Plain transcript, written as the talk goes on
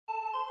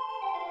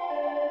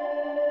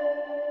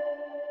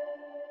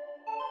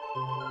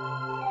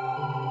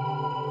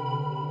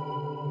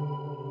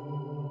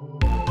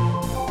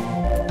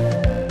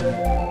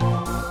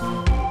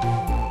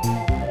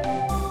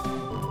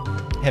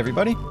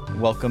everybody.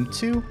 Welcome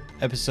to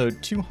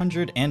episode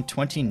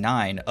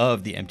 229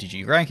 of the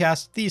MTG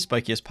Grindcast, the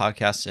spikiest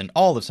podcast in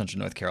all of Central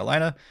North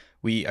Carolina.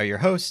 We are your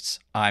hosts.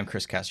 I'm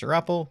Chris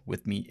Castor-Rappel.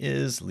 With me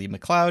is Lee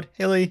McLeod.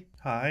 Hey, Lee.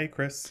 Hi,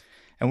 Chris.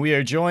 And we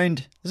are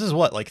joined, this is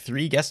what, like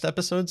 3 guest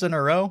episodes in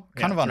a row?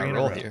 Kind of on a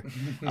roll here.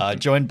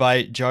 Joined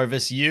by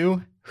Jarvis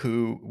Yu,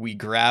 who we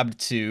grabbed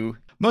to,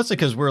 mostly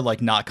because we're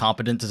like not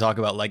competent to talk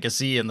about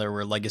Legacy, and there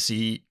were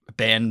Legacy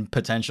ban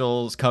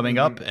potentials coming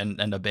up, and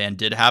a ban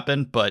did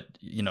happen. But,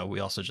 you know, we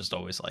also just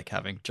always like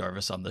having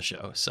Jarvis on the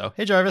show. So,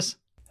 hey, Jarvis.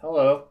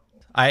 Hello.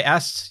 I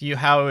asked you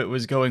how it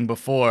was going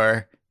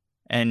before,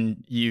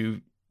 and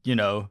you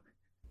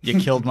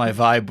killed my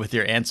vibe with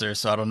your answer,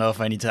 so I don't know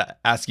if I need to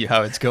ask you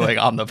how it's going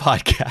on the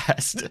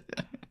podcast.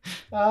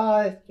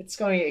 It's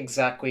going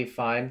exactly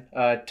fine.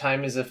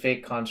 Time is a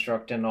fake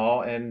construct and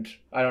all, and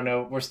I don't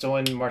know, we're still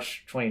in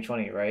March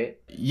 2020, right?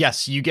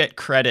 Yes, you get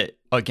credit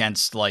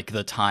against, like,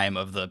 the time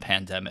of the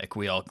pandemic.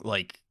 We all,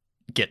 like,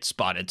 get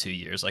spotted 2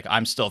 years. Like,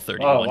 I'm still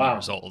 31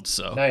 years old,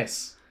 so...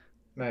 Nice.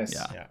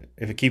 Yeah.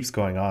 If it keeps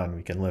going on,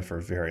 we can live for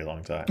a very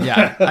long time.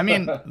 Yeah, I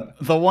mean,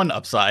 the one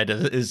upside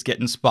is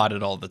getting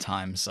spotted all the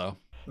time, so...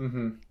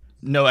 Mm-hmm.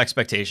 No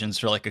expectations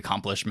for like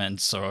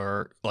accomplishments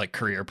or like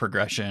career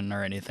progression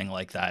or anything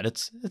like that.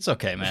 It's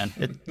okay, man.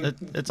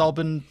 It's all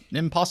been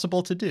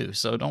impossible to do,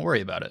 so don't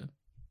worry about it.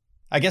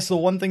 I guess the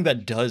one thing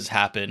that does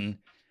happen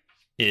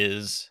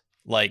is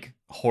like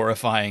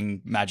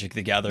horrifying Magic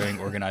the Gathering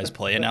organized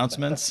play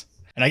announcements.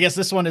 And I guess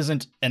this one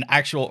isn't an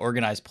actual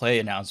organized play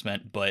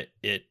announcement, but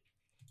it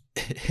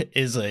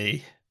is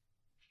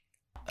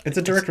it's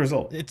a direct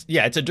result. It's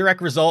a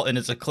direct result, and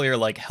it's a clear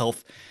like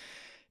health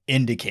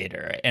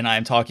indicator. And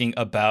I'm talking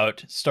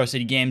about Star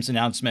City Games'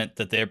 announcement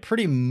that they're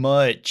pretty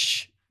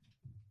much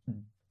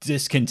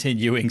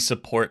discontinuing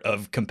support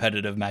of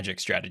competitive Magic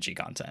strategy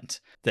content.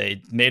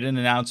 They made an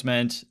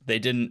announcement. They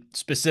didn't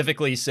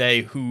specifically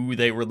say who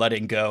they were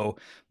letting go,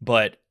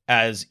 but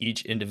as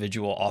each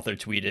individual author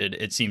tweeted,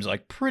 it seems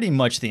like pretty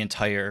much the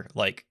entire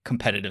like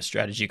competitive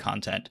strategy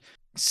content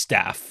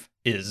staff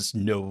is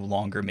no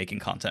longer making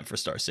content for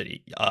Star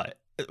City.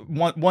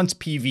 Once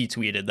PV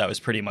tweeted, that was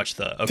pretty much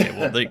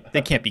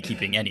they can't be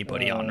keeping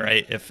anybody on,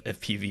 right? If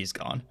PV's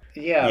gone.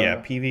 Yeah,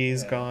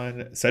 PV's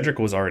gone. Cedric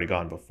was already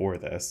gone before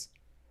this.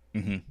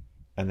 Mm-hmm.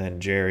 And then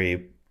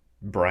Jerry,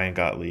 Brian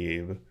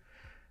Gottlieb,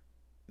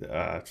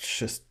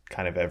 just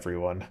kind of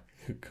everyone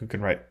who can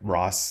write.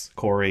 Ross,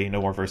 Corey,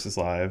 No More Versus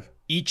Live.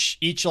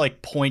 Each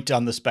like point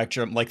on the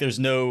spectrum, like there's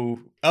no,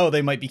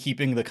 they might be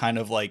keeping the kind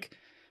of like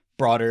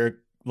broader,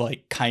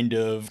 like kind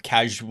of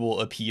casual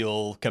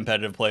appeal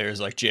competitive players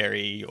like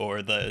Jerry,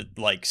 or the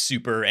like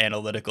super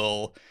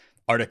analytical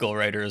article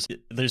writers.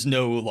 There's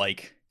no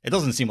like, it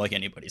doesn't seem like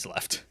anybody's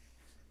left.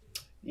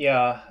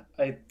 Yeah,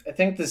 I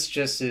think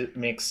it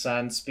makes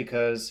sense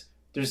because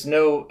there's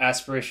no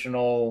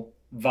aspirational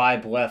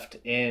vibe left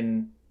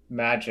in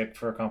Magic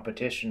for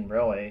competition,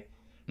 really.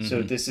 Mm-hmm.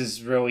 So this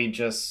is really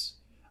just,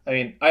 I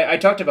mean, I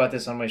talked about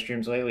this on my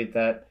streams lately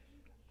that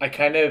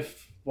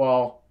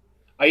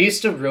I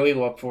used to really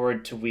look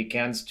forward to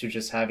weekends to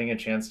just having a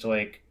chance to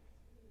like,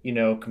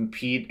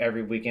 compete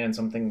every weekend in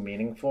something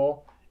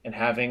meaningful and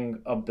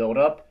having a build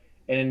up.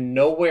 And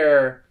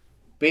nowhere,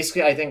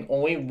 basically, I think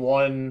only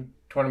one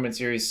tournament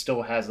series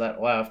still has that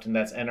left, and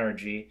that's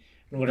NRG.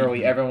 And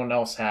literally everyone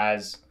else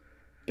has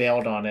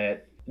bailed on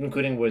it,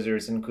 including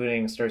Wizards,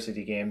 including Star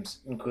City Games,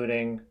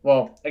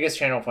 I guess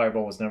Channel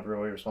Fireball was never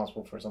really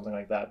responsible for something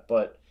like that.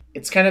 But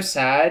it's kind of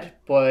sad,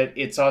 but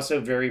it's also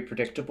very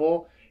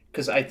predictable.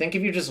 Because I think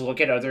if you just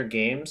look at other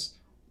games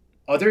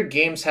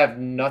have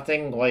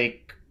nothing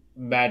like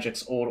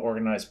Magic's old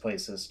organized play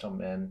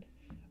system, and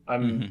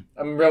I'm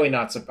really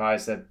not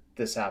surprised that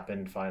this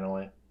happened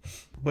finally.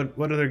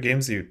 What other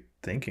games are you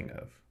thinking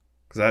of?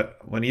 Because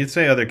when you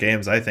say other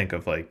games, I think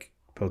of like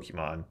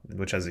Pokemon,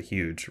 which has a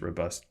huge,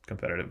 robust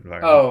competitive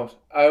environment. Oh,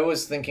 I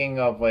was thinking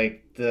of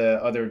like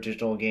the other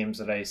digital games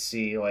that I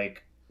see,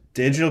 like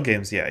digital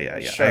games, yeah.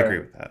 Sure. I agree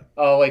with that.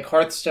 Oh, like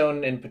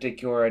Hearthstone in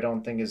particular, I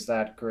don't think is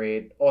that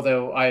great.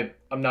 Although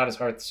I'm not as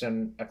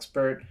Hearthstone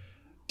expert.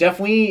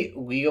 Definitely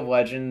League of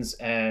Legends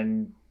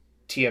and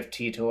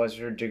TFT to a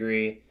lesser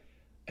degree.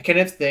 I kind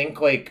of think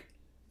like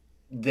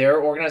their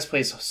organized play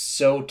is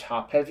so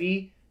top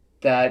heavy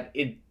that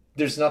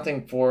there's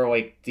nothing for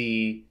like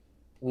the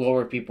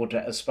lower people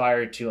to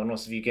aspire to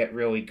unless if you get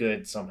really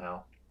good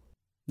somehow.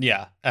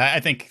 Yeah, I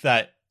think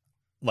that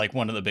like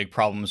one of the big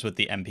problems with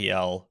the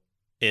MPL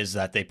is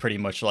that they pretty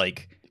much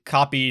like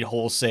copied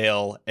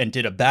wholesale and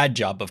did a bad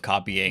job of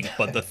copying,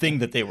 but the thing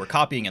that they were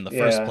copying in the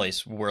first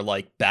place were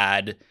like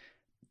bad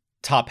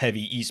top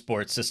heavy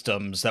esports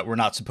systems that were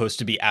not supposed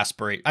to be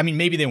I mean,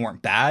 maybe they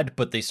weren't bad,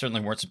 but they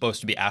certainly weren't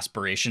supposed to be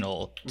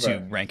aspirational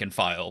to rank and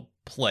file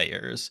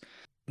players.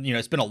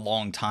 It's been a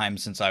long time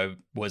since I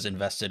was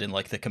invested in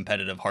like the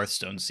competitive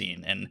Hearthstone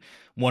scene, and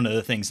one of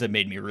the things that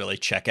made me really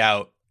check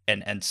out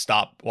and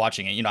stop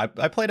watching it,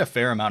 I played a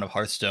fair amount of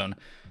Hearthstone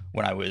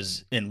when I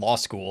was in law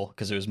school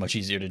because it was much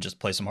easier to just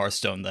play some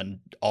Hearthstone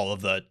than all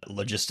of the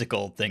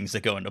logistical things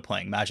that go into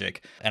playing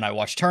Magic. And I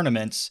watched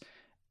tournaments,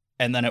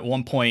 And then at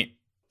one point,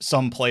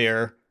 some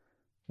player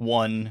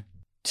won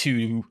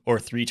 2 or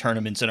 3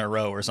 tournaments in a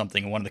row or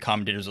something. And one of the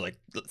commentators was like,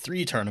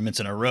 3 tournaments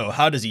in a row?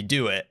 How does he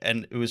do it?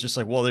 And it was just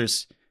like, well,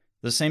 there's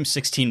the same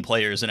 16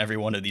 players in every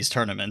one of these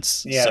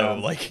tournaments. Yeah. So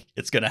like,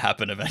 it's going to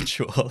happen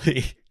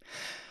eventually.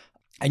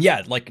 And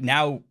yeah, like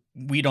now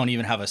we don't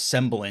even have a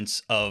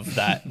semblance of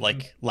that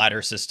like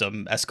ladder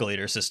system,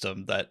 escalator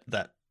system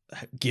that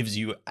gives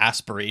you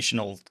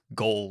aspirational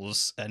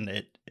goals, and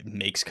it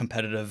makes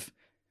competitive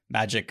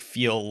Magic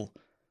feel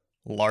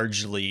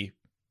largely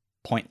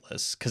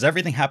pointless because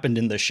everything happened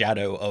in the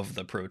shadow of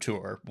the Pro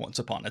Tour once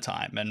upon a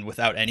time, and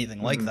without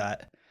anything like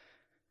that,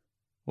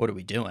 what are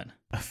we doing?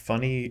 A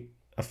funny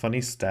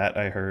stat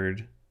I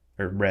heard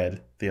or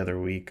read the other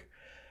week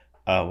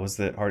was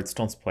that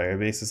Hearthstone's player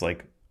base is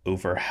like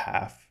over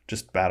half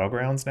just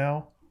Battlegrounds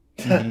now.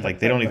 Like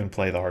they don't even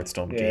play the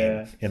Hearthstone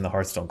game in the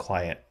Hearthstone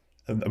client.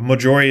 The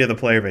majority of the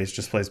player base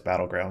just plays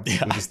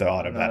Battlegrounds, which is the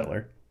auto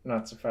battler.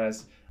 Not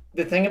surprised.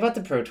 The thing about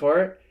the Pro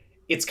Tour,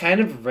 it's kind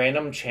of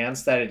random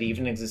chance that it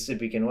even existed to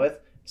begin with.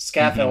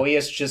 Scaff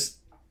Elias just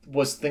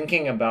was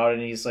thinking about it,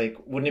 and he's like,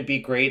 wouldn't it be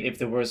great if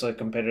there was a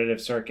competitive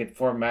circuit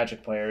for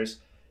Magic players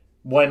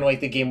when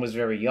like the game was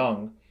very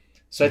young?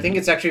 So I think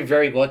it's actually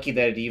very lucky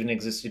that it even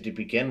existed to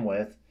begin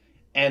with,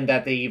 and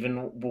that they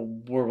even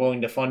were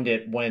willing to fund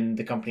it when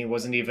the company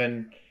wasn't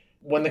even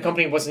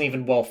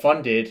well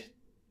funded,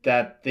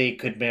 that they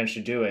could manage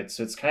to do it.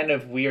 So it's kind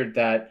of weird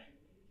that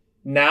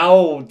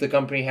now the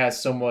company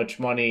has so much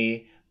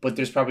money, but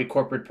there's probably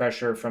corporate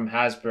pressure from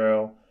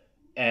Hasbro,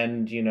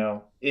 and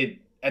it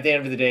at the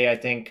end of the day, I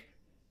think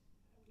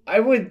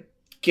I would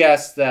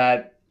guess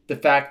that the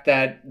fact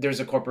that there's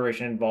a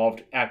corporation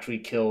involved actually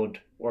killed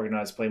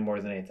organized play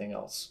more than anything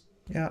else.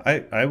 Yeah,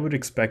 I would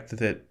expect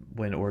that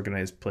when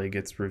organized play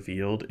gets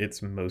revealed,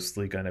 it's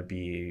mostly going to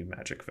be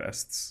Magic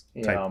Fests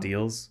type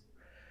deals.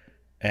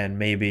 And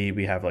maybe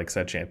we have like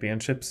set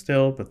championships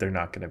still, but they're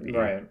not going to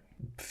be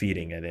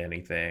feeding it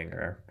anything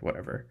or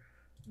whatever.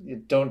 You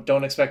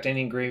don't expect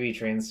any gravy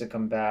trains to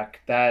come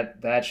back.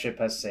 That ship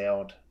has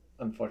sailed,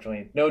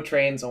 unfortunately. No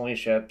trains, only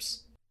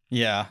ships.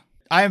 Yeah.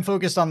 I am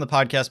focused on the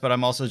podcast, but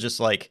I'm also just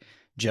like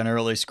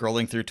generally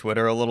scrolling through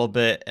Twitter a little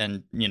bit,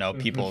 and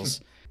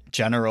people's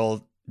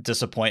general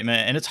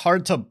disappointment. And it's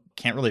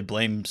can't really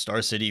blame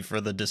Star City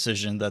for the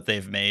decision that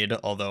they've made,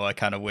 although I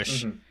kind of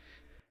wish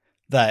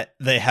that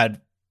they had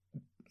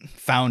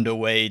found a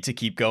way to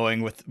keep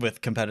going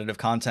with competitive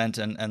content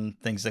and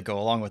things that go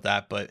along with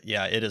that. But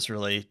yeah, it is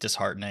really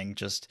disheartening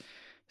just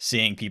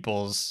seeing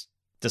people's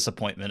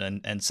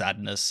disappointment and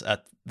sadness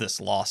at this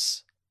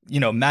loss.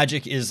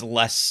 Magic is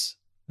less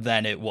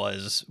than it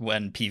was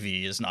when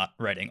PV is not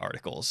writing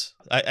articles.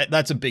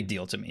 That's a big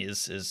deal to me,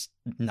 is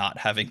not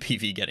having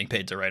PV getting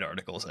paid to write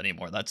articles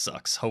anymore. That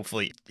sucks.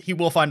 Hopefully he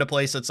will find a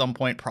place at some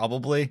point,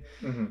 probably,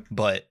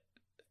 but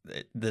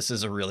this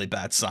is a really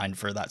bad sign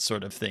for that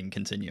sort of thing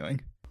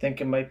continuing. I think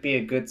it might be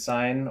a good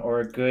sign or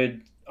a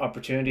good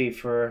opportunity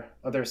for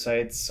other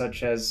sites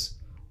such as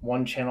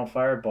One Channel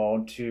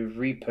Fireball to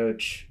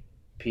repoach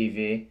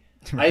PV.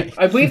 Right.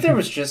 I believe there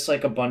was just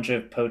like a bunch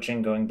of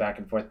poaching going back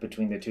and forth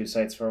between the two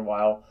sites for a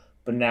while,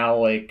 but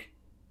now it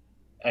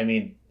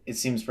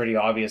seems pretty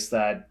obvious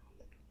that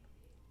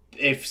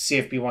if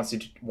CFB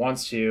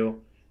wants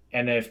to,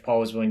 and if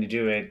Paul is willing to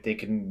do it, they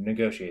can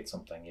negotiate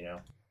something.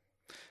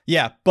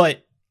 Yeah,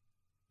 but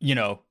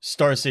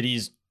Star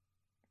City's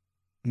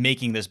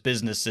making this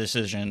business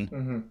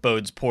decision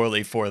bodes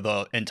poorly for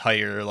the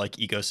entire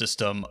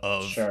ecosystem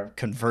of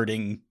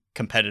converting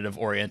competitive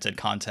oriented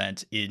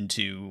content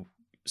into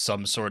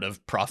some sort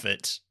of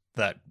profit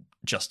that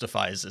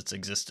justifies its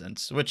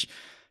existence, which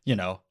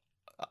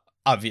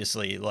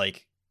obviously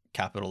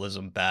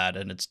capitalism bad,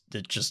 and it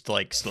just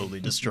slowly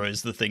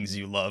destroys the things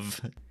you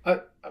love. I'm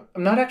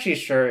not actually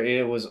sure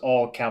it was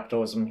all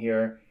capitalism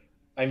here.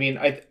 I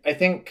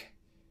think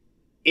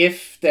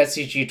if the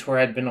SCG tour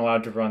had been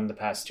allowed to run the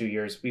past 2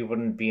 years, we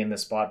wouldn't be in the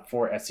spot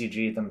for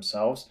SCG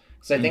themselves,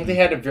 because I think they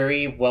had a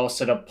very well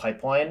set up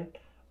pipeline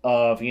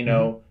of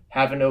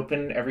have an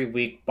open every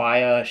week, buy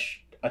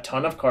a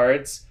ton of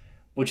cards,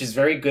 which is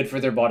very good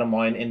for their bottom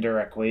line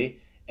indirectly,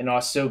 and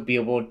also be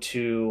able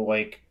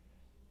to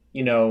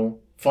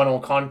funnel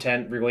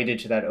content related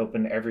to that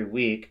open every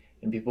week,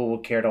 and people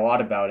cared a lot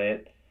about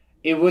it.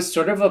 It was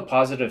sort of a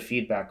positive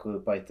feedback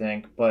loop, I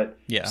think, but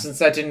since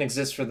that didn't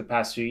exist for the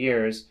past few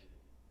years,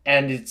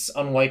 and it's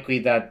unlikely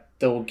that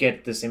they'll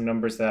get the same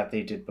numbers that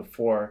they did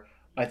before,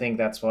 I think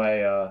that's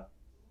why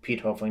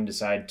Pete Hoefling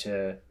decided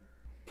to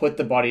put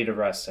the body to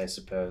rest, I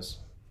suppose.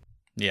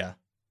 Yeah.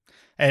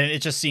 And it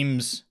just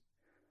seems,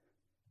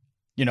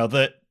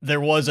 that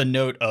there was a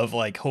note of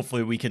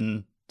hopefully we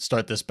can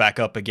start this back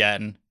up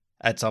again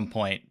at some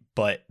point,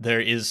 but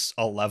there is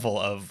a level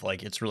of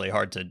it's really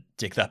hard to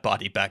dig that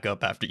body back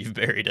up after you've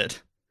buried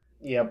it.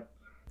 Yep.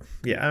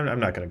 Yeah, I'm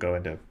not going to go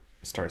into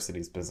Star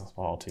City's business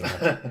model too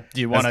much.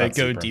 Do you want to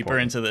go deeper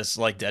into this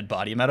dead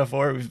body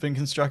metaphor we've been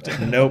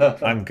constructing?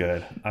 Nope, I'm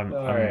good. All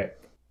right.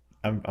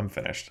 I'm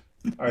finished.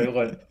 All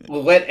right,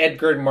 we'll let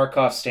Edgar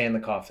Markov stay in the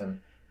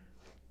coffin.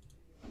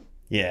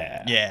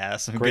 Yeah. Yeah,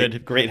 some Great,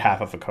 good. great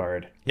half of a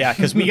card. Yeah,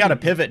 because we got to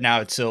pivot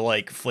now to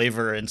like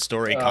flavor and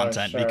story Oh,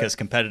 content sure. because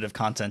competitive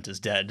content is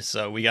dead.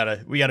 So we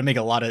gotta make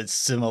a lot of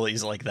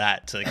similes like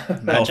that to Oh,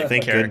 Magic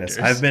thank characters.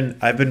 goodness!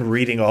 I've been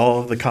reading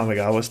all of the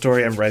Kamigawa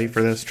story. I'm ready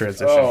for this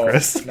transition, Oh,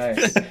 Chris.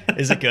 nice.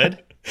 Is it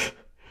good?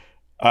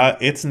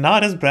 It's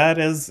not as bad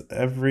as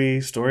every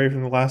story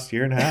from the last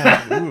year and a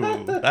half.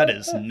 Ooh, that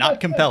is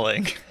not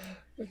compelling.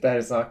 That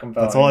is not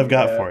compelling. That's all I've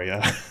got yeah. for you.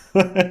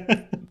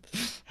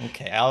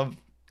 Okay,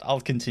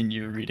 I'll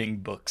continue reading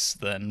books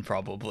then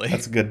probably.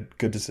 That's a good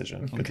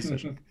decision. Good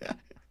decision.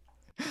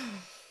 All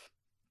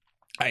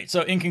right,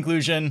 so in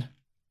conclusion,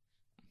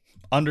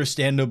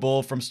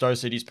 understandable from Star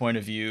City's point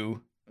of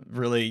view,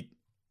 really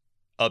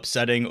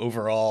upsetting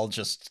overall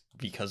just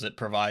because it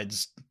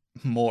provides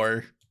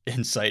more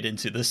insight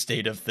into the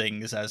state of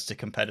things as to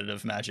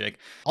competitive Magic.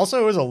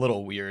 Also, it was a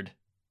little weird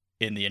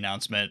in the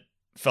announcement.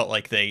 Felt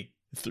like they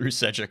threw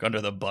Cedric under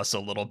the bus a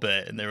little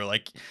bit, and they were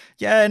like,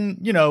 yeah, and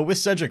with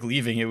Cedric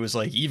leaving, it was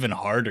like even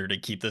harder to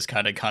keep this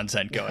kind of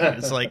content going.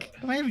 It's like,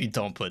 maybe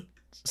don't put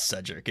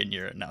Cedric in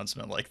your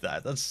announcement like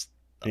that. That's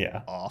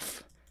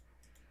off.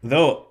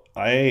 Though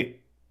I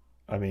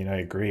mean,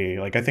 I agree.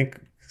 Like, I think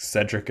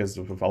Cedric is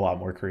a lot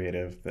more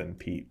creative than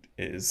Pete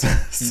is.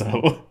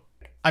 So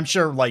I'm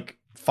sure like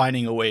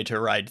finding a way to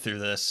ride through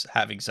this,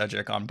 having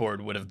Cedric on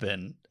board would have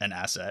been an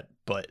asset,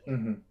 but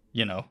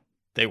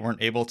they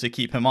weren't able to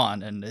keep him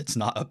on, and it's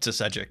not up to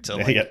Cedric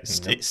to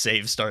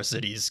save Star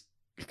City's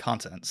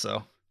content.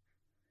 So,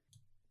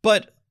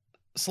 but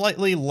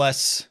slightly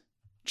less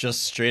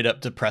just straight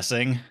up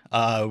depressing.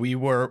 We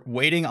were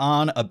waiting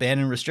on a ban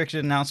and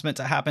restricted announcement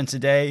to happen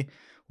today.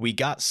 We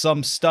got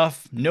some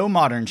stuff, no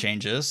modern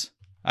changes.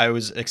 I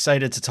was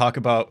excited to talk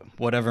about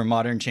whatever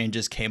modern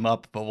changes came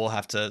up, but we'll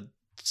have to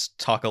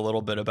talk a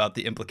little bit about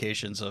the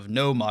implications of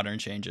no modern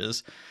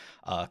changes.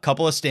 A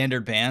couple of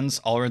standard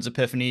bans, Alrund's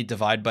Epiphany,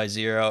 Divide by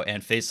Zero,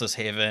 and Faceless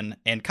Haven,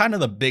 and kind of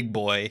the big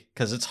boy,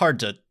 because it's hard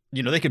to,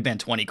 they could ban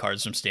 20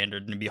 cards from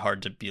standard, and it'd be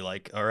hard to be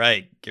like, all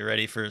right, get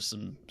ready for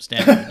some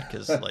standard,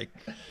 because, like,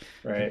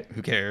 right.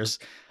 Who cares?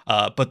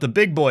 But the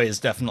big boy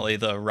is definitely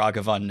the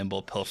Ragavan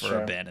Nimble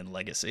Pilferer ban in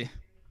Legacy.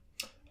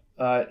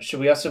 Should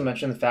we also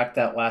mention the fact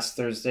that last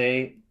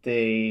Thursday,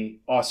 they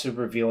also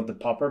revealed the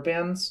Pauper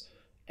bans,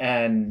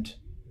 and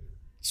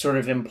sort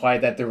of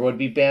implied that there would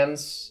be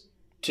bans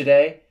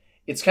today?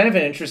 It's kind of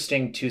an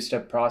interesting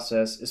two-step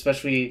process,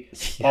 especially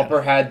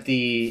Pauper had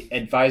the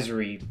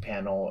advisory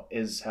panel,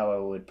 is how I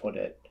would put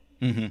it.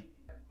 Mm-hmm.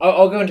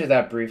 I'll go into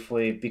that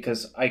briefly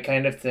because I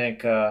kind of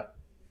think, I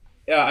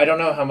don't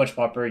know how much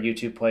Pauper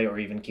YouTube play or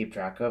even keep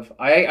track of.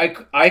 I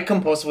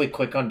compulsively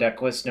click on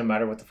deck lists no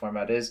matter what the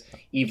format is,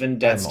 even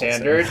dead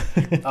standard.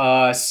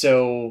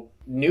 So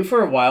knew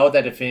for a while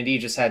that Affinity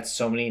just had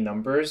so many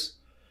numbers.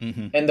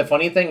 Mm-hmm. And the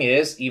funny thing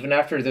is, even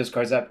after those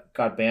cards that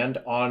got banned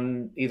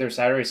on either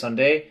Saturday or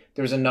Sunday,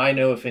 there was a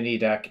 9-0 Affinity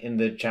deck in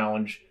the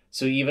challenge.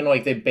 So even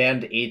like they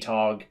banned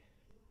Atog,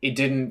 it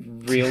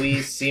didn't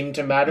really seem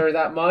to matter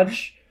that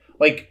much.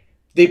 Like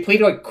they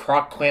played like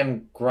Croc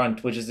Clan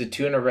Grunt, which is a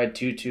 2 and a red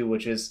 2/2,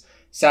 which is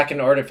sack an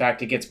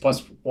artifact. It gets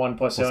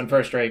 +1/+0 and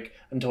first strike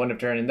until end of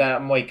turn. And that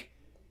I'm like,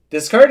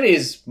 this card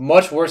is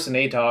much worse than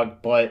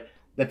Atog, but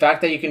the fact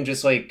that you can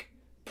just like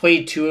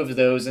play 2 of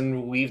those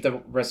and leave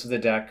the rest of the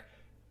deck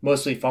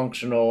mostly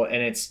functional and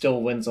it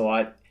still wins a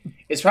lot,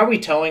 it's probably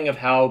telling of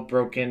how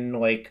broken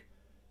like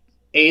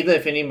A, the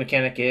Affinity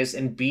mechanic is,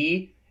 and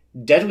B,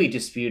 Deadly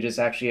Dispute is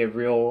actually a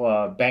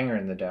real banger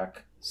in the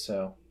deck.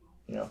 So,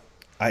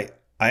 I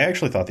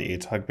actually thought the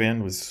Atog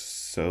ban was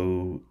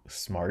so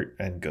smart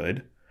and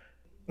good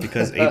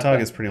because Atog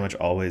has pretty much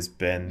always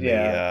been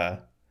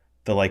the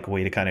like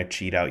way to kind of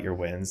cheat out your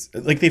wins.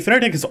 Like the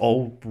Affinity deck is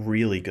all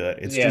really good.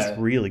 It's just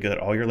really good.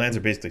 All your lands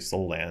are basically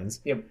soul lands,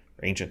 or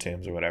ancient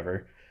tombs or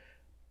whatever.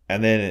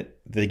 And then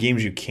the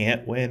games you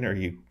can't win or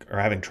you are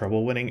having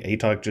trouble winning,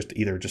 Atog just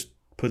either just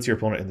puts your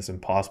opponent in this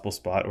impossible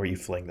spot or you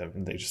fling them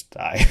and they just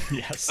die.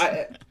 Yes.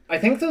 I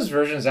think those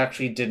versions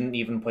actually didn't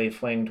even play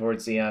fling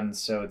towards the end,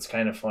 so it's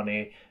kind of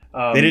funny.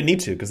 They didn't need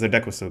to because their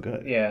deck was so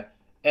good. Yeah.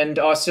 And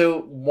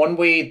also, one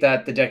way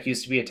that the deck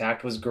used to be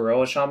attacked was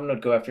Gorilla Shaman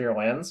would go after your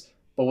lands,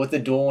 but with the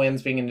dual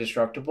lands being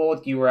indestructible,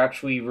 you were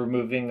actually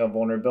removing a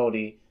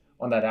vulnerability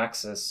on that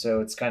axis, so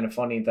it's kind of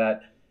funny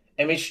that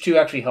MH2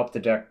 actually helped the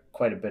deck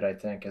quite a bit, I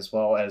think, as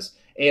well as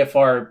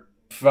AFR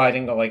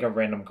providing a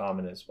random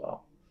common as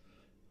well.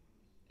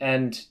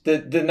 And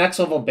the next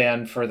level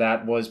ban for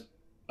that was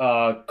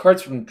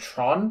cards from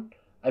Tron,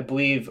 I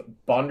believe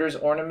Bonder's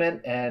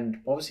Ornament,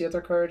 and what was the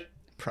other card?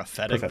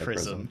 Prophetic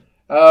Prism.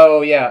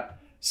 Oh, yeah.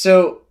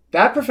 So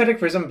that Prophetic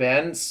Prism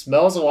ban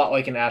smells a lot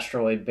like an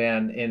Astrolabe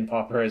ban in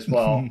Pauper as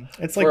well.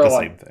 It's like the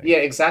same thing. Yeah,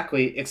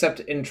 exactly. Except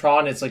in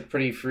Tron, it's like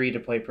pretty free to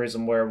play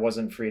Prism, where it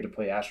wasn't free to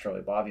play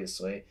Astrolabe,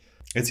 obviously.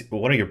 It's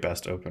one of your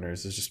best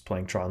openers is just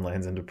playing Tron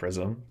lands into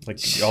Prism. Like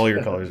all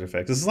your colors are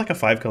fixed. This is like a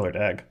 5-color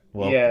deck.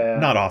 Well,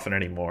 not often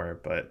anymore,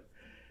 but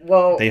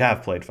they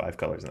have played 5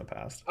 colors in the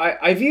past.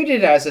 I viewed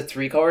it as a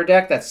 3-color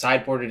deck that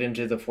sideboarded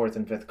into the 4th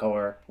and 5th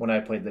color when I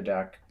played the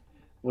deck.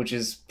 which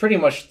is pretty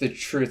much the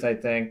truth, I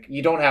think.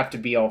 You don't have to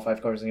be all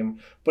 5 colors in the game.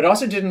 But it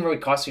also didn't really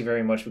cost you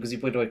very much because you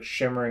played like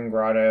Shimmering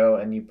Grotto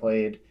and you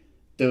played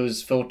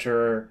those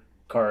filter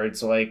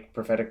cards like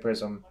Prophetic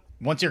Prism.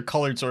 Once your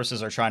colored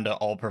sources are trying to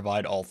all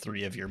provide all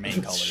 3 of your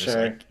main colors,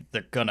 Sure. like,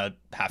 they're gonna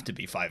have to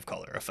be 5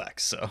 color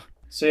effects.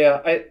 So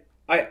yeah,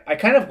 I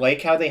kind of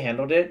like how they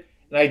handled it,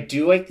 and I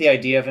do like the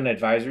idea of an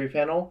advisory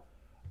panel.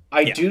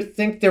 I do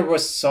think there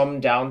was some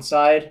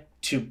downside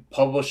to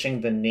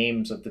publishing the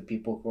names of the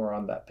people who are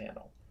on that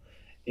panel.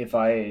 If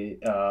I'm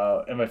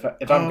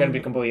going to be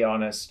completely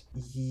honest.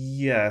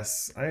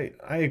 Yes, I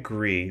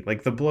agree.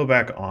 Like, the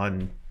blowback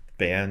on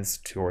bans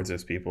towards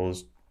those people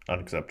is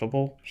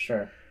unacceptable.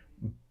 Sure.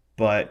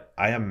 But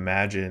I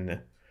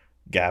imagine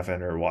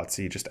Gavin or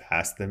WotC just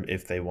asked them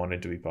if they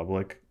wanted to be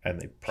public,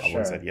 and they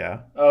probably said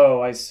yeah.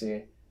 Oh, I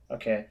see.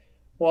 Okay.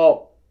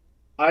 Well,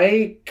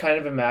 I kind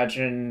of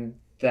imagine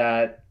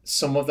that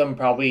some of them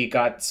probably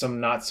got some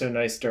not so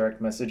nice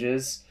direct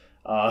messages,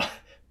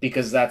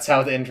 because that's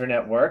how the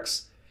internet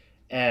works,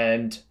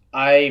 and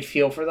I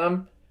feel for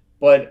them.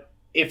 But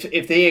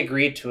if they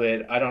agreed to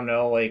it, I don't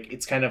know. Like,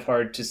 it's kind of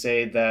hard to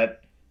say that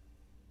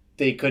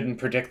they couldn't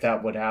predict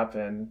that would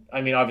happen.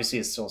 I mean, obviously,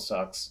 it still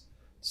sucks.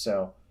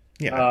 So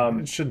yeah,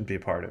 it shouldn't be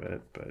part of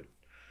it, but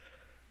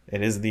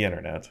it is the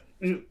internet.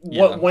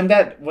 Yeah. When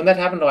that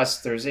happened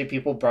last Thursday,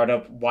 people brought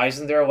up, why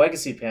isn't there a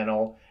legacy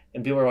panel?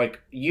 And people were like,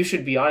 you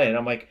should be on it. And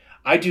I'm like,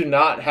 I do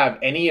not have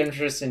any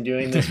interest in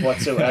doing this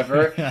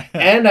whatsoever.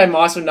 And I'm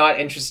also not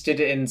interested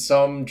in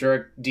some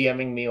jerk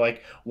DMing me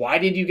like, why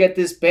did you get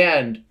this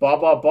banned? Blah,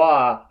 blah,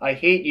 blah. I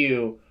hate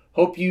you.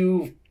 Hope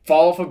you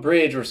fall off a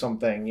bridge or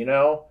something, you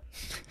know?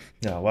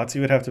 No, WotC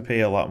would have to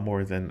pay a lot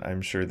more than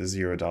I'm sure the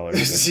 $0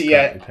 that's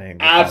Yeah, currently paying.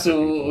 the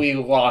absolutely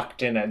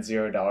locked in at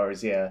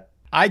 $0, yeah.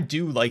 I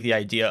do like the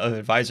idea of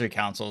advisory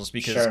councils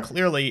because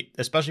clearly,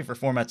 especially for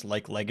formats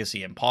like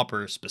Legacy and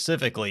Pauper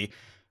specifically,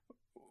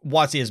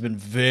 WotC has been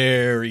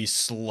very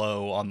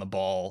slow on the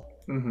ball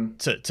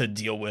to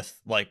deal with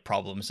like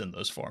problems in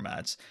those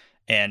formats.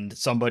 And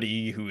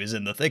somebody who is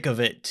in the thick of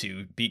it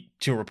to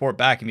report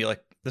back and be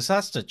like, this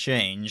has to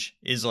change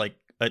is like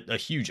a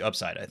huge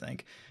upside, I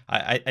think.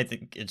 I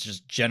think it's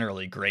just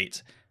generally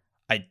great.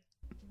 I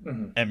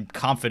am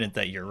confident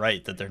that you're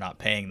right, that they're not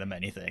paying them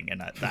anything,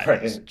 and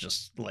that is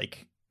just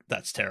like,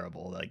 that's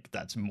terrible. Like,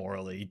 that's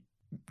morally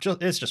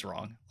it's just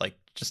wrong. Like,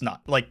 just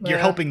not like you're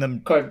helping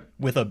them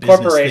with a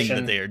business thing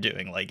that they are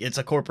doing. Like, it's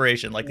a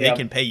corporation. Like, they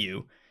can pay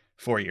you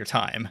for your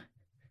time.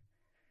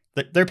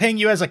 They're paying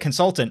you as a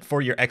consultant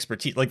for your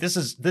expertise. Like, this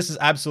is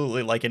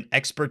absolutely like an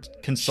expert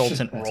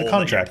consultant role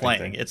that you're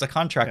playing. It's a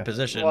contract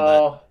position.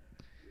 Well,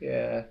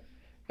 yeah.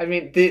 I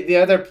mean, the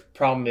other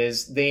problem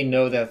is they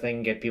know that they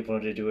can get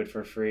people to do it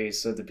for free,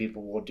 so the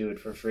people will do it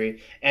for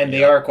free. And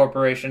they are a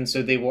corporation,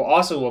 so they will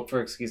also look for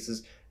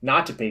excuses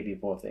not to pay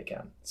people if they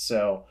can.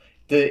 So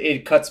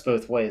it cuts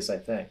both ways, I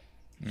think.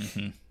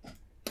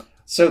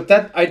 So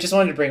that I just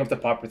wanted to bring up the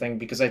Pauper thing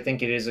because I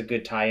think it is a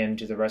good tie-in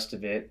to the rest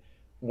of it,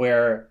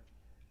 where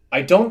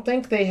I don't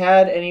think they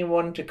had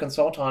anyone to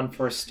consult on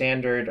for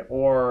standard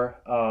or,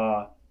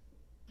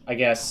 I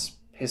guess,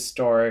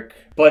 historic.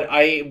 But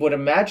I would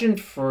imagine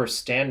for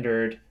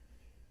standard,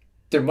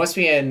 there must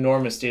be an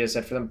enormous data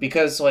set for them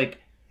because, like,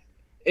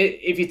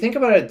 if you think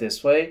about it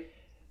this way,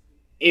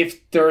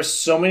 if there are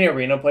so many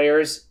arena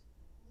players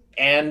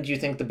and you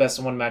think the best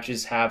of one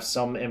matches have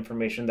some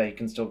information that you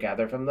can still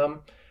gather from them,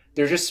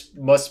 there just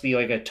must be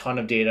like a ton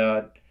of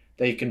data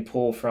that you can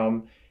pull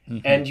from.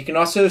 And you can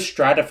also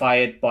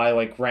stratify it by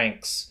like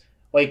ranks.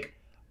 Like,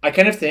 I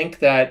kind of think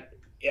that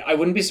I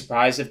wouldn't be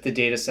surprised if the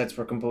data sets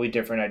were completely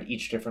different at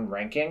each different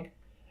ranking.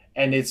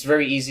 And it's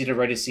very easy to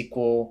write a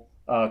SQL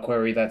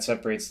query that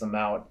separates them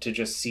out to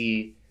just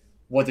see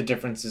what the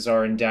differences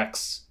are in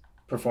dex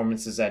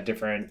performances at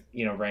different,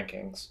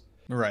 rankings.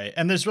 Right.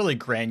 And there's really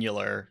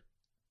granular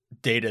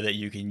data that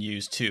you can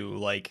use too,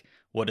 like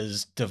what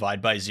is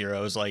divide by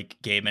zeros, like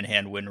game in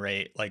hand win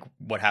rate, like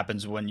what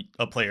happens when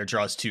a player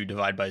draws 2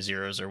 divide by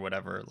zeros or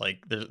whatever.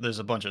 Like there's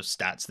a bunch of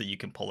stats that you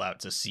can pull out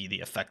to see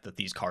the effect that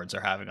these cards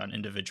are having on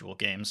individual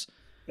games.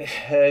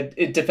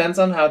 It depends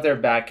on how their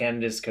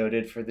backend is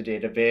coded for the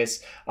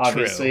database,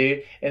 obviously.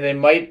 True. And they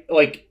might,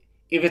 like,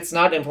 if it's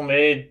not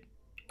implemented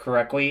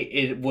correctly,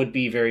 it would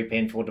be very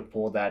painful to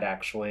pull that,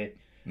 actually.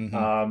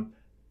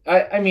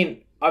 I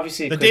mean,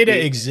 obviously the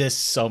data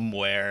exists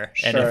somewhere,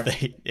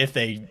 and if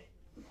they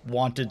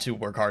wanted to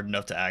work hard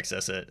enough to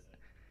access it,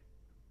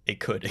 it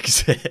could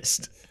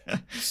exist.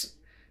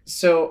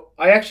 So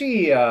I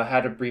actually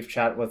had a brief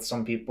chat with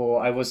some people.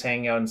 I was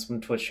hanging out in some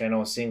Twitch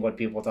channels, seeing what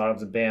people thought of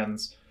the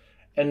bans.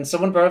 And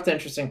someone brought up the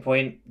interesting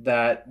point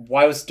that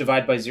why was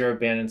Divide by Zero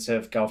banned instead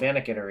of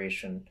Galvanic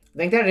Iteration? I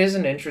think that is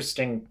an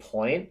interesting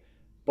point,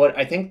 but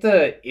I think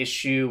the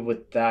issue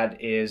with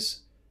that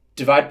is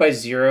Divide by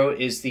Zero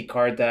is the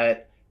card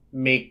that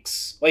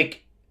makes,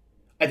 like,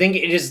 I think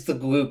it is the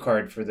glue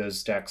card for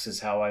those decks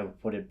is how I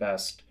would put it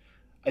best.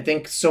 I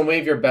think so many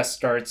of your best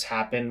starts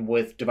happen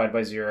with Divide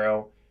by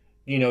Zero,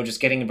 just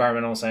getting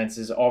environmental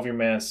sciences, all of your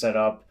mana set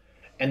up,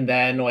 and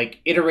then like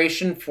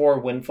iteration for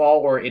Windfall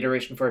or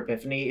iteration for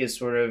Epiphany is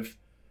sort of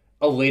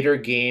a later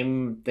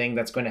game thing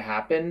that's going to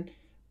happen,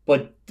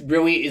 but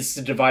really it's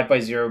the Divide by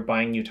Zero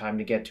buying you time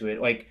to get to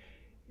it. Like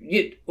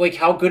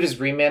how good is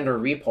Remand or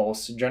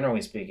Repulse,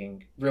 generally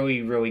speaking?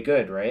 Really, really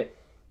good, right?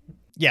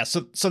 Yeah,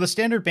 so the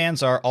standard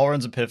bans are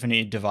Alrund's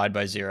Epiphany, Divide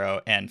by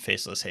Zero, and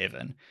Faceless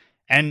Haven.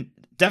 And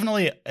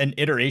definitely an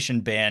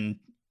iteration ban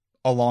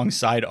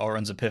alongside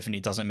Alrund's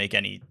Epiphany doesn't make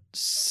any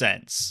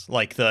sense.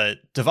 Like the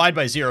Divide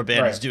by Zero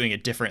ban is doing a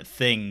different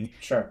thing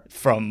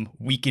from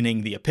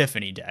weakening the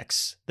Epiphany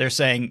decks. They're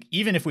saying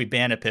even if we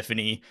ban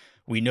Epiphany,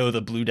 we know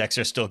the blue decks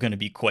are still going to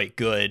be quite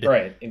good.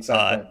 Right,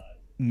 exactly.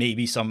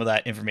 Maybe some of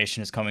that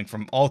information is coming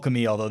from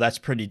Alchemy, although that's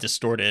pretty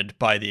distorted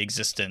by the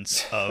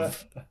existence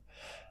of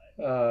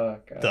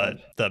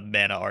the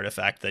mana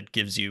artifact that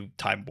gives you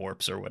time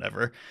warps or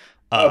whatever.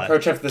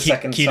 Approach of the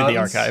Second Key Sons. to the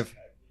Archive.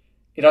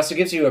 It also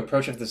gives you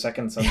Approach of the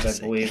Second Sons, I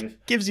believe.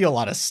 It gives you a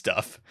lot of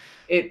stuff.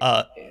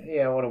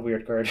 Yeah, what a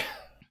weird card.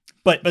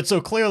 But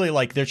so clearly,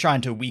 like, they're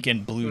trying to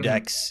weaken blue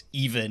decks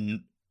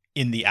even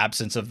in the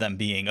absence of them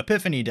being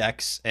Epiphany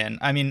decks. And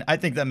I mean, I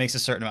think that makes a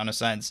certain amount of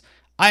sense.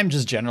 I'm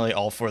just generally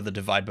all for the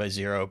Divide by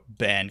Zero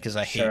ban because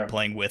I hate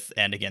playing with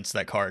and against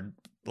that card.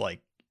 Like,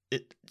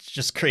 it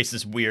just creates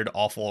this weird,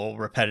 awful,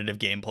 repetitive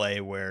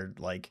gameplay where,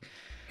 like,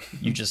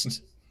 you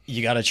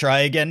gotta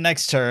try again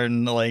next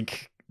turn.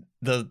 Like,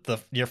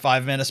 your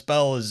 5-mana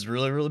spell is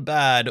really, really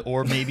bad,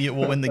 or maybe it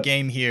will win the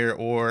game here,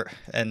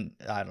 and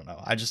I don't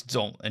know. I just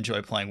don't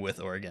enjoy playing with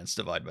or against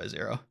Divide by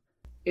Zero.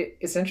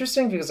 It's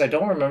interesting because I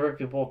don't remember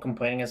people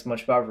complaining as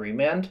much about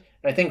Remand.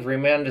 And I think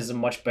Remand is a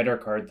much better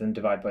card than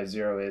Divide by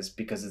Zero is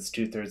because it's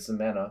 2/3 the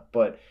mana.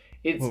 But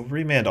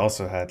Remand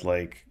also had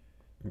like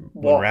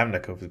when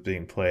Ravnica was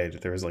being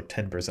played, there was like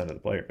 10% of the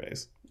player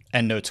base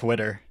and no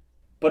Twitter.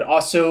 But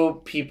also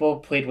people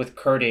played with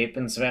Curd Ape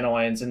and Savannah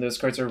Lions, and those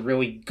cards are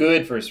really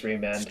good versus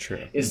Remand. That's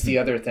true. Is the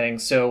other thing.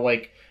 So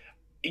like,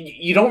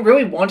 you don't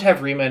really want to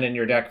have Remand in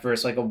your deck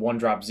versus like a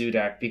 1-drop Zoo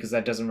deck because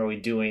that doesn't really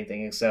do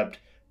anything except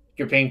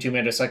you're paying 2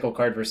 mana to cycle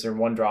card versus their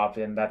 1-drop,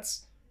 and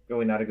that's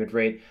really not a good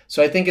rate.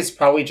 So I think it's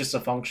probably just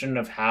a function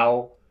of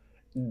how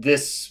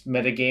this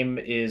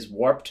metagame is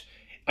warped.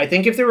 I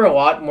think if there were a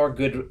lot more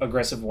good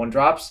aggressive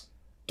 1-drops,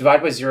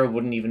 Divide by Zero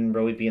wouldn't even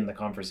really be in the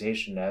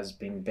conversation as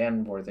being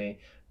ban worthy.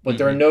 But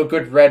there are no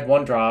good red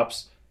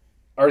 1-drops.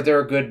 Are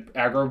there good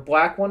aggro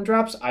black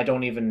 1-drops? I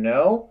don't even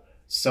know.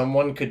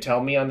 Someone could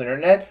tell me on the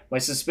internet. My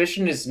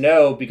suspicion is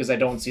no, because I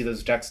don't see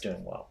those decks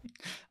doing well.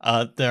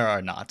 There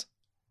are not.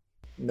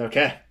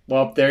 Okay.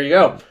 Well, there you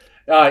go.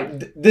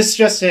 This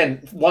just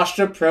in. Washed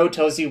Up Pro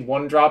tells you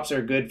 1-drops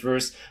are good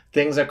versus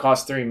things that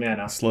cost 3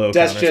 mana. Slow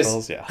counter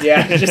spells,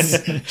 yeah.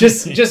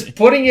 Just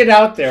putting it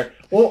out there.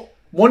 Well,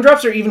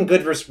 1-drops are even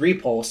good versus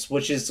Repulse,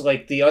 which is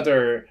like the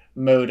other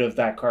mode of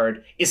that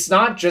card. It's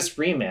not just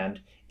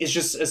Remand. It's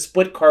just a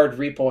split card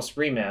Repulse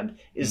Remand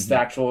is the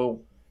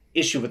actual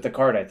issue with the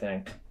card, I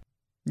think.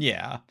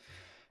 Yeah.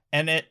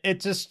 And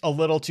it's just a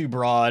little too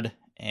broad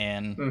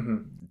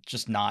and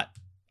just not...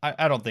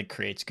 I don't think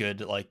creates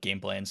good like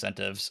gameplay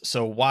incentives.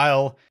 So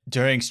while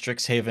during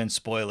Strixhaven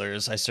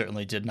spoilers, I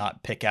certainly did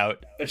not pick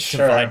out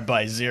Divide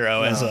by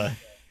Zero as a,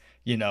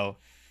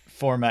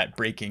 format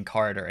breaking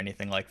card or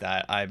anything like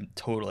that. I'm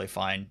totally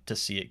fine to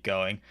see it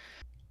going.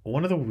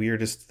 One of the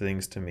weirdest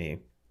things to me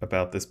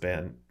about this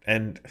ban,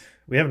 and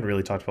we haven't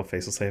really talked about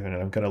Faceless Haven,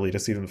 and I'm going to lead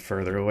us even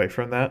further away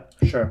from that.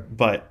 Sure.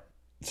 But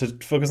to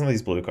focus on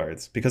these blue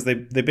cards, because they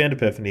banned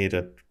Epiphany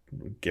to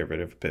get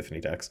rid of Epiphany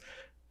decks.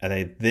 And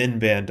they then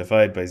banned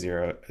Divide by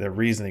Zero. The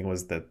reasoning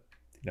was that,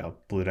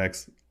 blue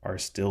decks are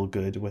still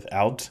good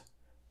without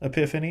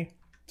Epiphany.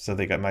 So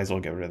they might as well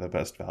get rid of the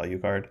best value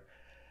card.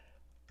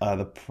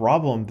 The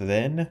problem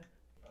then...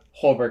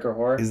 Hullbreaker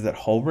Horror. Is that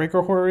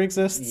Hullbreaker Horror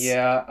exists.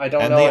 Yeah, I don't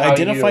know. And they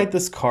identified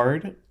this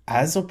card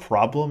as a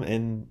problem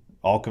in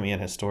Alchemy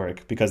and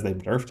Historic because they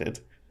nerfed it.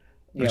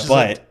 Yeah.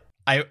 But...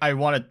 I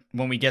want to...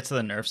 When we get to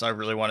the nerfs, I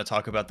really want to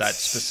talk about that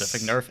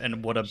specific nerf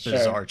and what a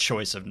bizarre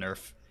choice of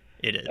nerf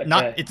it is.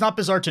 Okay. It's not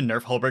bizarre to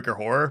nerf Hullbreaker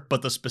Horror,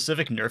 but the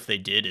specific nerf they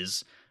did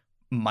is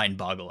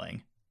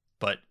mind-boggling.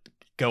 But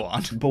go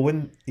on. But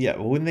when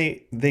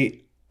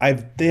they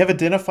have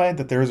identified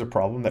that there is a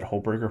problem that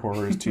Hullbreaker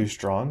Horror is too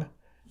strong,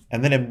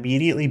 and then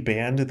immediately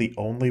banned the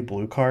only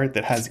blue card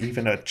that has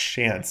even a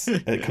chance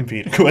at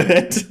competing with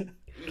it.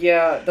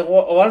 Yeah, a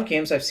lot of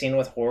games I've seen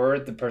with Horror,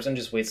 the person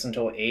just waits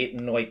until 8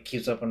 and like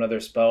keeps up another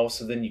spell,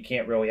 so then you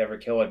can't really ever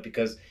kill it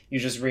because you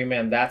just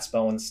remand that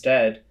spell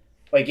instead.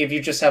 Like, if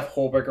you just have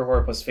Hullbreaker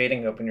Horror plus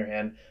Fading Hope in your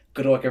hand,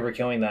 good luck ever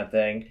killing that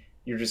thing.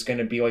 You're just going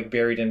to be, like,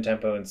 buried in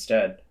tempo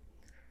instead.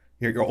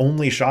 Your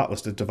only shot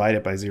was to divide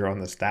it by 0 on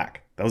the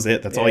stack. That was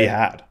it. That's all you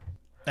had.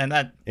 And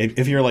that...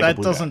 If you're like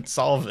that doesn't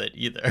solve it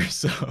either,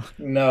 so...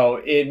 No,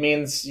 it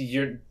means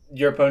your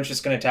opponent's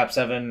just going to tap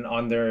 7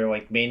 on their,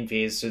 like, main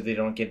phase so they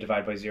don't get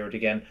Divide by 0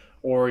 again.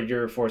 Or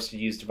you're forced to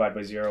use Divide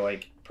by 0,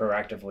 like,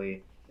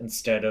 proactively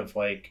instead of,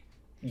 like,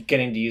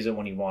 getting to use it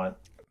when you want.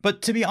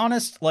 But to be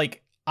honest,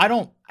 like, I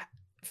don't...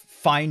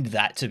 find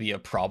that to be a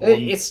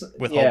problem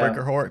with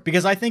Hullbreaker Horror,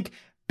 because I think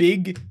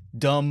big,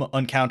 dumb,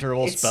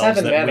 uncounterable It's spells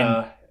 7 that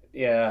mana.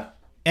 Yeah.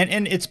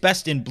 and it's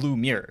best in blue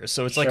mirrors.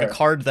 So it's like a Sure.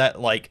 card that,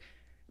 like,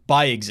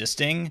 by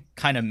existing,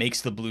 kind of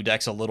makes the blue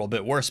decks a little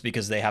bit worse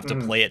because they have to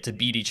play it to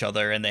beat each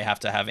other and they have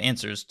to have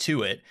answers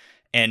to it.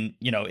 And,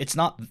 you know, it's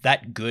not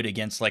that good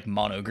against, like,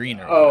 mono green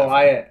or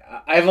whatever.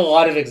 I have a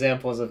lot of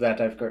examples of that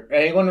type of card.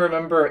 Anyone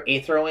remember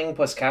Aetherling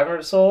plus Cavern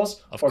of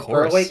Souls? Of or course.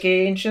 Pearl Lake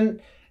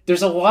Ancient?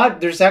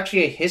 There's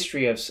actually a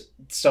history of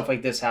stuff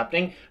like this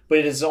happening, but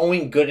it is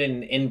only good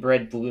in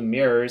inbred blue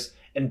mirrors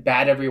and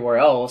bad everywhere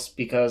else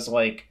because,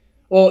 like,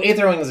 well,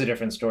 Aetherling is a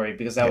different story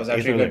because that was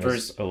actually good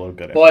versus. a little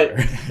good. But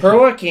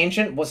Pearl Lake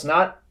Ancient was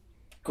not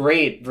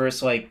great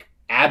versus, like,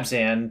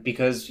 Abzan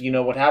because, you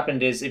know, what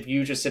happened is if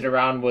you just sit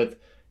around with,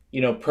 you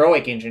know, Pearl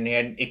Lake Ancient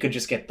hand, it could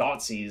just get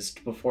thought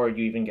seized before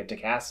you even get to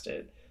cast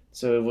it.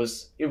 So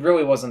it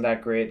really wasn't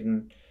that great.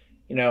 And,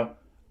 you know,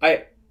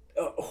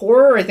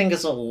 horror I think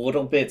is a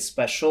little bit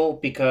special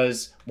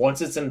because once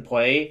it's in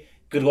play,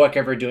 good luck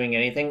ever doing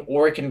anything,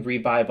 or it can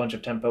rebuy a bunch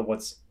of tempo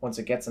once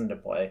it gets into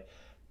play.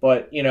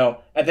 But, you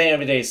know, at the end of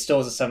the day, it still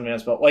is a 7 mana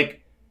spell.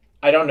 Like,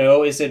 I don't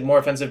know, is it more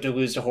offensive to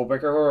lose to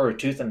Hullbreaker Horror or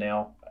Tooth and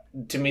Nail?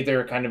 To me,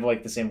 they're kind of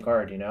like the same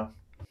card, you know?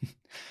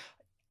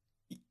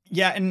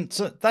 Yeah, and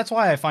so that's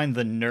why I find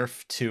the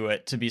nerf to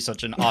it to be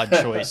such an odd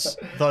choice.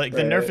 The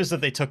nerf is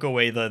that they took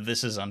away the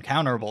 "this is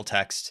uncounterable"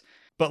 text.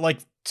 But, like,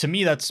 to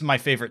me, that's my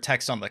favorite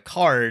text on the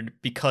card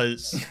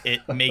because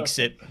it makes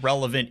it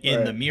relevant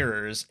in the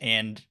mirrors,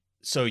 and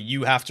so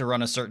you have to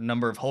run a certain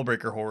number of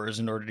Hullbreaker Horrors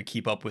in order to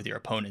keep up with your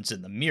opponents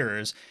in the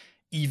mirrors,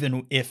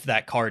 even if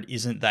that card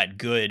isn't that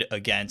good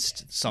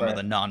against some of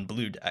the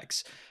non-blue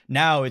decks.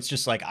 Now it's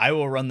just like, I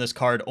will run this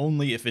card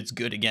only if it's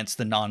good against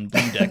the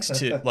non-blue decks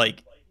too.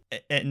 Like,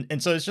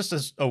 and so it's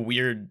just a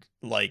weird,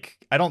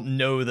 like, I don't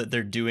know that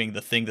they're doing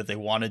the thing that they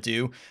want to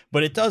do,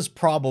 but it does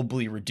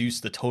probably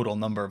reduce the total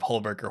number of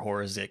Hullbreaker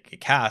Horrors it can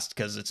cast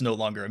because it's no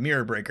longer a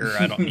mirror breaker.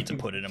 I don't need to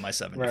put it in my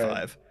 75.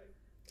 Right.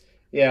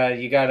 Yeah,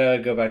 you gotta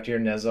go back to your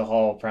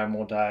Nezahal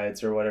Primal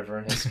Tides or whatever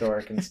in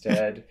Historic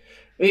instead.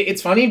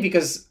 It's funny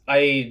because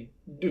I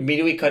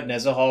immediately cut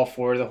Nezahal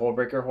for the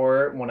Hullbreaker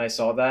Horror when I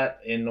saw that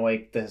in,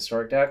 like, the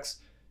Historic decks.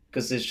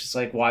 Because it's just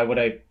like, why would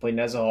I play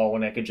Nezahal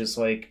when I could just,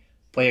 like,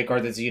 play a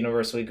card that's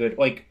universally good?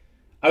 Like,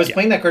 I was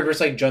playing that card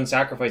versus, like, Jund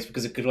Sacrifice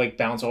because it could, like,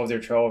 bounce all of their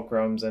Trail of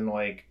Chromes and,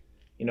 like,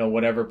 you know,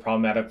 whatever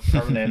problematic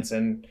permanents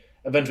and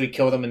eventually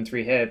kill them in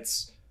 3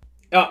 hits.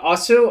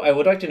 Also, I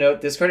would like to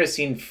note, this card has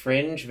seen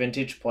fringe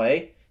vintage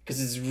play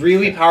because it's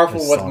really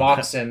powerful with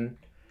Moxen.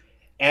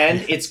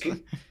 And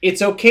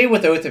it's okay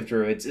with Oath of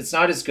Druids. It's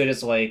not as good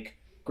as, like,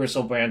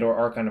 Gristlebrand or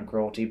Archon of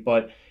Cruelty,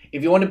 but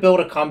if you want to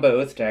build a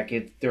combo Oath deck,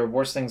 there are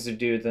worse things to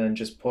do than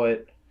just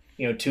put,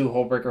 you know, 2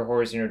 Hullbreaker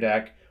Horrors in your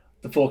deck,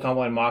 the full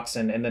combo and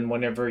Moxen, and then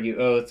whenever you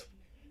Oath,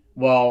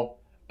 well,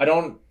 I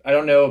don't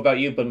know about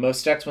you, but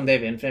most decks, when they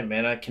have infinite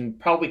mana, can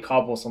probably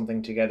cobble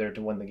something together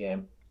to win the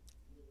game.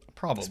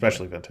 Probably.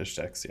 Especially vintage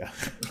decks, yeah.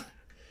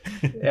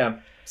 Yeah.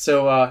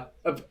 So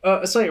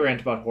a slight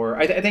rant about horror.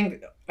 I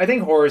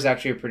think horror is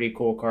actually a pretty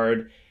cool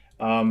card,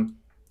 and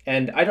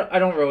I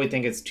don't really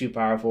think it's too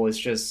powerful. It's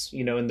just,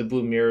 you know, in the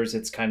blue mirrors,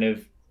 it's kind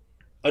of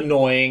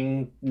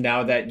annoying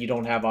now that you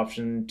don't have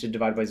option to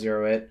divide by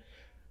 0 it.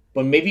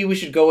 But maybe we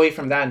should go away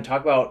from that and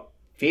talk about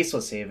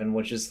Faceless Haven,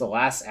 which is the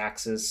last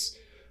Axis.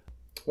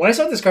 When I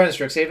saw this card in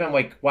Strixhaven, I'm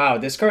like, wow,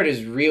 this card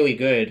is really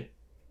good.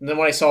 And then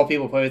when I saw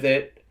people play with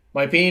it,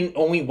 my opinion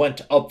only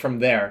went up from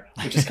there,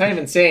 which is kind of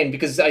insane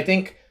because I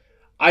think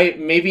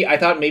I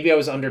thought maybe I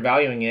was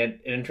undervaluing it,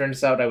 and it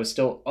turns out I was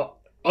still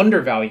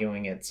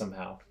undervaluing it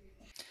somehow.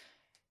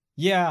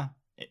 Yeah,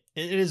 it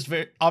is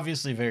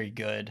obviously very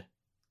good.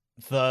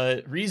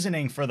 The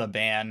reasoning for the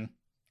ban,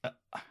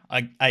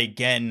 I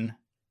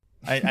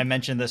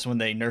mentioned this when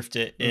they nerfed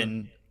it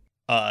in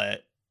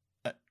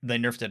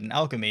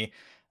Alchemy.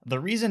 The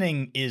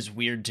reasoning is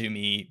weird to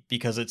me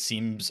because it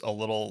seems a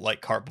little like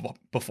cart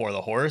before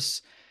the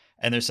horse.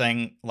 And they're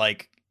saying,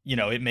 like, you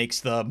know, it makes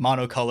the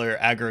monocolor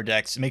aggro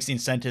decks, it makes the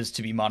incentives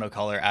to be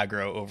monocolor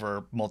aggro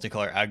over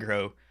multicolor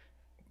aggro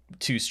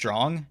too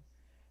strong.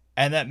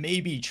 And that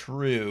may be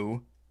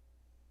true.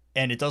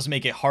 And it does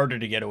make it harder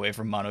to get away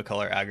from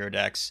monocolor aggro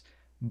decks.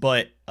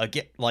 But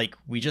again, like,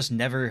 we just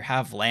never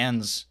have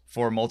lands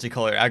for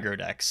multicolor aggro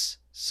decks.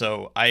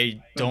 So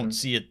I don't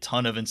see a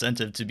ton of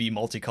incentive to be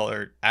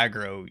multicolor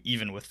aggro,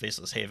 even with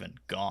Faceless Haven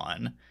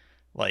gone.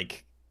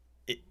 Like,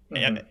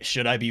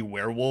 should I be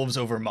werewolves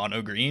over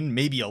mono green?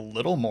 Maybe a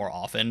little more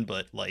often,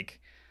 but, like,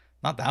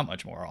 not that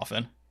much more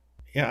often.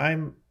 Yeah,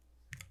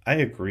 I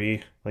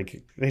agree.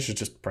 Like, they should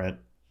just print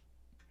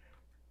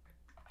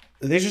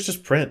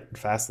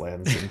fast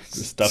lands and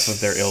stuff of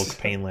their ilk,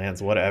 pain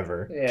lands,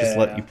 whatever. Yeah. Just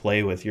let you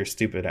play with your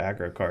stupid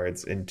aggro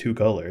cards in 2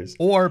 colors.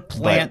 Or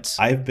plant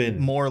but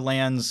more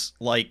lands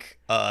like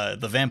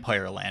the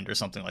Vampire land or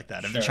something like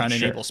that. If they're trying to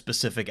enable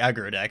specific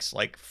aggro decks,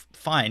 like,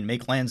 fine,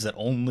 make lands that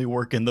only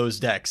work in those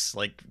decks.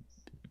 Like,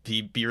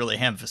 be really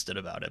ham-fisted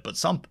about it, but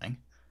something.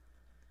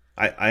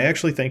 I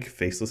actually think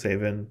Faceless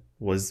Haven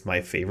was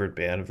my favorite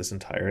ban of this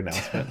entire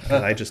announcement.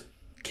 I just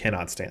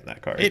cannot stand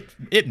that card.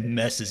 It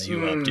messes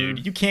you up,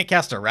 dude. You can't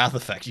cast a Wrath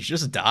Effect. You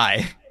just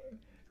die.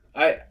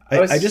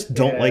 I just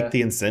don't like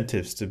the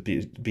incentives to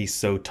be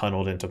so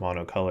tunneled into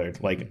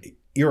monocolored. Like,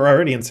 you're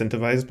already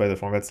incentivized by the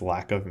format's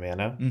lack of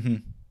mana,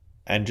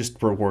 and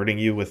just rewarding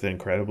you with an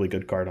incredibly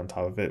good card on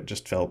top of it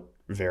just felt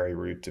very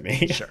rude to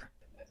me. Sure.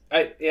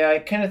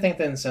 I kind of think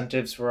the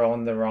incentives were all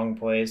in the wrong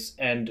place,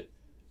 and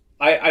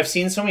I've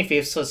seen so many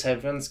Faceless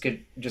Heavens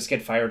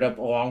get fired up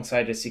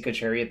alongside a Sika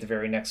Cherry at the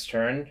very next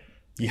turn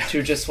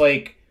to just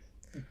like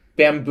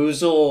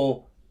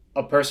bamboozle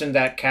a person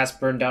that casts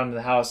Burn Down to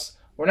the House.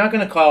 We're not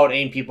going to call out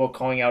AIM people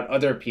calling out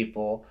other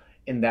people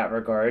in that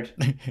regard,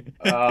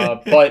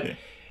 but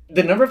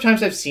the number of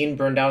times I've seen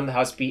Burn Down the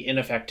House be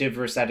ineffective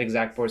versus that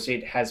exact board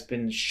state has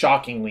been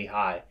shockingly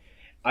high.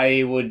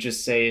 I would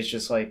just say it's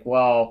just like,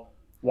 well,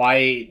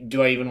 why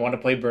do I even want to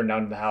play Burn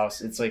Down the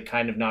House? It's like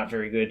kind of not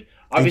very good.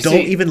 Obviously, they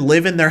don't even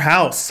live in their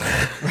house.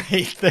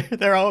 Right.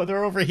 They're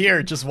over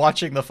here just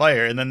watching the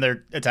fire, and then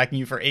they're attacking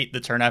you for 8 the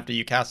turn after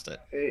you cast it.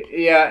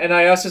 Yeah, and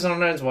I also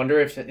sometimes wonder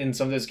if in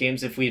some of those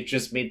games, if we had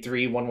just made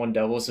 3 1/1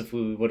 doubles, if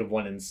we would have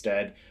won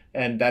instead.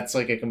 And that's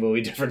like a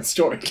completely different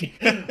story.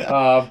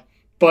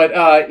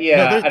 But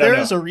yeah, no, there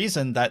is a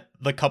reason that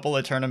the couple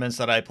of tournaments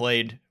that I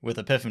played with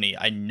Epiphany,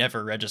 I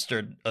never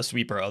registered a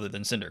sweeper other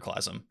than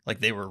Cinderclasm. Like,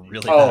 they were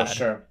really bad.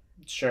 Oh,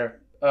 sure.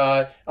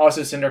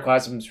 Also,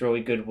 Cinderclasm is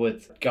really good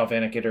with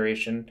Galvanic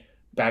Iteration.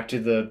 Back to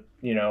the,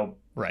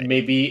 right.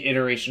 Maybe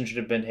Iteration should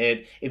have been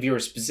hit if you were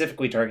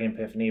specifically targeting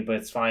Epiphany, but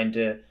it's fine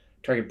to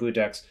target blue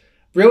decks.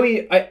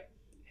 Really,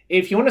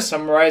 if you want to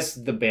summarize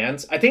the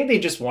bans, I think they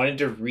just wanted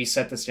to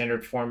reset the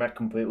standard format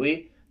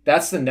completely.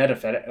 That's the net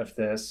effect of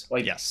this.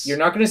 Like, yes. You're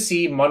not going to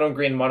see mono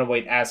green, mono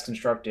white as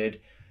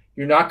constructed.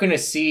 You're not going to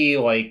see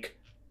like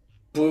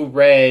blue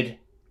red.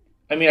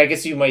 I mean, I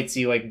guess you might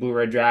see like blue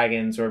red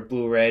dragons or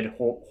blue red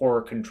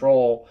horror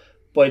control,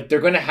 but they're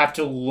going to have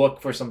to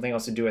look for something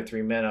else to do at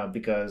 3 mana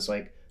because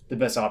like the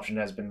best option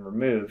has been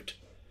removed.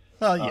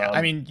 Well, yeah.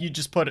 I mean, you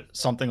just put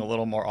something a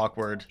little more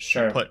awkward.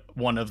 Sure. Put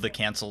one of the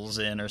cancels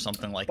in or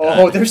something like that.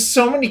 Oh, there's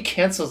so many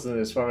cancels in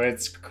this format.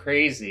 It's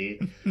crazy.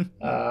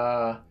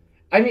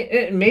 I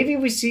mean, maybe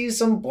we see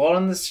some Blood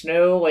on the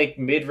Snow, like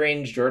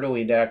mid-range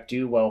Dirtily deck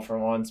do well for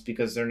once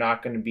because they're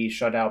not going to be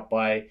shut out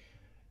by,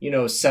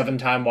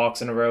 7-time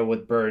walks in a row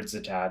with birds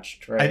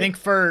attached, right? I think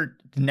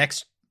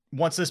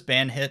once this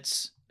ban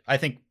hits, I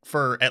think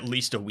for at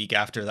least a week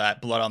after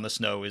that, Blood on the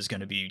Snow is going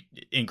to be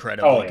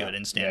incredibly good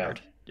in Standard.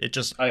 Yeah. It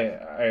just... I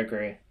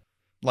agree.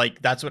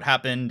 Like, that's what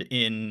happened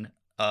in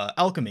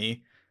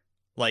Alchemy.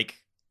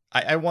 Like,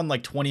 I won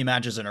like 20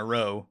 matches in a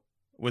row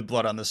with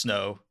Blood on the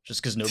Snow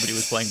just because nobody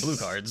was playing blue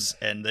cards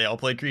and they all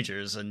played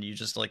creatures and you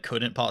just like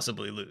couldn't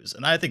possibly lose.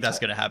 And I think that's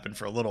going to happen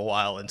for a little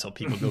while until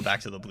people go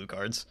back to the blue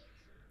cards.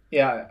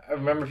 Yeah, I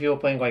remember people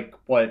playing like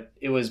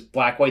it was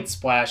Black White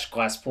Splash,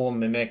 Glasspool,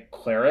 Mimic,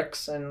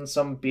 Clerics, and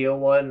some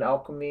BO1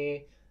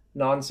 Alchemy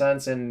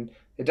nonsense, and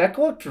the deck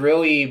looked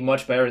really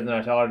much better than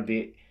I thought it'd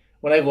be.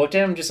 When I looked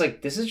at it, I'm just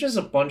like, this is just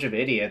a bunch of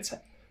idiots.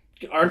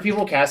 Aren't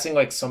people casting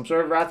like some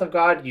sort of Wrath of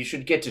God? You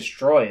should get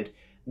destroyed.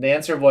 The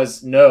answer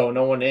was no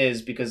one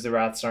is because the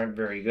Wraths aren't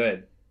very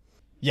good.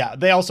 Yeah,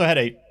 they also had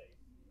a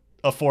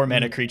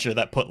 4-mana creature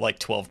that put like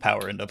 12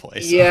 power into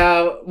play. So.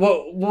 Yeah,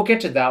 well, we'll get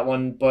to that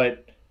one,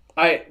 but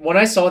when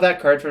I saw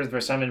that card for the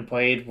first time and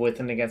played with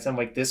and against them,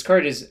 like, this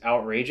card is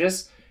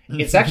outrageous.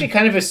 It's actually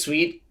kind of a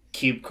sweet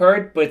cube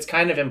card, but it's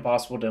kind of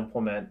impossible to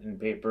implement in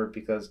paper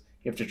because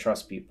you have to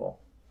trust people.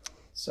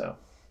 So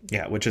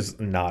yeah, which is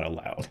not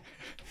allowed.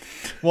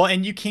 Well,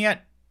 and you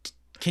can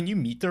you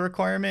meet the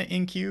requirement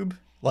in cube?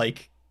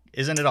 Like,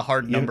 isn't it a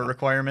hard number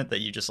requirement that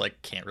you just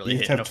like can't really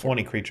hit? You have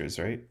 20 creatures,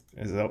 right?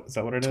 Is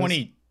that what it is?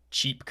 20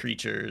 cheap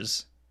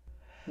creatures.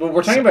 Well,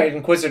 we're talking about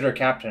Inquisitor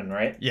Captain,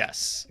 right?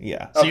 Yes.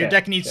 Yeah. So your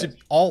deck needs to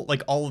all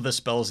of the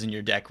spells in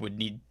your deck would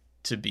need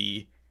to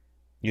be.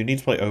 You need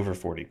to play over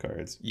 40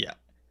 cards. Yeah.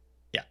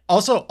 Yeah.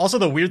 Also,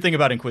 the weird thing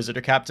about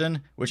Inquisitor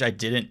Captain, which I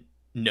didn't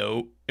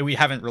know, we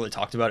haven't really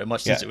talked about it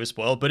much since it was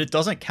spoiled, but it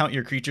doesn't count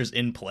your creatures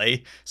in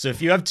play. So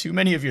if you have too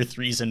many of your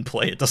 3s in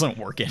play, it doesn't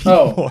work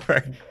anymore.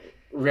 Oh,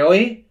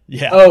 really?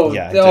 Yeah. Oh,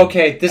 yeah.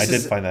 Okay. I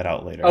did find that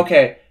out later.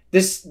 Okay.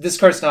 This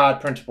card's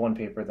not printable on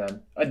paper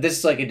then. This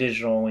is like a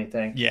digital only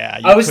thing. Yeah.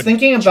 I was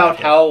thinking about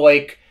how,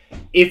 like,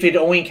 if it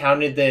only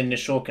counted the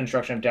initial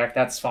construction of deck,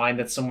 that's fine.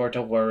 That's similar to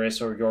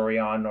Luris or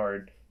Yorion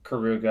or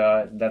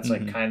Karuga. That's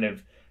like kind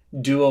of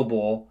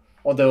doable.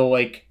 Although,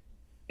 like,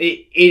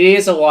 it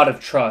is a lot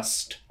of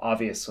trust,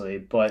 obviously.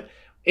 But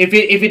if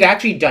it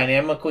actually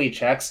dynamically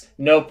checks,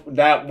 nope,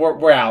 that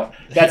we're out.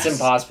 That's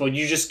impossible.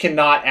 You just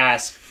cannot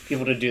ask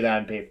people to do that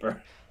on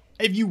paper.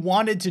 If you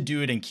wanted to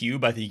do it in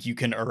cube, I think you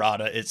can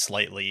errata it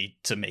slightly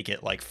to make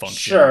it like function.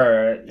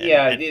 Sure.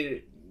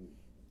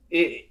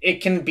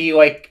 It can be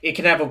like, it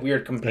can have a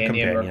weird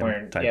companion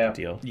requirement type of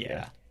deal.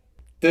 Yeah.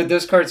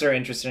 Those cards are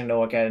interesting to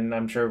look at, and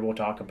I'm sure we'll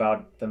talk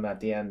about them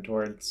at the end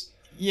towards.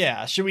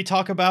 Yeah. Should we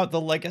talk about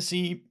the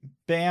legacy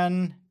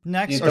ban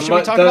next? Or should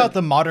we talk about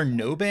the modern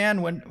no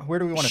ban? Where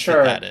do we want to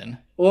fit that in?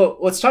 Well,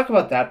 let's talk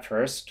about that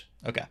first.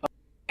 Okay.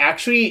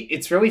 actually,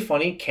 it's really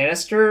funny.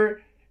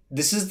 Canister,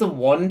 this is the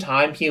one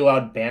time he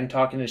allowed band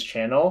talk in his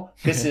channel.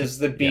 This is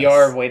the BR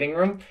Yes. waiting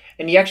room.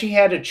 And he actually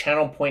had a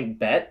channel point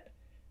bet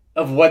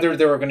of whether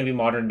there were going to be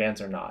modern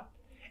bans or not.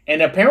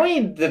 And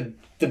apparently the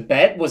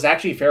bet was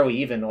actually fairly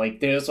even. Like,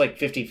 there was like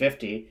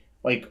 50-50.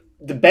 Like,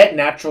 the bet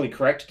naturally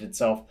corrected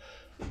itself.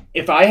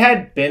 If I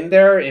had been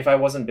there, if I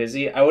wasn't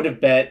busy, I would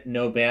have bet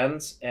no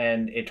bans,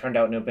 and it turned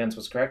out no bans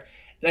was correct.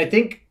 And I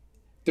think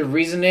the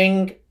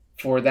reasoning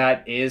for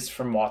that is,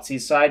 from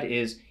WotC's side,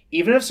 is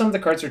even if some of the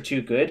cards are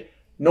too good,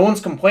 no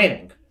one's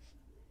complaining.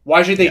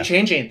 Why should they Yeah.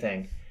 change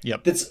anything?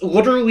 Yep. That's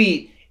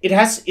literally,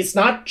 it's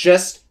not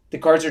just the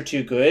cards are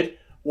too good,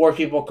 or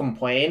people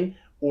complain,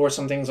 or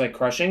some things like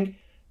crushing.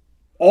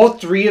 All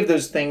three of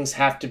those things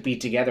have to be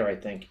together, I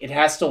think. It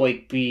has to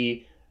like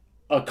be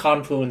a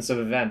confluence of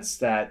events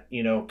that,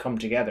 come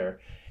together.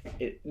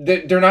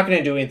 They're not going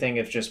to do anything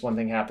if just one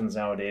thing happens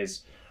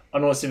nowadays,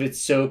 unless if it's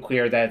so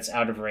clear that it's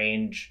out of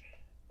range.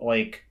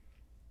 Like,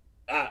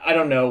 I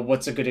don't know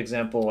what's a good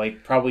example.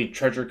 Like, probably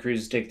Treasure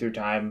Cruise Dig Through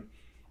Time.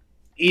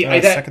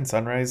 Second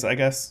Sunrise, I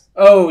guess.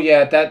 Oh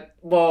yeah, that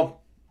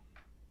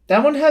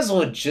one has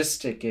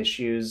logistic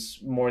issues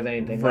more than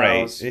anything Right.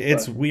 else.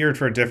 It's but- weird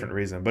for a different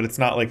reason, but it's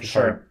not like a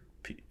Sure.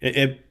 card.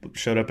 It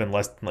showed up in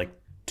less than like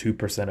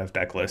 2% of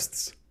deck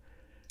lists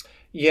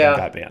and yeah.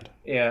 got banned.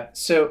 Yeah,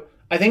 so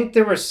I think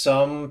there were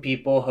some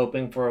people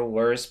hoping for a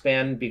Luris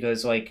ban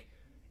because, like,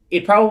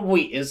 it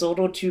probably is a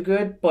little too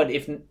good, but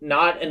if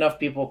not enough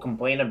people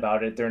complain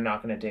about it, they're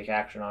not going to take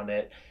action on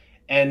it.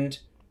 And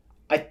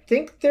I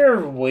think there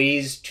are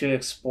ways to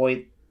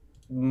exploit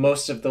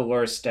most of the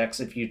Luris decks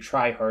if you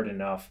try hard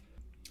enough.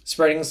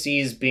 Spreading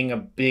Seas being a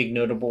big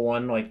notable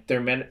one, like,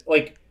 they're meant,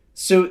 like,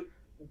 so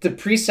the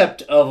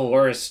precept of a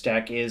Luris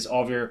deck is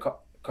all of your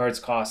cards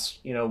cost,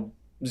 0,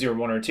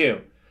 1, or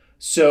 2.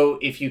 So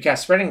if you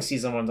cast Spreading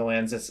Seas on one of the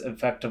lands, it's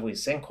effectively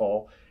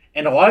Sinkhole.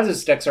 And a lot of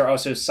those decks are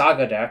also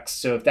Saga decks,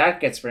 so if that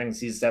gets Spreading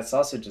Seas, that's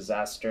also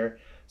disaster.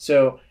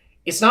 So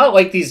it's not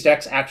like these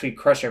decks actually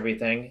crush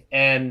everything.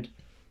 And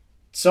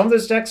some of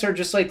those decks are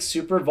just, like,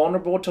 super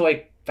vulnerable to,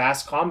 like,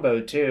 fast combo,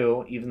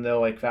 too, even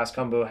though, like, fast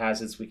combo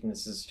has its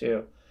weaknesses,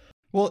 too.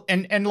 Well,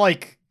 and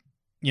like,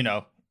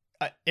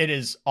 it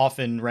is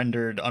often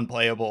rendered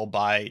unplayable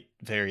by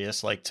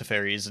various like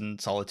Teferis and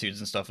Solitudes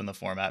and stuff in the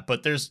format.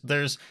 But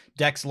there's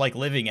decks like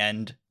Living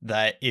End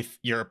that if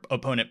your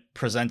opponent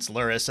presents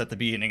Luris at the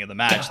beginning of the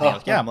match, then you're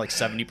like, yeah, I'm like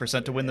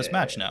 70% to win this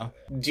match now.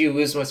 Do you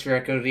lose most of your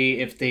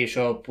equity if they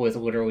show up with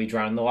literally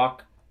Drown the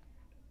Lock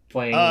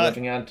playing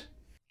Living End?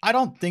 I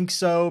don't think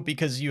so,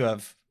 because you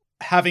have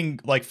having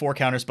like 4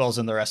 counter spells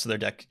and the rest of their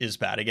deck is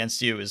bad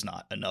against you is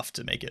not enough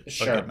to make it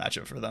a good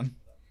matchup for them.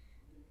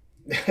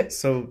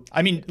 So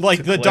I mean,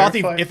 like the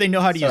clarify- Dothy, if they know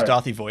how to use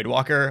Dothy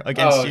Voidwalker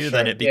against you,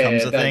 then it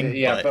becomes a thing.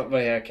 Yeah, but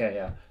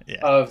okay.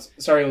 yeah.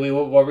 Sorry, Lee,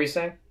 what were you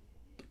saying?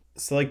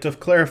 So, like, to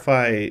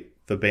clarify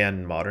the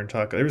ban Modern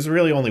talk, there was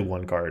really only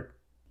one card,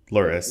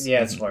 Luris.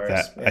 Yeah, it's Luris,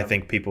 that yeah. I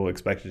think people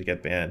expected to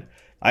get banned.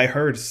 I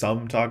heard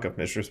some talk of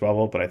Mistress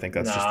Bubble, but I think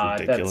that's just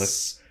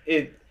ridiculous.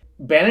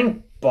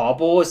 Banning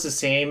Bauble is the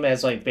same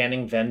as like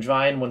banning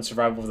Vengevine when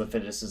Survival of the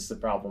Fittest is the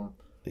problem.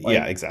 Like,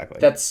 yeah, exactly.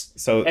 That's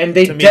so. and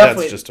they to me,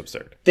 definitely that's just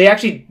absurd. They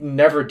actually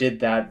never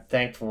did that,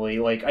 thankfully.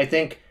 Like, I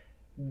think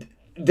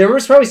there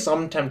was probably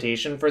some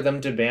temptation for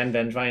them to ban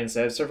Vengevine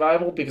instead of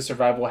Survival because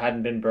Survival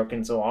hadn't been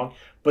broken so long.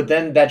 But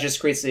then that just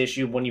creates the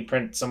issue when you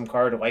print some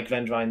card like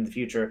Vengevine in the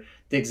future,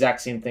 the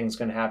exact same thing's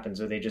going to happen.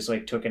 So they just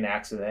like took an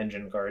Axe of the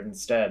Engine card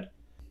instead.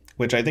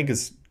 Which I think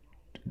is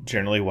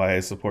generally why I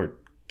support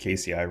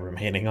KCI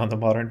remaining on the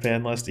Modern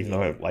ban list, even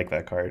though I like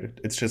that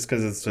card. It's just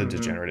because it's a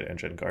degenerate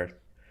engine card.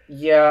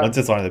 Yeah. Once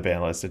it's on the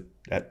ban list,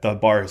 the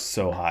bar is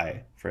so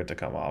high for it to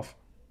come off.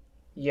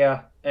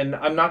 Yeah, and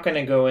I'm not going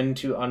to go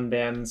into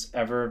unbans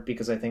ever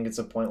because I think it's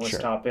a pointless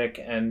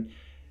topic. And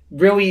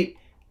really,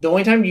 the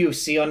only time you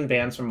see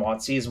unbans from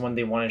WotC is when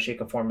they want to shake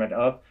a format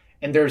up.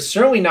 And they're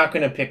certainly not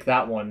going to pick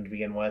that one to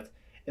begin with.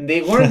 And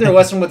they learned their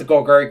lesson with the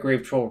Golgari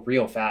Grave Troll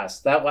real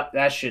fast.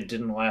 That shit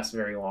didn't last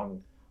very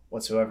long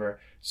whatsoever.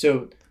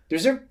 So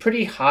there's a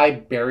pretty high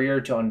barrier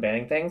to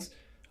unbanning things.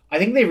 I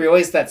think they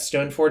realized that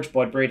Stoneforge,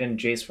 Bloodbraid, and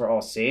Jace were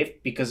all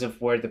safe because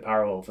of where the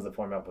power level for the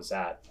format was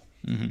at.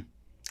 Mm-hmm.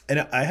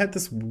 And I had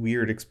this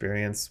weird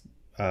experience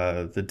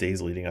the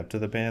days leading up to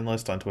the ban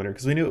list on Twitter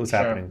because we knew it was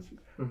happening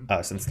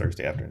since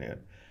Thursday afternoon.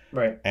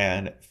 Right.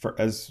 And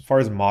as far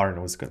as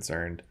Modern was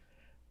concerned,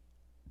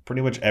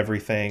 pretty much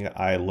everything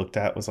I looked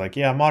at was like,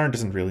 yeah, Modern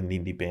doesn't really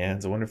need any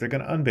bans. I wonder if they're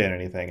going to unban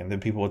anything. And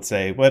then people would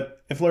say,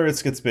 but if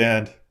Luris gets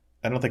banned,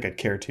 I don't think I'd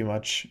care too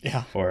much.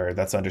 Yeah. Or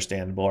that's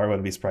understandable, or I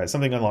wouldn't be surprised.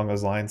 Something along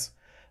those lines.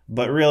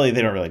 But really,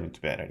 they don't really need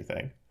to ban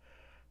anything.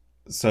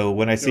 So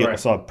when I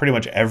saw pretty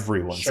much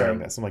everyone saying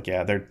this, I'm like,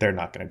 yeah, they're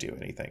not going to do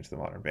anything to the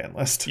Modern ban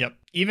list. Yep.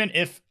 Even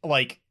if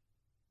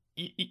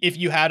if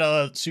you had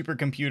a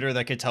supercomputer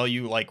that could tell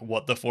you like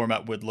what the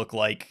format would look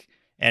like,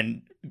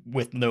 and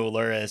with no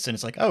Luris, and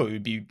it's like, oh, it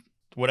would be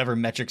whatever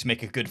metrics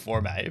make a good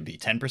format. It'd be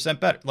 10%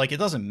 better. Like, it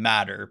doesn't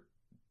matter,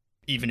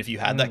 even if you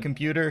had that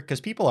computer, because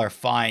people are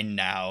fine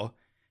now.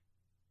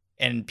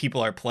 and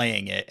people are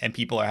playing it and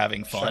people are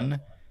having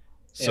fun.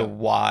 So Yeah.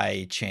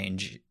 why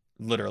change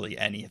literally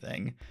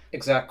anything?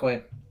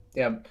 Exactly.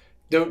 Yeah.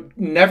 Don't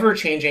never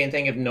change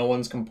anything if no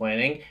one's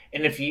complaining.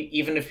 And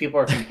even if people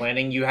are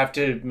complaining, you have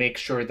to make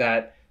sure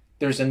that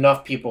there's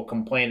enough people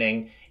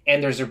complaining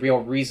and there's a real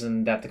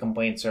reason that the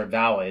complaints are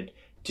valid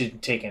to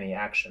take any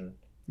action.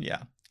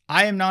 Yeah.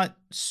 I am not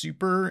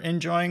super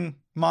enjoying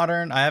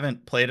Modern. I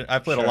haven't played it.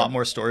 I've played a Sure. lot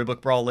more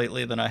Storybook Brawl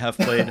lately than I have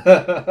played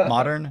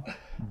Modern.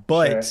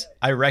 But Sure.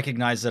 I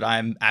recognize that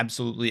I'm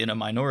absolutely in a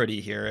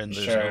minority here, and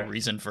there's Sure. no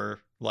reason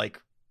for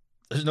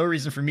there's no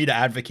reason for me to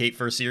advocate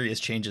for serious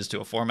changes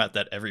to a format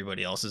that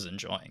everybody else is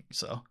enjoying.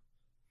 So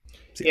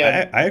See,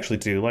 Yeah. I actually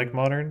do like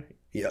Modern.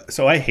 Yeah.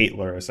 So I hate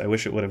Lurrus. I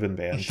wish it would have been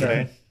banned Sure.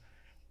 today.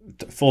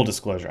 Full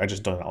disclosure, I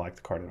just do not like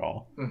the card at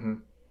all. Hmm.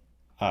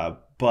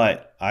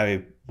 But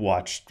I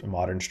watch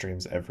Modern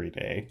streams every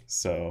day,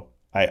 so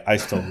I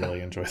still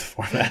really enjoy the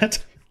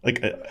format.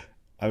 Like,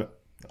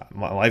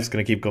 my life's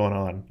gonna keep going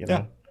on, you know.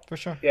 Yeah. For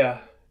sure. Yeah.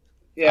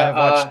 Yeah.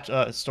 I've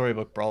watched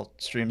Storybook Brawl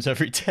streams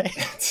every day.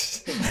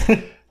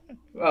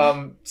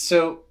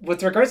 So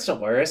with regards to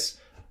Lurrus,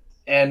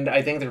 and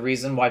I think the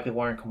reason why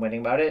people aren't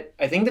complaining about it,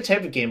 I think the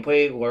type of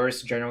gameplay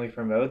Lurrus generally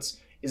promotes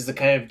is the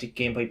kind of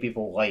gameplay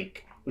people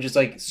like, which is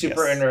like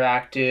super Yes.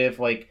 interactive,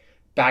 like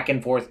back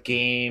and forth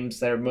games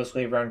that are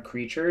mostly around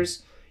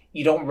creatures.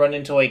 You don't run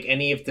into like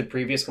any of the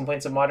previous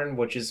complaints of Modern,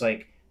 which is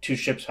like two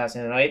ships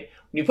passing the night.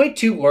 When you play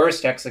two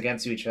Lurrus decks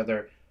against each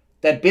other,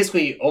 that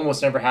basically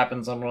almost never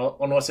happens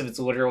unless if it's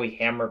literally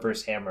hammer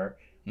versus hammer,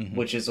 Mhm.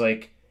 which is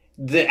like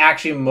the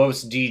actually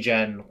most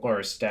degen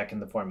Lurrus deck in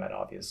the format,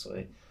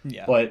 obviously.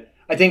 Yeah. But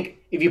I think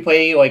if you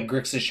play like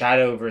Grixis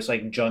Shadow versus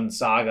like Jund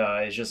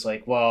Saga, it's just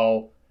like,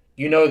 well,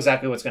 you know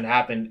exactly what's going to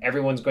happen.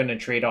 Everyone's going to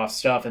trade off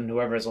stuff, and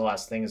whoever has the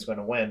last thing is going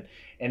to win.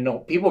 And no,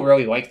 people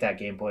really like that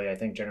gameplay, I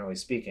think, generally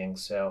speaking.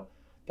 So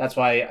that's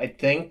why I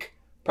think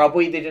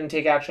probably they didn't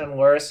take action on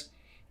Lurrus.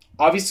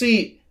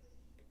 Obviously,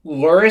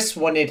 Lurrus,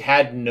 when it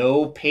had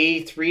no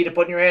pay 3 to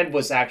put in your hand,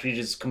 was actually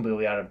just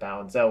completely out of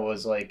bounds. That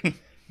was like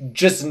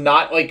just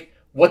not like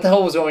what the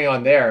hell was going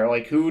on there?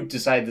 Like, who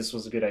decided this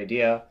was a good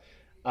idea?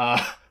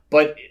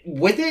 But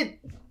with it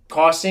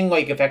costing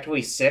like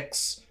effectively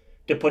 6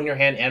 to put in your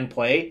hand and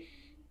play,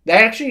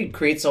 that actually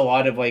creates a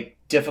lot of like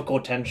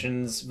difficult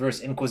tensions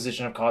versus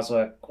Inquisition of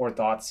Kozilek or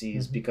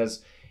Thoughtseize,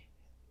 because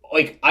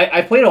like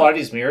I played a lot of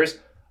these mirrors.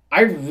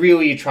 I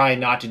really try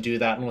not to do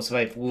that unless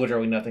I have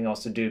literally nothing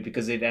else to do,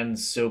 because it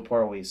ends so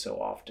poorly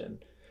so often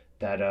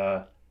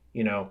that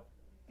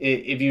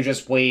if you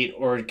just wait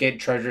or get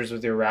treasures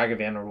with your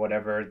Ragavan or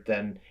whatever,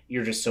 then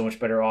you're just so much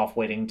better off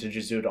waiting to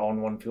just do it all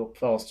in one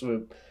fell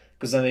swoop,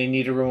 because then they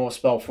need a removal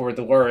spell for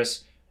the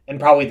Lurrus and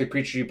probably the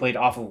creature you played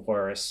off of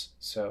Lurrus.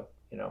 So,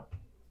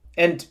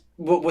 and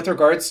with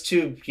regards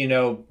to,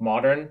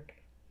 Modern,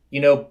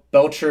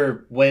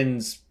 Belcher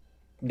wins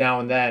now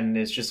and then.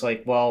 It's just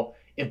like, well,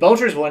 if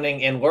Belcher's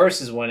winning and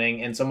Lurrus is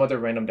winning and some other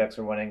random decks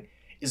are winning,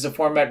 is the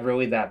format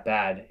really that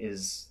bad,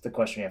 is the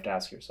question you have to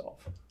ask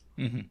yourself.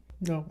 Mm-hmm.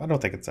 No, I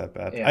don't think it's that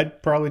bad. Yeah.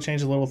 I'd probably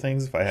change the little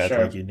things if I had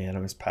Sure. like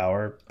unanimous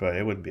power, but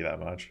it wouldn't be that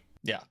much.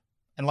 Yeah.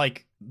 And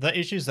like the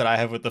issues that I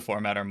have with the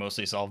format are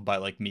mostly solved by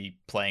like me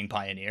playing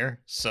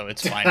Pioneer. So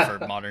it's fine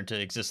for Modern to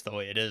exist the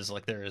way it is.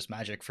 Like there is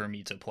Magic for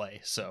me to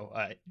play. So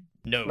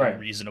no Right.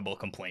 reasonable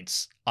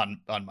complaints on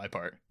my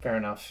part. Fair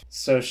enough.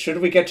 So should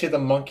we get to the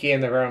monkey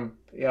in the room?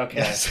 Yeah, okay.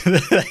 Yes.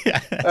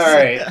 All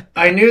right.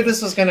 I knew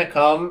this was going to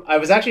come. I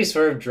was actually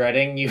sort of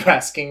dreading you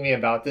asking me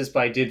about this,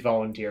 but I did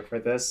volunteer for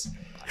this.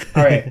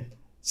 All right.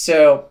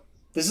 So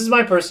this is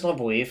my personal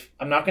belief.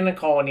 I'm not going to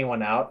call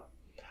anyone out.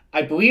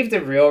 I believe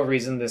the real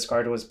reason this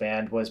card was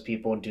banned was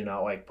people do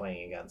not like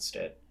playing against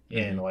it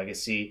in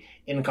Legacy,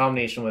 in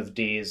combination with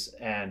Daze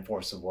and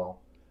Force of Will.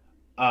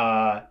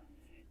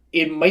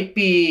 It might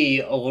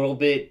be a little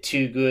bit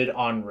too good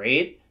on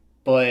rate,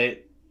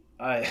 but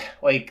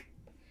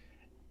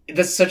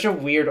that's such a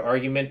weird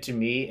argument to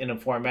me in a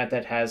format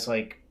that has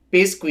like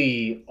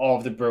basically all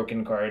of the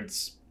broken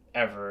cards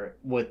ever,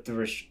 with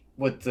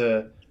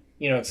the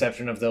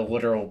exception of the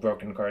literal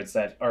broken cards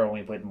that are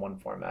only played in one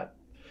format.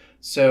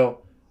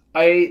 So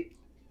I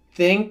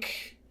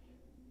think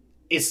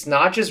it's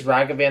not just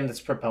Ragavan that's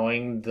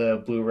propelling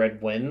the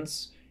blue-red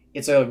wins.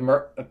 It's a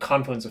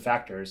confluence of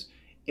factors.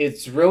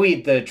 It's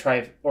really the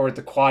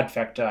the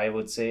quadfecta, I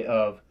would say,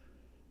 of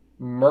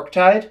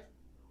Murktide,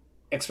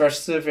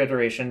 Expressive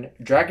Iteration,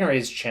 Dragon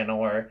Ray's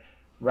Channeler,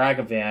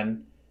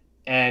 Ragavan,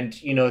 and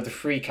the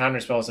free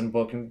counterspells and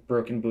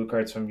broken blue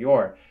cards from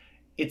Yor.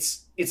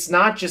 It's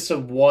not just a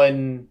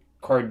one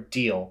card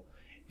deal.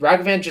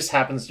 Ragavan just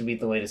happens to be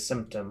the latest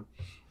symptom.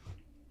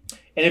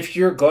 And if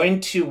you're going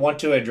to want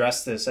to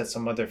address this at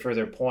some other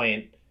further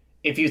point,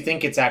 if you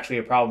think it's actually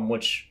a problem,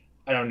 which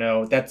I don't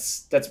know,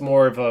 that's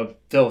more of a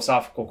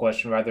philosophical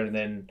question rather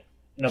than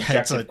an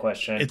objective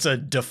question. It's a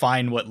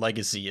define what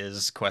legacy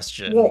is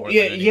question. Well, more than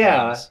anything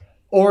yeah. else.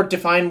 Or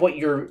define what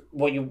you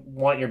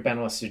want your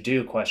ban list to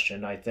do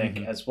question, I think,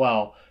 as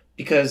well.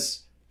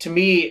 Because to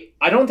me,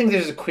 I don't think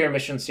there's a clear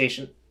mission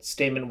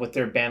statement with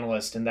their ban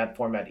list in that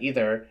format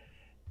either.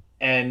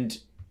 and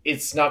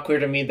it's not clear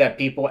to me that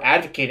people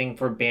advocating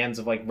for bans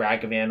of like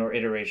Ragavan or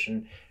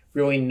Iteration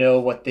really know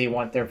what they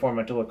want their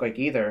format to look like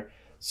either.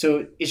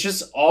 So it's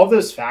just all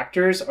those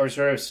factors are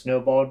sort of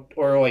snowballed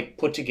or like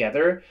put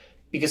together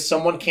because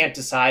someone can't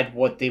decide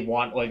what they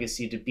want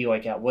Legacy to be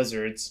like at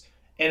Wizards.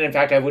 And in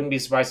fact, I wouldn't be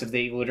surprised if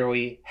they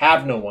literally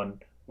have no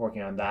one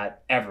working on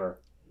that ever.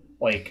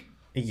 Like,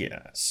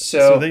 yeah.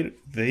 So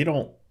they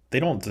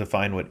don't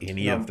define what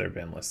any of their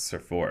ban lists are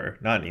for.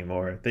 Not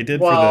anymore. They did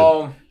for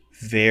the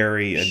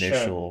very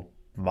initial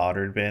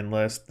modern ban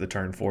list, the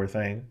turn 4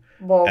 thing,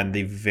 and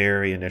the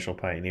very initial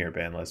Pioneer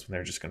ban list when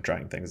they're just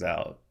trying things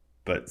out.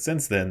 But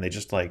since then, they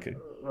just like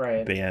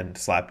banned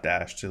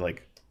Slapdash to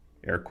like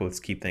air quotes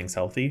keep things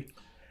healthy.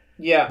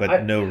 Yeah,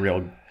 but no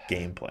real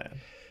game plan.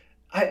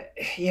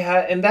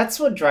 And that's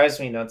what drives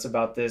me nuts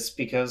about this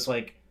because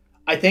like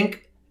I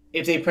think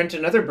if they print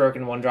another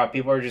broken 1-drop,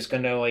 people are just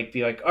gonna like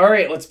be like, all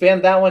right, let's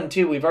ban that one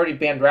too. We've already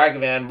banned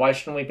Ragavan. Why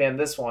shouldn't we ban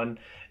this one?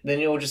 Then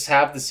you'll just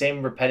have the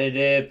same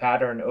repetitive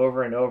pattern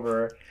over and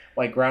over,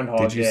 like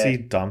Groundhog. Did you see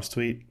Dom's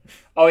tweet?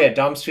 Oh yeah,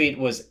 Dom's tweet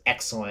was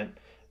excellent.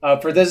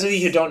 For those of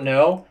you who don't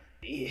know,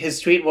 his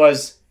tweet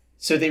was,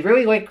 so they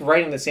really like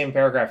writing the same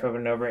paragraph over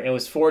and over. And it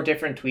was 4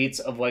 different tweets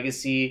of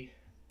Legacy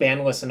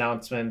ban list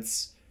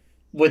announcements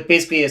with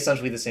basically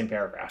essentially the same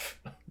paragraph.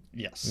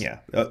 Yes. Yeah.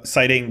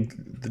 Citing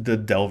the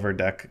Delver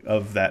deck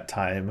of that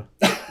time,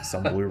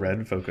 some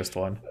blue-red focused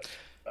one.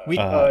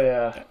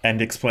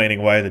 And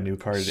explaining why the new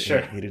card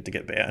needed to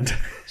get banned.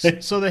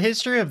 So the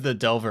history of the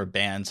Delver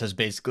bans has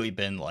basically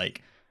been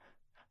like,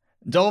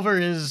 Delver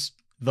is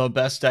the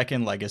best deck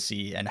in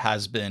Legacy and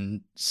has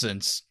been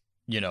since,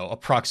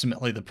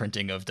 approximately the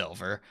printing of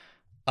Delver.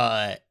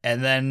 And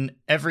then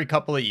every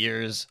couple of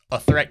years, a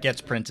threat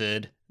gets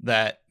printed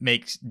that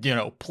makes,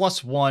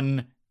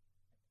 +1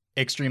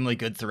 extremely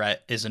good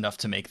threat is enough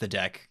to make the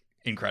deck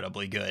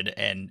incredibly good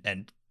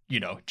and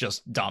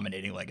just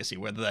dominating Legacy,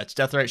 whether that's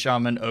Deathrite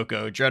Shaman,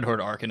 Oko, Dreadhorde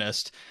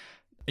Arcanist,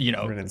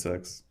 Renin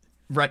 6.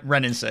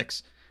 Renin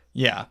 6.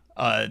 Yeah.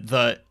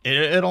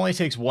 It only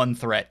takes 1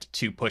 threat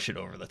to push it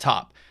over the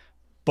top.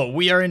 But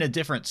we are in a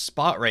different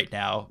spot right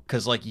now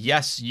because, like,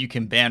 yes, you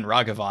can ban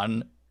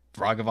Ragavan.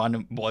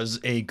 Ragavan was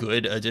a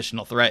good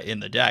additional threat in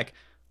the deck,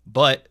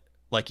 but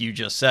like you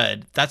just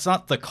said, that's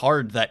not the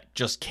card that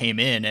just came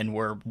in and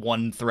we're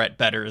 1 threat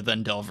better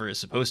than Delver is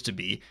supposed to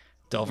be.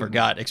 Delver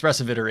got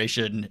Expressive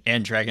Iteration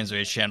and Dragon's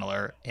Rage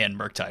Channeler and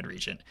Murktide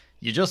Regent.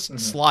 You just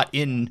slot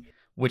in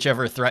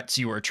whichever threats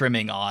you were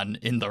trimming on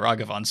in the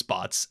Ragavan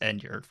spots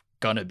and you're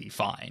gonna be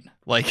fine.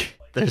 Like,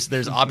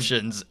 there's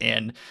options,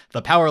 and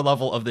the power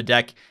level of the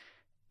deck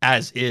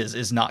as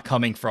is not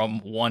coming from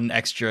 1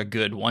 extra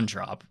good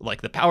 1-drop.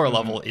 Like, the power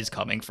level is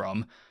coming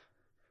from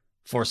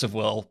Force of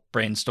Will,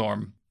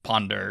 Brainstorm,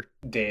 Ponder,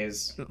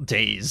 Days,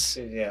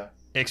 yeah,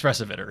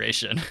 Expressive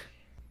Iteration.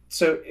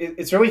 So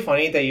it's really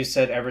funny that you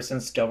said ever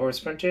since Delver was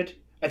printed.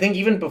 I think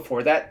even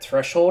before that,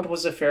 Threshold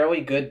was a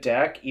fairly good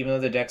deck, even though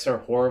the decks are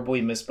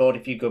horribly misbuilt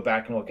if you go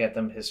back and look at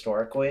them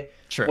historically.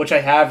 Sure. Which I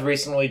have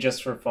recently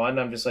just for fun.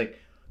 I'm just like,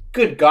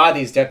 good God,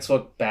 these decks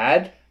look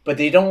bad, but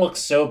they don't look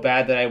so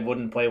bad that I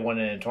wouldn't play one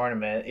in a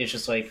tournament. It's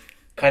just like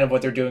kind of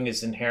what they're doing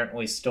is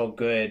inherently still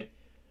good.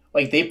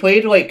 Like, they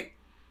played like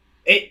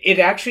it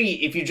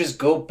actually, if you just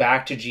go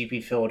back to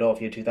GP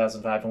Philadelphia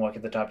 2005 and look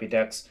at the top 8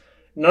 decks,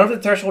 none of the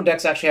Threshold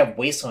decks actually have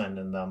Wasteland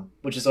in them,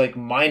 which is like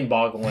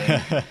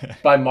mind-boggling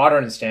by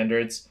modern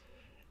standards.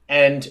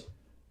 And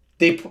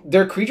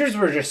their creatures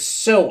were just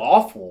so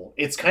awful.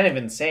 It's kind of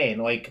insane.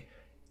 Like,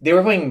 they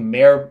were playing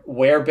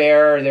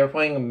Werebear, they were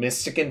playing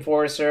Mystic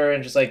Enforcer,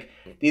 and just like,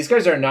 these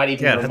guys are not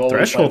even remotely... Yeah,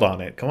 Threshold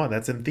on it. Come on,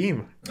 that's in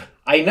theme.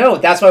 I know,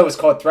 that's why it was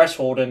called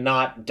Threshold and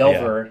not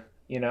Delver,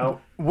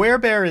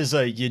 Werebear is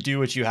you do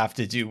what you have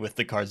to do with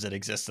the cards that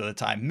exist at the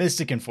time.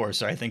 Mystic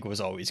Enforcer, I think, was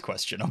always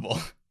questionable.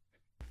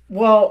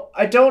 Well,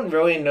 I don't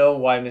really know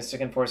why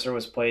Mystic Enforcer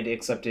was played,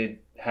 except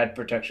it had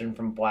protection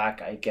from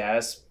black, I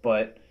guess.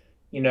 But,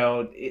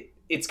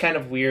 it's kind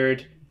of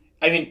weird.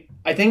 I mean,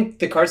 I think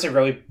the card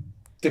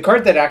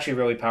that actually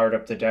really powered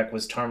up the deck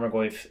was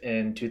Tarmogoyf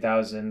in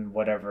 2000,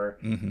 whatever.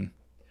 Mm-hmm.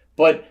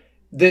 But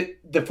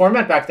the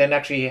format back then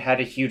actually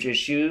had a huge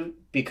issue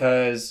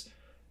because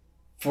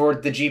for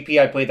the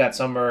GP I played that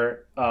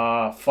summer,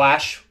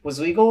 Flash was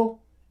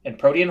legal and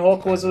Protean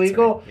Hulk was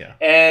illegal. Right. Yeah.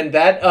 And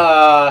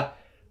that...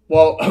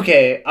 Well,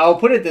 okay, I'll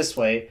put it this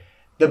way.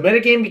 The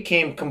metagame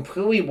became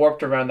completely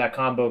warped around that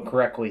combo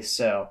correctly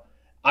so.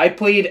 I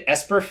played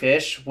Esper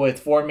Fish with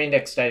 4 main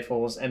deck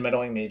Stifles and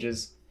Meddling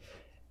Mages.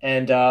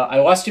 And I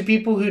lost to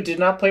people who did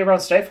not play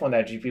around Stifle in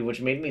that GP, which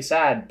made me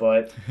sad.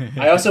 But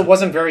I also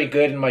wasn't very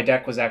good, and my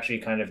deck was actually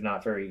kind of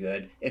not very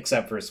good,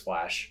 except for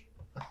Splash.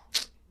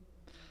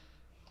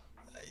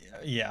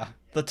 Yeah.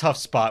 The tough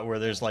spot where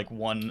there's like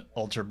 1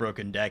 ultra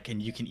broken deck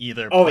and you can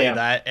either play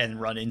that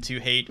and run into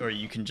hate, or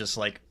you can just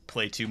like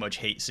play too much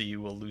hate so you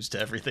will lose to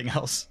everything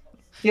else.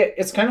 Yeah,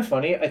 it's kind of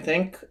funny. I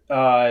think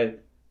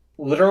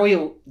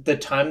literally the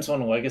times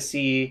when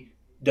Legacy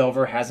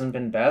Delver hasn't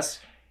been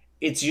best,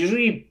 it's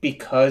usually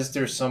because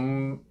there's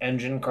some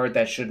engine card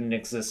that shouldn't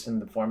exist in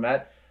the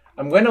format.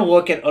 I'm going to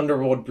look at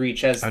Underworld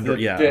Breach as I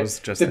was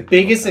just the thinking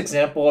biggest about that.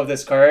 example of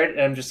this card.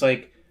 And I'm just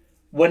like,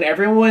 when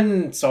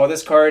everyone saw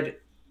this card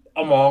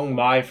among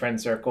my friend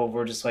circle,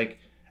 we're just like,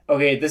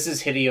 okay, this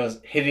is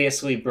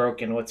hideously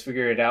broken. Let's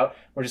figure it out.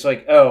 We're just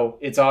like, oh,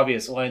 it's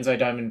obvious. Lion's Eye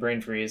Diamond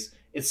Brain Freeze.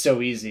 It's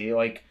so easy.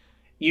 Like,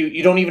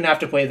 you don't even have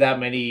to play that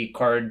many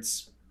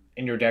cards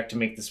in your deck to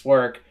make this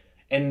work.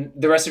 And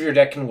the rest of your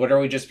deck can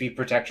literally just be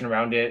protection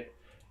around it.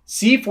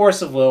 See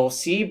Force of Will,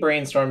 see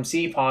Brainstorm,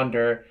 see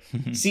Ponder,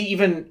 see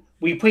even...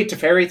 We played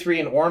Teferi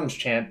 3 and Orange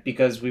Chant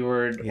because we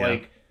were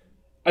like...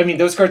 I mean,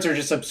 those cards are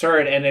just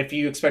absurd, and if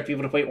you expect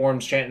people to play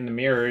Orange Chant in the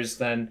mirrors,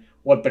 then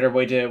what better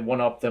way to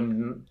one-up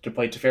them to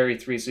play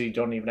Teferi 3 so you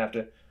don't even have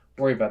to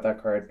worry about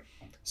that card.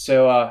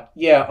 So,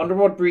 yeah,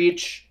 Underworld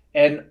Breach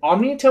and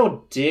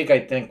Omnitail Dig, I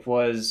think,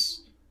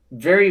 was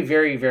very,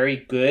 very,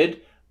 very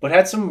good, but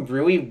had some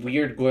really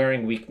weird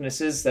glaring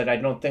weaknesses that I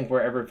don't think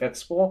were ever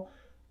fixable,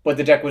 but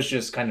the deck was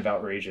just kind of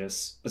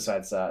outrageous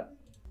besides that.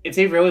 If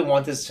they really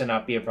want this to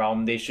not be a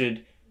problem, they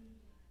should...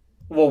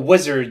 Well,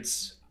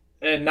 Wizards...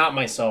 and not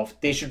myself,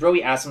 they should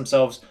really ask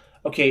themselves,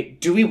 okay,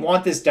 do we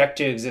want this deck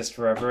to exist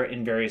forever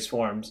in various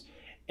forms?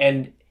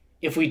 And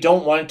if we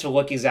don't want it to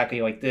look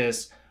exactly like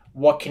this,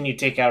 what can you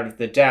take out of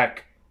the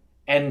deck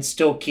and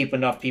still keep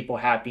enough people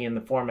happy in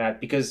the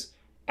format? Because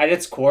at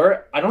its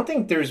core, I don't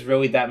think there's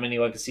really that many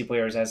Legacy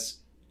players as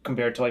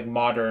compared to like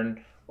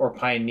Modern or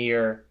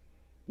Pioneer,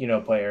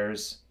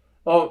 players.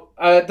 Well,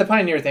 the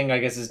Pioneer thing, I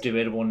guess, is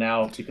debatable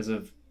now because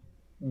of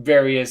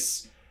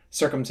various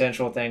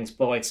circumstantial things,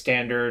 but like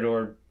Standard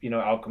or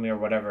Alchemy or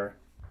whatever.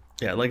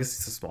 Yeah,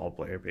 Legacy's a small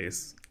player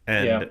base,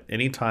 and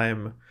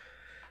anytime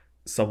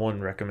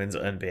someone recommends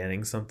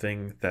unbanning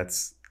something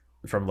that's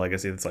from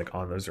Legacy that's like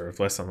on the reserve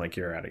list, I'm like,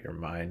 you're out of your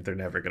mind. They're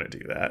never gonna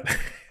do that.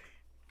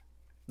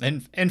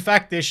 And in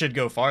fact, they should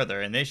go farther,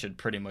 and they should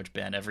pretty much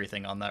ban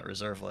everything on that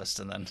reserve list,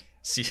 and then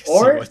see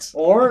what's...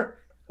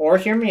 Or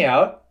hear me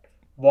out.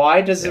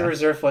 Why does the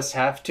reserve list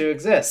have to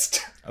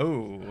exist?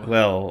 Oh.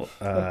 Well,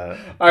 all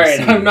right,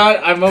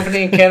 I'm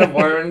opening a can of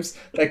worms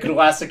that could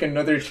last like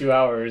another 2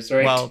 hours,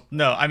 right? Well,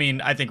 no, I mean,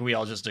 I think we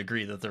all just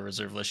agree that the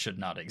reserve list should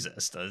not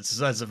exist.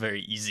 That's a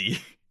very easy...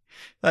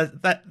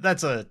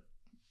 That's a...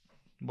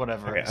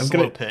 whatever.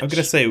 Okay, pitch.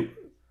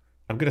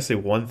 I'm gonna say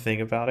one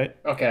thing about it.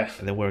 Okay.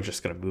 And then we're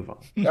just gonna move on.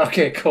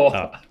 Okay,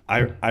 cool.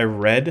 I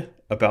read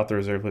about the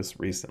reserve list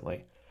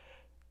recently,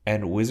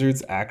 and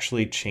Wizards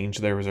actually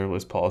changed their reserve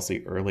list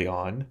policy early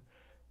on,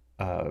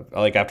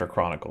 like after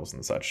Chronicles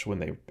and such, when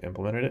they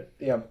implemented it.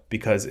 Yeah.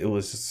 Because it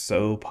was just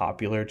so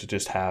popular to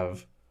just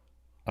have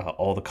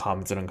all the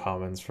commons and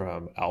uncommons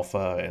from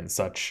Alpha and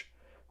such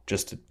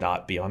just to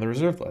not be on the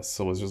reserve list.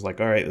 So it was just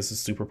like, all right, this is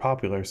super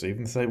popular, so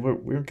even say we're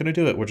going to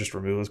do it, we'll just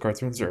remove those cards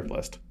from the reserve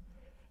list.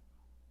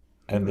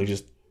 And they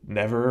just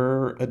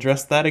never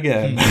addressed that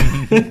again.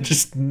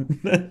 Just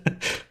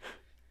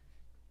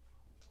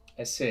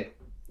I see.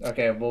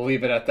 Okay, we'll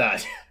leave it at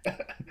that.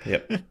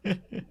 Yep.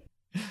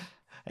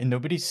 And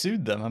nobody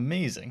sued them.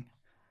 Amazing.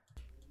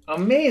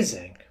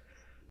 Amazing.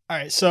 All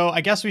right, so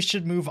I guess we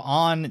should move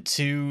on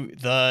to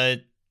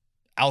the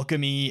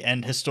Alchemy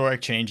and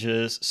historic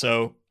changes.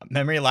 So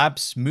Memory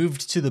Lapse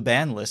moved to the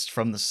ban list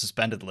from the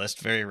suspended list.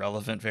 Very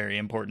relevant, very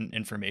important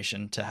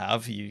information to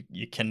have. You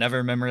can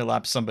never Memory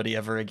Lapse somebody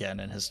ever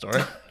again in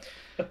historic.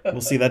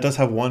 We'll see. That does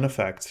have one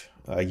effect.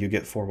 You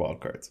get 4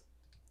 wild cards.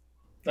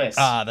 Nice.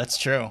 That's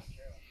true.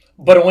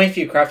 But only if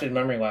you crafted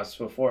Memory Lapse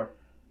before.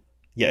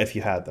 Yeah, if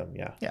you had them,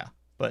 yeah. Yeah,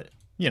 but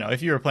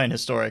if you were playing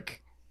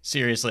historic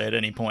seriously at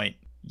any point,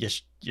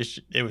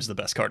 it was the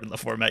best card in the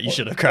format. You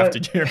should have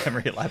crafted your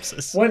Memory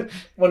Lapses.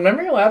 When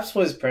Memory Lapse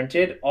was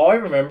printed, all I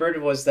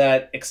remembered was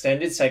that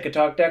extended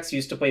Psychotalk decks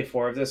used to play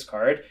 4 of this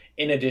card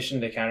in addition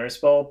to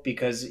Counterspell,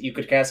 because you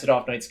could cast it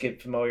off Nightscape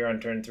Familiar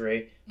on turn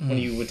 3 when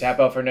you would tap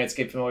out for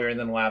Nightscape Familiar and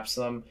then lapse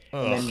them,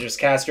 and then just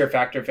cast your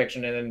Factor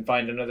Fiction and then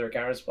find another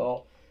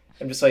Counterspell.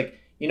 I'm just like,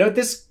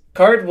 this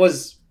card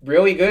was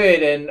really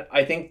good, and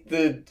I think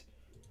the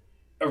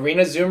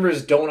Arena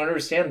Zoomers don't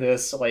understand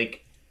this.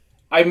 Like,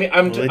 I'm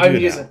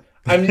using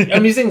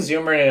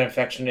Zoomer in an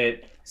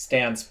affectionate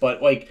stance,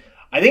 but like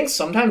I think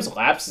sometimes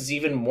Lapse is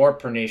even more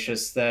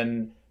pernicious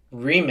than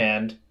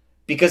Remand,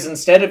 because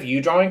instead of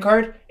you drawing a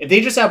card, if they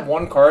just have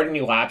one card and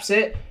you lapse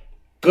it,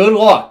 good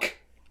luck.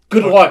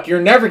 Good luck.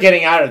 You're never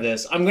getting out of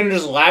this. I'm gonna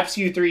just lapse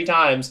you 3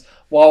 times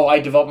while I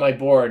develop my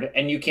board,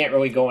 and you can't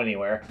really go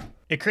anywhere.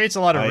 It creates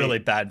a lot of really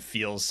bad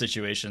feels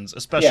situations,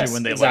 especially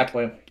when they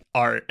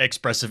are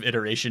expressive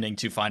iterationing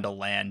to find a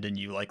land and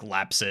you like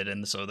lapse it,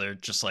 and so they're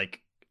just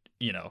like,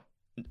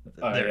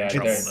 they're in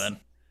trouble then.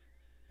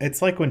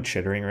 It's like when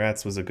Chittering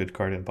Rats was a good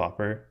card in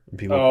Pauper, and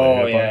people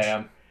played it a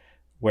bunch.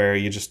 Where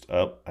you just,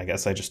 I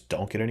guess I just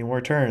don't get any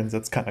more turns.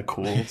 That's kind of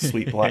cool.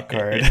 Sweet black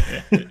card.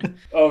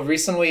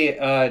 Recently,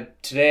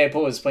 today I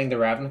was playing the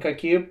Ravnica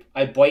Cube.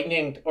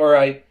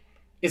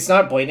 It's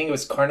not Blightning, it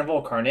was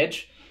Carnival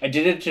Carnage. I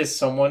did it to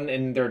someone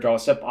in their draw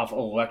step off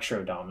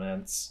Electro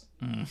Dominance.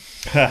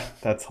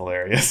 That's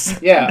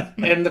hilarious. Yeah,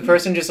 and the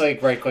person just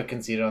like right click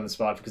conceded on the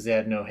spot because they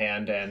had no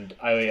hand, and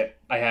I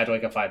had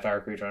like a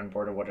 5-power creature on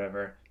board or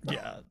whatever.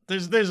 Yeah,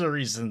 there's a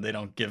reason they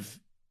don't give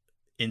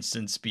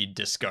instant speed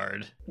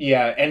discard.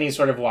 Yeah, any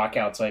sort of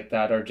walkouts like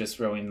that are just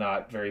really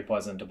not very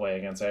pleasant to play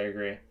against. I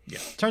agree. Yeah,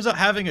 turns out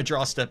having a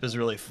draw step is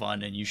really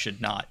fun, and you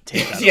should not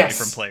take that Yes.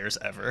 away from players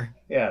ever.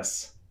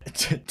 Yes.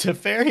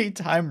 Teferi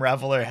Time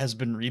Raveler has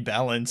been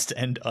rebalanced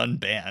and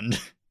unbanned.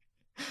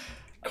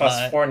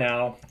 Costs 4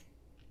 now.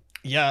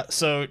 Yeah,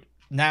 so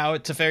now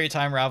Teferi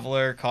Time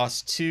Raveler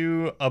costs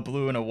 2, a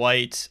blue and a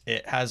white.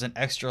 It has an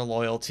extra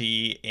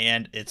loyalty,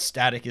 and its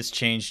static is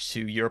changed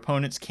to your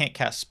opponents can't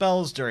cast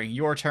spells during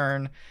your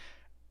turn,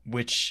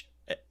 which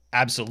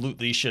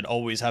absolutely should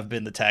always have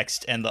been the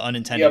text, and the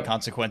unintended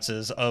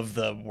consequences of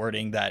the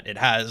wording that it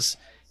has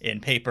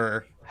in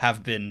paper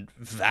have been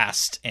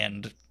vast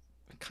and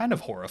kind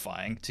of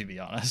horrifying, to be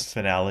honest.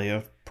 Finale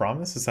of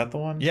Promise, is that the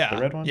one? Yeah,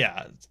 the red one.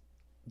 Yeah,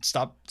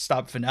 stop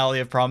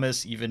Finale of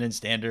Promise. Even in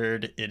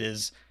standard, it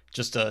is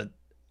just an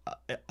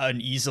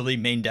easily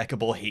main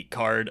deckable hate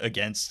card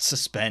against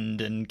Suspend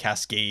and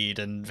Cascade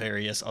and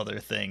various other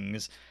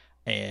things,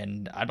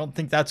 and I don't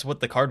think that's what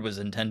the card was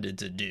intended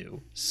to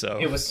do. So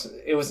it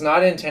was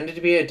not intended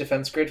to be a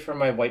defense grid for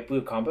my white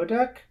blue combo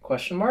deck?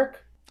 Question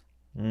mark.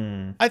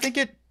 I think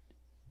it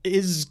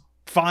is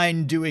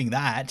fine doing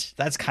that.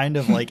 That's kind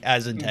of like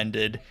as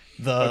intended.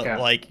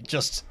 Like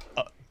just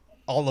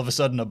all of a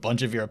sudden a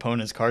bunch of your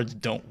opponent's cards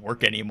don't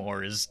work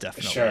anymore is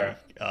definitely sure.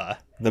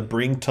 The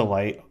bring to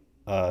light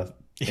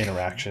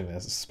interaction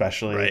is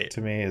especially right.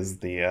 to me is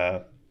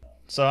the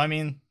so I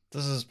mean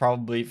this is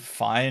probably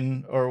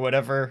fine or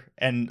whatever,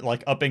 and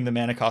like upping the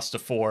mana cost to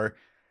 4,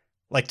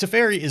 like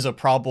Teferi is a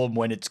problem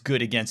when it's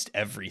good against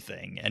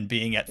everything, and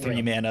being at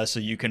 3 mana so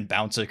you can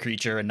bounce a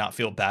creature and not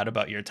feel bad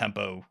about your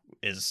tempo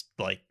is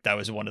like, that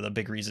was one of the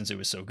big reasons it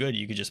was so good.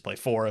 You could just play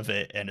 4 of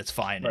it and it's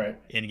fine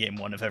in game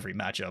 1 of every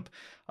matchup.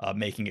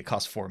 Making it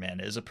cost 4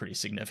 mana is a pretty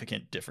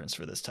significant difference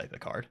for this type of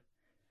card.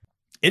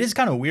 It is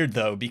kind of weird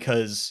though,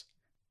 because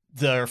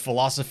their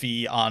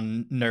philosophy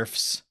on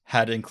nerfs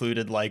had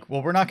included like,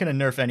 well, we're not going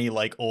to nerf any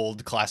like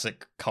old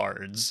classic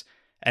cards.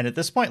 And at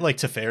this point, like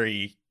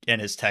Teferi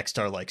and his text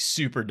are like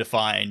super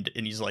defined,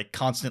 and he's like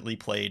constantly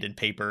played in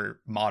paper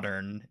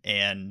modern,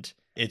 and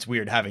it's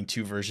weird having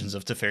 2 versions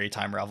of Teferi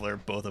Time Raveler,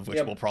 both of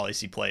which we'll probably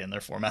see play in their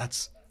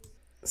formats.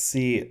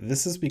 See,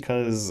 this is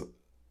because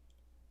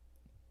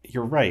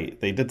you're right.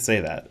 They did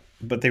say that,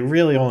 but they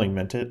really only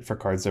meant it for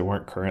cards that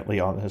weren't currently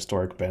on the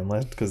historic ban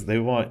list, because they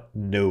want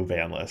no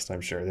ban list,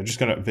 I'm sure. They're just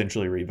going to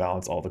eventually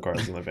rebalance all the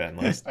cards on the ban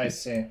list. I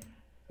see.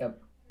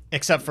 Yep.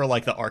 Except for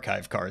like the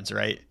archive cards,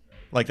 right?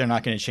 Like they're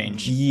not going to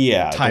change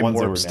Time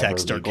Warp's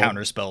text or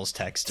Counterspell's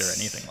text or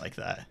anything like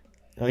that.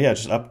 Oh yeah,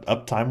 just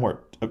up Time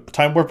Warp.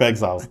 Time Warp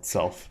exiles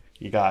itself.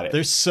 You got it.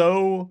 They're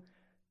so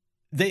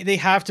they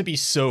have to be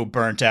so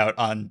burnt out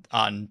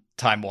on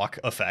Time Walk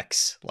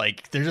effects.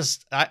 Like they're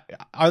just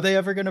are they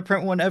ever going to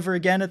print one ever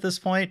again at this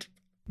point?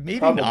 Maybe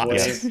probably not.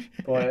 Yes,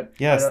 but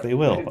yes, they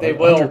will. They 100%.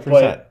 will,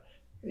 but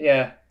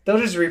yeah, they'll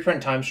just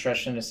reprint Time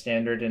Stretch into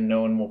standard, and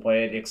no one will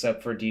play it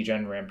except for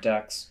degen ramp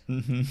decks.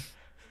 Mm-hmm.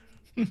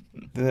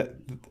 The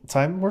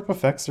Time Warp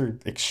effects are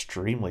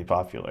extremely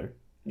popular,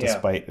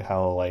 despite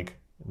how like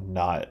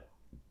not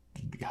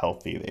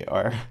healthy they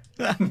are.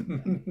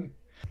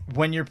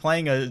 When you're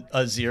playing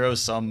a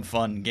zero-sum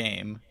fun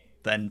game,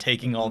 then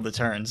taking all the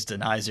turns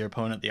denies your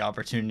opponent the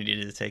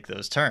opportunity to take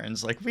those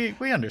turns. Like,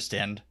 we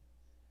understand.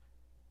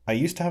 I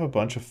used to have a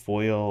bunch of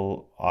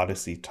foil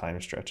Odyssey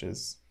time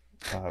stretches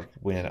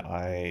when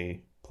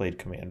I played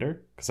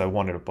Commander, because I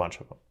wanted a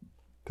bunch of them,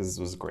 because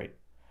it was great.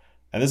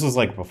 And this was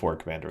like before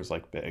Commander was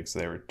like big, so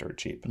they were dirt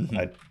cheap. Mm-hmm.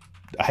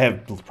 I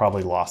have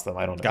probably lost them.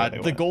 I don't know.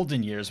 God, the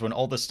golden years when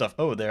all this stuff.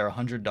 Oh, they're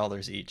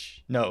 $100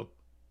 each. No,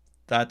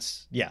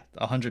 that's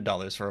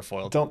 $100 for a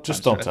foil. Don't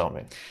tell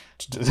me.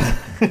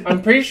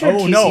 I'm pretty sure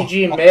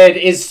TCG mid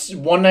is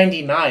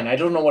 $199. I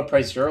don't know what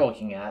price you're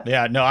looking at.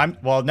 Yeah, no,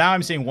 now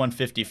I'm seeing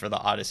 $150 for the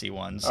Odyssey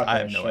ones. Okay, I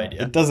have no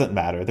idea. It doesn't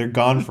matter. They're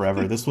gone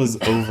forever. This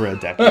was over a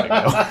decade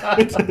ago.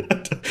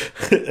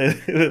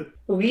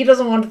 He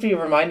doesn't want to be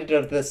reminded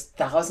of this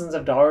thousands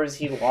of dollars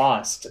he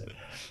lost.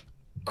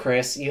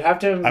 Chris, you have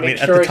to make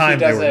sure at the time he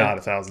doesn't... they were not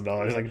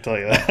 $1,000. I can tell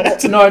you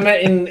that. No, I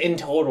meant in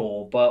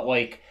total, but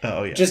like,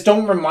 just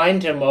don't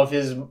remind him of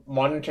his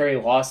monetary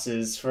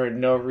losses for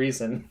no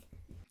reason.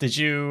 Did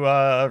you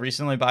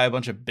recently buy a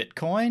bunch of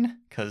Bitcoin?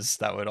 Because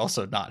that would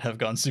also not have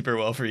gone super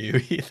well for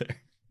you either.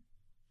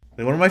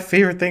 One of my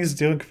favorite things to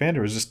do in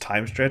Commander was just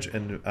Time Stretch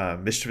and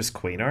Mischievous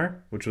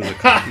Queenar, which was a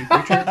copy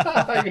creature.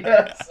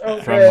 Yes,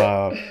 okay.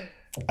 From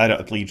I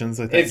don't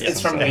Legions. I think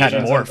it's from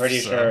Legions. I'm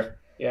pretty sure.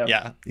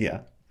 Yeah.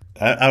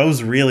 I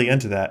was really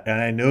into that,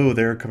 and I know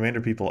there are Commander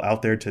people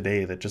out there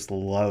today that just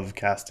love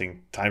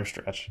casting Time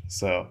Stretch.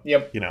 So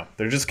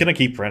they're just gonna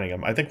keep printing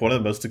them. I think one of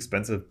the most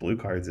expensive blue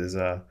cards is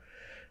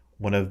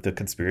one of the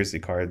conspiracy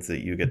cards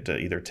that you get to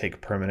either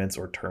take permanents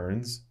or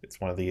turns.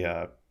 It's one of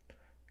the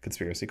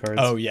conspiracy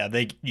cards. Oh yeah,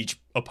 each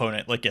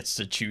opponent like gets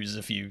to choose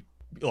if you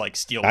like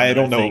steal. I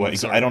don't know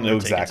things I don't or know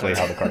take a exactly turn.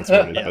 how the card's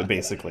worded, Yeah. but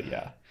basically,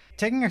 yeah.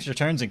 Taking extra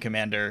turns in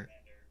Commander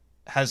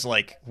has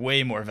like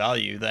way more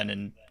value than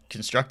in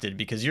Constructed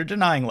because you're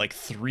denying like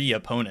 3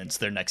 opponents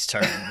their next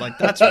turn. Like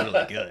that's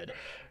really good.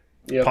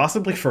 Yep.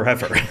 Possibly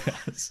forever.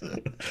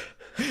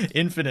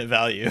 Infinite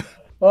value.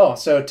 Oh,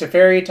 so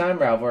Teferi Time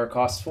Raveler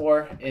costs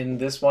 4 in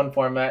this one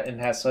format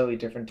and has slightly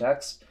different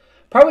text.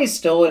 Probably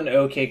still an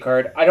okay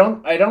card. I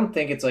don't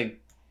think it's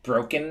like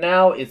broken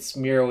now. It's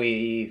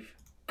merely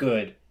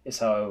good, is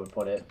how I would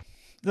put it.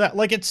 That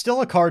like it's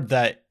still a card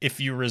that if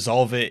you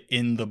resolve it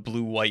in the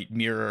blue-white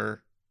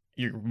mirror,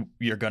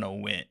 you're gonna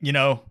win. You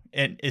know,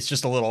 and it's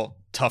just a little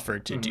tougher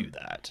to do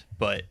that.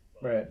 But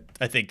Right.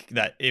 I think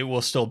that it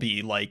will still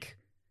be like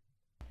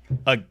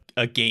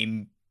a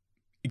game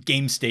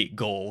state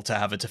goal to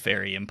have a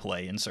Teferi in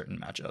play in certain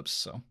matchups.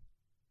 So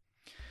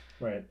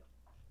Right.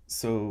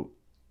 So,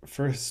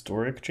 for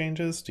historic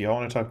changes, do y'all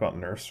want to talk about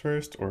nerfs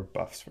first or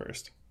buffs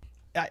first?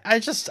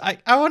 I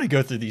want to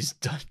go through these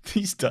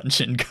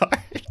dungeon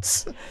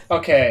cards.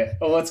 Okay,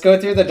 well, let's go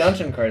through the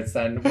dungeon cards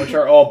then, which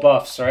are all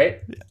buffs,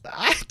 right?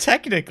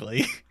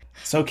 Technically,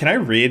 So, can I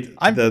read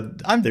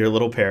their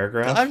little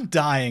paragraph? I'm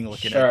dying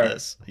looking Sure. at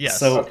this. Yes.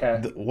 So, Okay.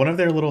 one of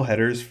their little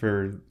headers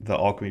for the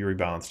Alchemy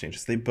Rebalance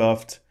changes, they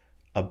buffed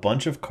a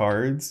bunch of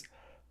cards,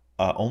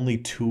 only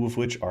 2 of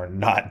which are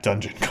not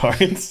dungeon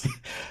cards.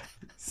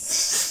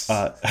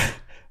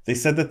 They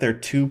said that their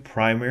 2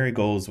 primary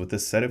goals with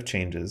this set of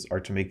changes are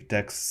to make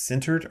decks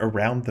centered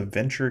around the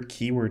Venture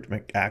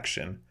keyword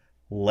action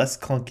less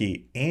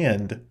clunky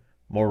and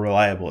more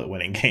reliable at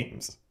winning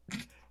games.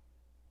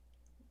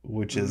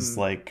 Which is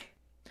like,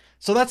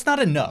 so that's not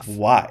enough.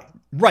 why?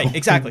 Right,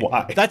 exactly.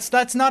 Why?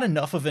 That's not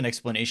enough of an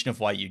explanation of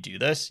why you do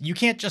this. You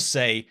can't just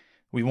say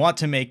we want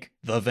to make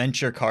the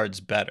Venture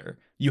cards better.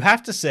 You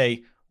have to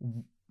say,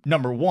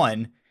 number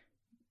 1,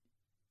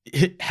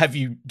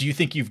 do you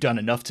think you've done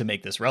enough to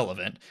make this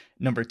relevant?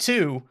 Number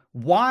 2,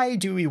 why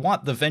do we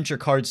want the Venture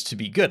cards to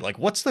be good? Like,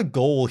 what's the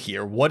goal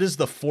here? What is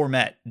the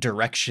format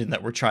direction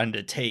that we're trying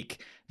to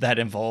take that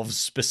involves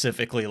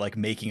specifically like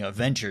making a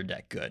Venture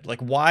deck good?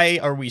 Like, why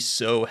are we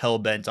so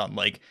hell-bent on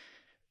like,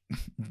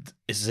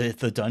 is it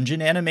the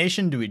dungeon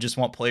animation? Do we just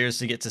want players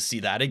to get to see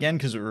that again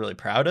because we're really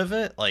proud of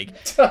it? Like,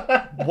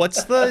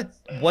 what's the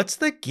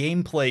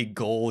gameplay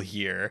goal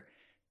here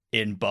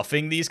in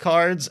buffing these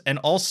cards? And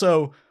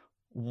also,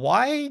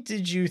 why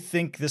did you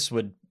think this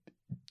would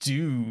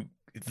do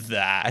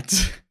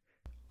that?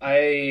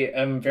 I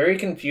am very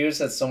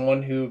confused as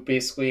someone who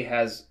basically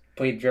has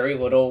played very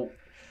little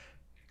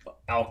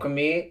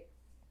Alchemy,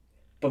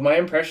 but my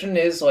impression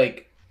is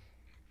like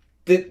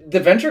the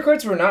Venture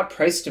cards were not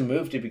priced to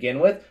move to begin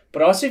with,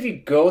 but also if you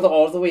go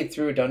all the way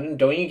through a dungeon,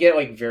 don't you get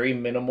like very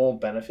minimal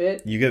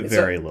benefit? You get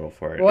very little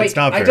for it. like, It's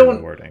not I very don't-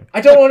 rewarding.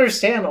 I don't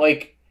understand.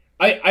 Like,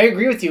 I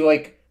agree with you.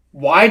 Like,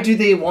 why do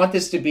they want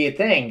this to be a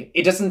thing?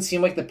 It doesn't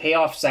seem like the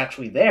payoff's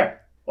actually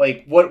there.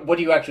 Like, what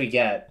do you actually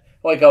get?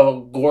 Like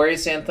a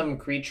Glorious Anthem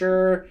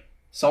creature,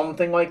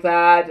 something like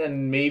that,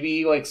 and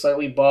maybe like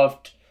slightly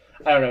buffed.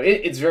 I don't know.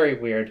 It's very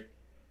weird.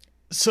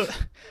 So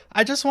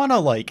I just want to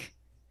like,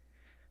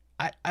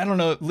 I don't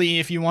know, Lee,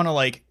 if you want to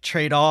like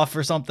trade off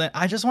or something.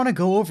 I just want to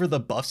go over the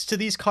buffs to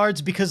these cards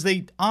because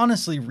they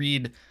honestly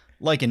read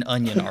like an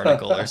Onion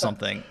article or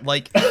something.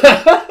 Like,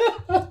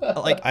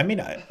 I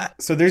mean,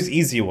 so there's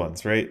easy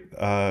ones, right?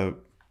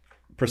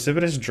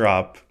 Precipitous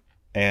Drop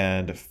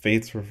and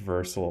Fate's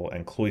Reversal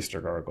and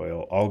Cloister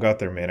Gargoyle all got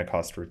their mana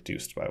cost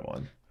reduced by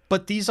 1.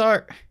 but these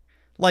are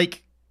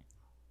like,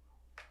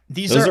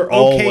 these Those are are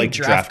all okay like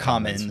draft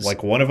commons.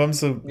 Like one of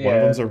them's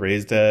a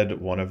Raised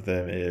Dead. One of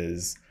them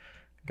is,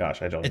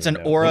 gosh, I don't. It's even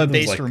an know. One of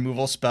them's, aura-based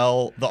removal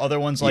spell. The other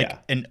one's like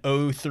an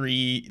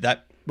 0/3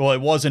 that, well,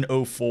 it was an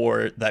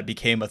 0/4 that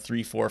became a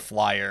 3/4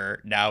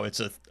 flyer. Now it's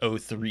a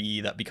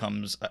 0/3 that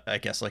becomes, I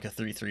guess, like a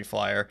 3/3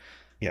 flyer.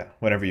 Yeah,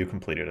 whenever you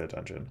completed a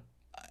dungeon.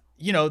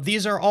 You know,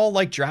 these are all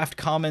like draft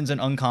commons and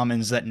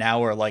uncommons that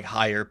now are like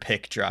higher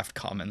pick draft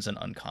commons and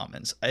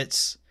uncommons.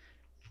 It's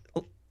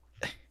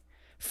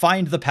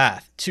Find the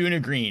Path, 2 and a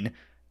green,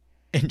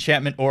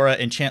 enchantment aura,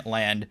 enchant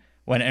land.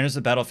 When it enters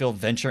the battlefield,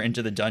 venture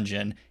into the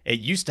dungeon. It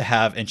used to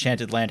have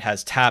enchanted land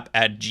has tap,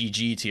 add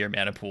GG to your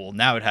mana pool.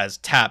 Now it has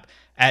tap,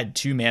 add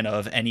 2 mana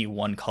of any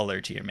 1 color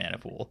to your mana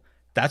pool.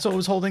 That's what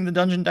was holding the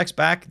dungeon decks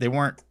back. They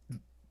weren't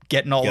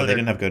getting all Yeah, of they their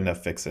didn't have good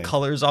enough fixing.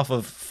 colors off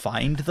of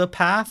Find the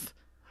Path.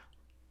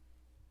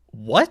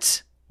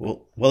 What?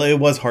 Well, it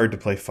was hard to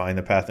play Find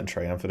the Path and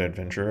Triumphant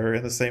Adventurer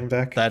in the same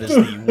deck. That is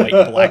the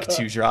white-black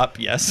 2-drop,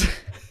 yes.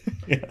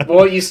 Yeah.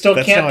 Well, you still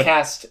That's can't not-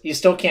 cast. You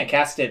still can't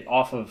cast it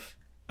off of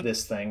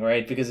this thing,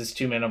 right? Because it's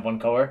 2 mana of 1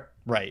 color.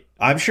 Right.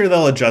 I'm sure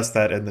they'll adjust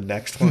that in the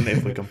next one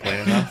if we complain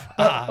enough.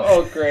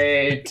 Oh,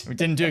 great! We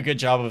didn't do a good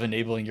job of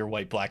enabling your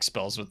white-black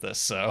spells with this,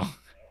 so...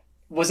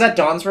 Was that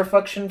Dawn's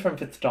Reflection from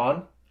Fifth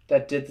Dawn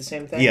that did the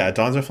same thing? Yeah,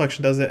 Dawn's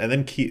Reflection does it, and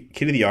then Key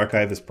to the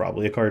Archive is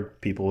probably a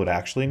card people would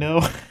actually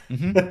know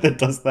that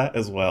does that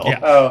as well. Yeah.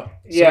 Oh,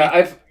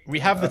 yeah. We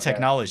have the Okay.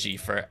 technology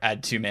for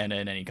add 2 mana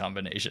in any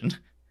combination.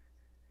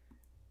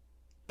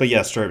 But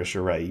yeah, Starbus,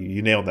 you're right.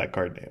 You nailed that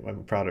card name.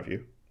 I'm proud of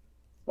you.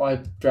 Well, I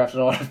drafted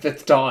a lot of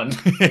 5th Dawn.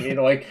 You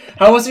know, like,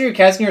 how was it you're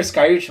casting your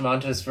Skyreach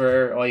Mantis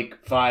for, like,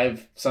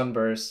 5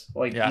 Sunbursts?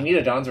 Like, Yeah. you need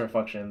a Dawn's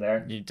Reflection in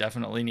there. You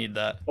definitely need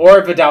that. Or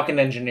a Vidalcan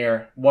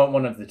Engineer.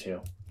 One of the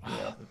two.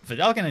 Yeah.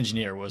 Vidalcan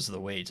Engineer was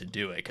the way to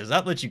do it, because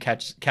that lets you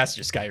cast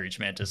your Skyreach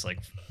Mantis, like,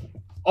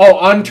 Oh,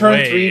 on turn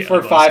way 3 for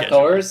above 5 schedule.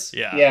 colors?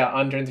 Yeah. Yeah,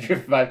 on turn 3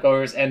 for 5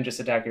 colors, and just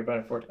attack your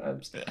opponent 4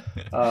 times.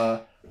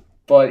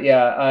 But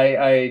yeah,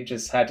 I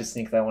just had to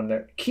sneak that one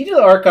there. Key to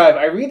the Archive,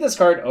 I read this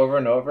card over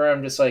and over,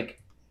 I'm just like,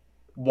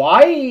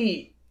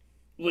 why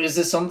is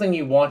this something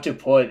you want to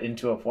put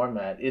into a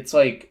format? It's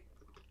like,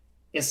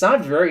 it's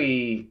not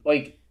very,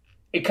 like,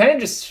 it kind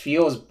of just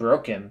feels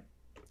broken,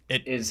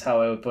 is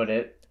how I would put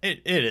it.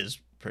 It is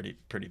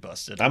pretty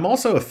busted. I'm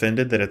also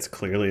offended that it's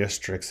clearly a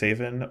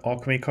Strixhaven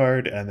alchemy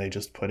card and they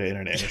just put it in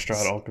an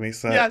Innistrad alchemy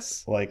set.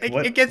 Yes. Like,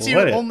 It gets you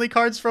only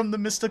cards from the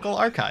Mystical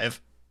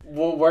Archive.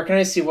 Well, where can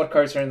I see what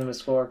cards are in the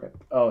Mystical Archive?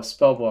 Oh,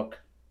 Spellbook.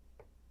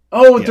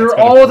 Oh, Yeah, they're it's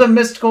got all the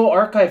Mystical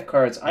Archive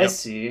cards. I Yep.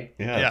 see.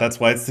 Yeah, that's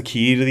why it's the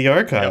key to the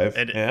archive.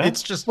 And yeah?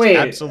 it's just Wait.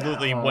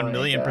 absolutely Oh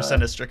 1,000,000% my a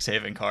God.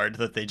 Strixhaven card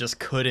that they just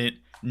couldn't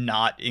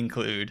not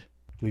include.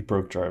 We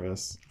broke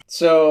Jarvis.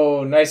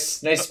 So nice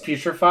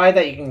Putrefy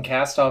that you can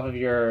cast off of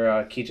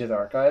your Key to the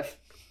Archive.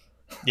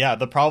 Yeah,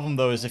 the problem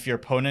though is if your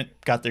opponent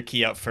got their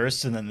key out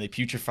first and then they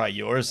putrefy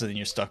yours, and then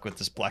you're stuck with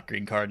this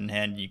black-green card in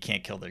hand, you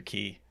can't kill their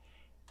key.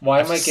 Why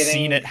I've am I getting?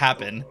 seen it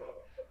happen.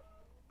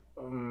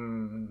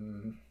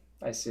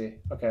 I see.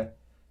 Okay.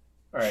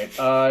 All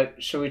right.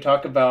 Should we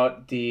talk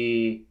about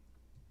the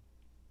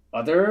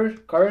other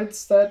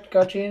cards that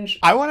got changed?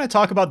 I want to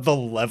talk about the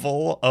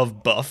level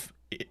of buff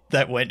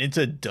that went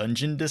into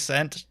Dungeon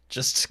Descent,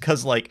 just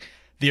because like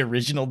the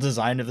original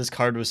design of this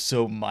card was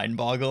so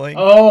mind-boggling.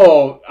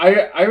 Oh,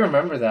 I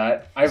remember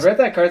that. I read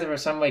that card the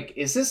first time. I'm like,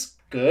 is this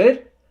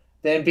good?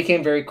 Then it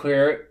became very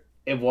clear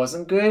it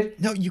wasn't good.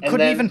 No, you And couldn't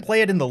then- even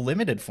play it in the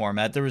limited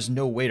format. There was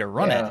no way to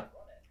run it.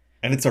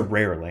 And it's a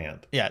rare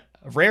land. Yeah,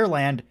 rare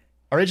land.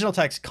 Original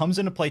text comes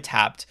into play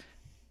tapped.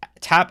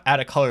 Tap, add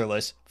a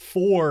colorless.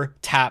 4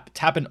 tap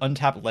an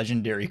untapped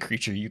legendary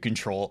creature you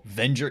control.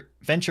 Venture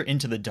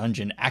into the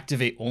dungeon.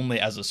 Activate only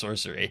as a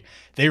sorcery.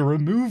 They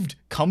removed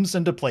comes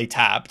into play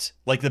tapped,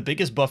 like the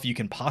biggest buff you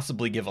can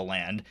possibly give a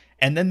land,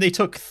 and then they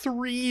took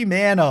 3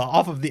 mana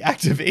off of the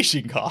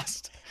activation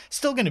cost.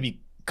 Still going to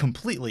be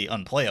completely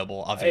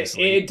unplayable,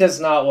 obviously. It does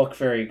not look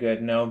very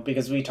good, no,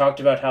 because we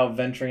talked about how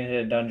venturing into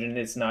a dungeon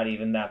is not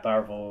even that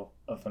powerful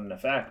of an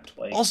effect.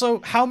 Like,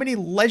 Also, how many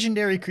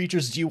legendary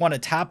creatures do you want to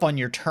tap on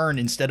your turn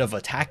instead of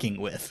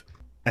attacking with?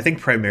 I think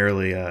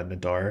primarily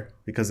Nadar,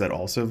 because that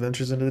also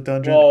ventures into the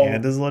dungeon Whoa.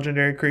 and is a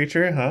legendary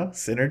creature, huh?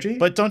 Synergy?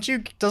 But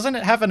doesn't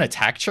it have an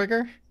attack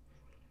trigger?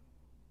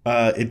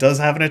 It does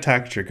have an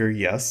attack trigger,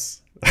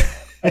 yes.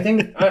 I'm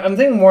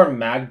thinking more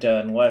Magda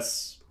and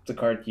less the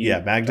card you.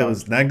 Yeah,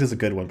 Magda's a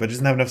good one, but it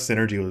doesn't have enough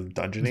synergy with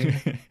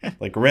dungeoning.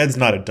 Like, red's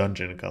not a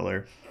dungeon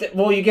color.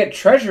 Well, you get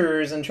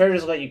treasures, and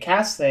treasures let you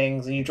cast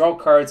things, and you draw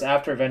cards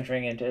after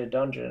venturing into a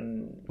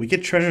dungeon. We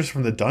get treasures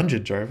from the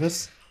dungeon,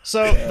 Jarvis.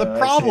 So the I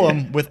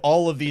problem with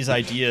all of these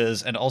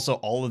ideas and also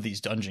all of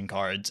these dungeon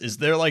cards is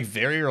they're like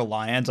very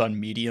reliant on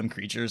medium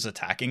creatures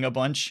attacking a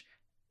bunch,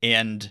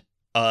 and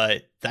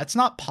that's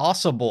not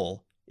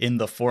possible in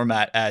the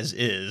format as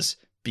is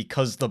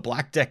because the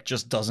black deck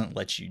just doesn't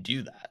let you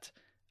do that.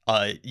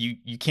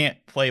 You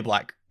can't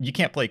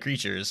play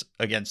creatures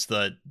against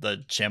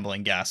the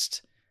Shambling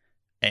Ghast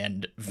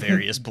and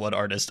various Blood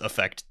Artist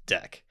effect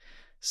deck.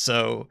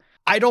 So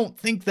I don't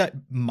think that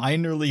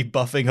minorly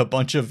buffing a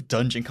bunch of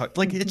dungeon cards,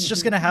 like, it's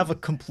just going to have a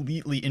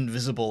completely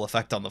invisible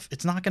effect on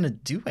it's not going to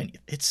do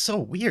anything. It's so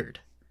weird.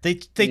 They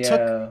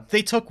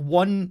took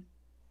 1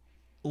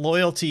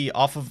 loyalty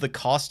off of the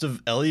cost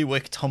of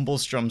Eliwick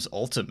Tumblestrum's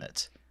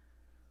ultimate.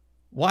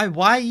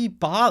 Why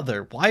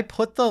bother? Why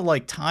put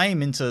the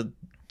time into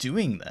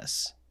doing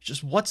this?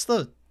 Just what's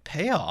the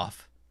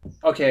payoff?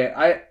 Okay,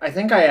 I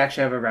think I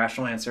actually have a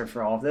rational answer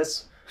for all of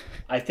this.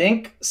 I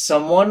think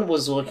someone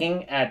was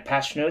looking at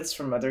patch notes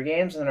from other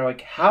games and they're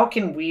like, how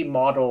can we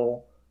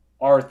model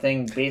our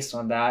thing based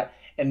on that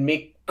and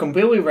make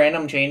completely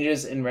random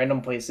changes in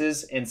random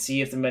places and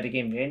see if the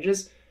metagame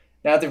changes?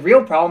 Now, the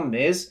real problem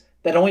is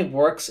that only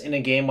works in a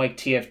game like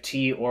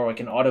TFT or like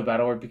an auto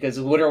battle because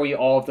literally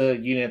all of the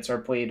units are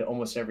played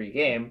almost every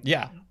game.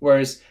 Yeah.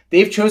 Whereas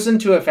they've chosen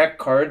to affect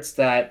cards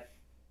that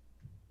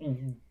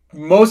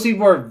most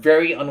people are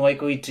very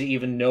unlikely to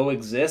even know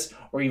exist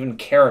or even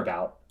care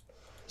about.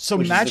 So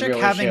Which is the Magic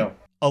real having issue.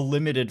 a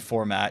limited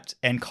format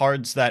and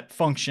cards that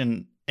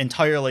function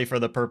entirely for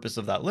the purpose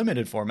of that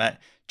limited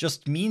format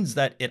just means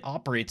that it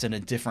operates in a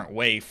different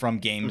way from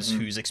games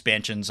whose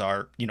expansions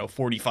are,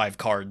 45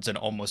 cards and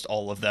almost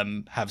all of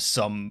them have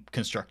some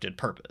constructed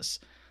purpose.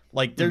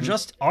 Like, there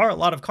just are a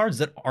lot of cards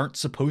that aren't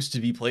supposed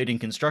to be played in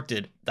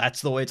constructed.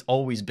 That's the way it's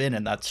always been,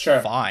 and that's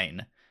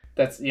fine.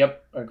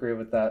 Yep, I agree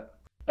with that.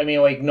 I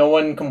mean, like, no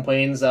one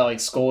complains that, like,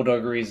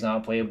 Skullduggery is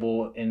not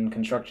playable in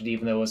Constructed,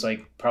 even though it was,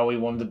 like, probably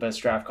one of the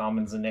best draft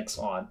commons in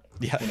Ixalan.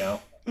 Yeah. You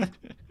know?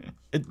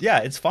 Yeah,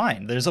 it's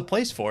fine. There's a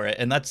place for it,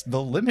 and that's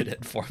the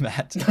limited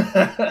format.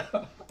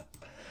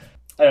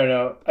 I don't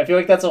know. I feel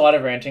like that's a lot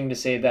of ranting to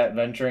say that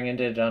venturing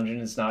into a dungeon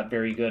is not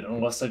very good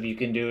unless if you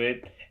can do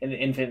it an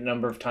infinite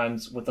number of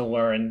times with a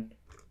Lurin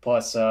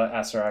plus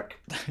Asarak.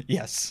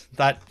 Yes,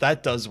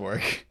 that does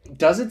work.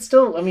 Does it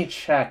still? Let me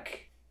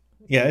check.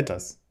 Yeah, it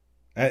does.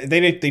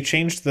 They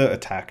changed the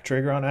attack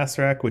trigger on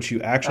Asarak, which you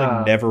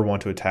actually never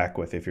want to attack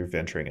with if you're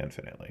venturing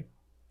infinitely.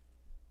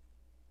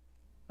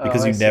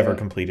 Because you never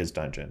complete his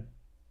dungeon.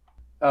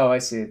 Oh, I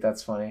see.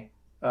 That's funny.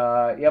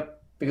 Yep.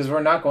 Because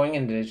we're not going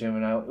into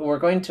Gemini. We're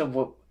going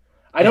to...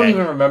 I don't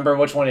even remember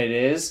which one it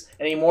is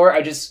anymore.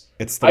 It's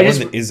the one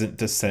that isn't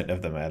Descent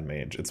of the Mad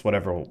Mage. It's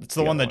whatever. It's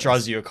the one that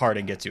draws you a card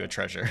and gets you a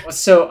treasure.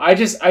 So I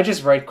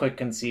just right-click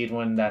concede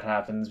when that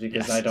happens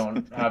because I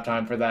don't have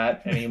time for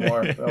that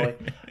anymore, really.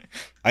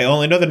 I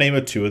only know the name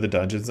of 2 of the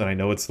dungeons, and I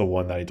know it's the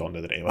one that I don't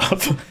know the name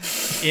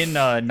of. In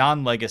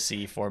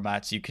non-legacy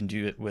formats, you can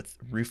do it with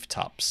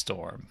Rooftop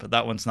Storm, but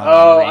that one's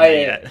not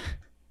yet.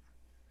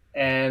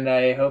 And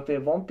I hope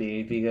it won't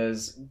be,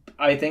 because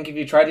I think if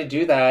you try to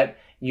do that,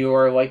 you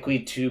are likely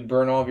to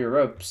burn all of your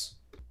ropes.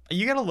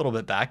 You get a little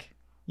bit back.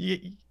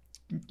 You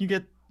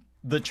get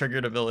the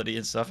triggered ability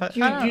and stuff. I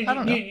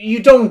don't know.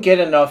 You don't get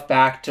enough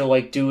back to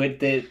like do it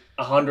the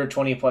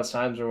 120 plus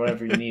times or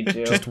whatever you need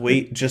to.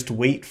 Just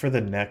wait for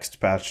the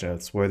next patch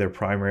notes where their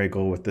primary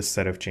goal with this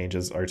set of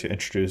changes are to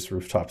introduce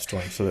Rooftop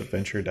Storm so that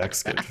venture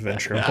decks get to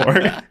venture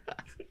more.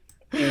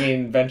 You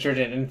mean ventured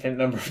an infinite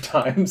number of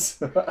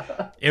times?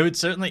 It would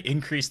certainly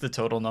increase the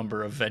total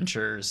number of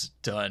ventures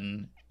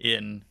done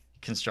in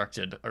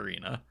constructed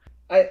arena.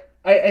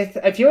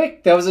 I feel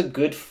like that was a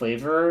good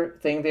flavor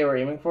thing they were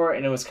aiming for,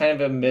 and it was kind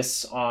of a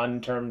miss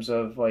on terms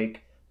of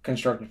like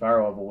constructed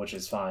power level, which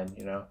is fine,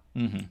 you know.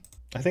 Mm-hmm.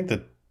 I think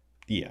that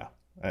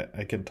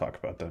I can talk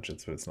about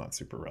dungeons, but it's not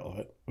super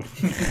relevant.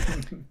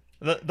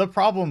 The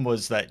problem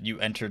was that you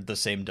entered the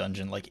same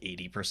dungeon like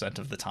 80%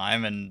 of the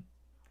time, and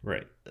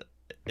right.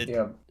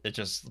 It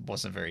just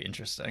wasn't very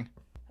interesting.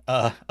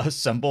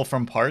 Assemble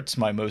from Parts,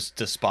 my most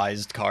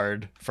despised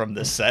card from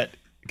this set,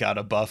 got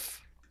a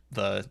buff.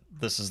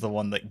 This is the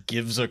one that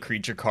gives a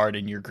creature card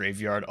in your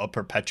graveyard a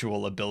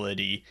perpetual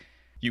ability.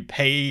 You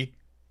pay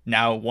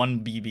now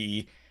 1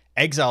 BB,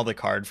 exile the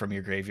card from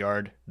your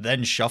graveyard,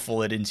 then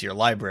shuffle it into your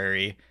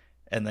library,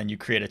 and then you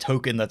create a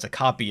token that's a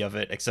copy of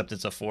it, except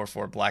it's a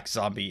 4/4 black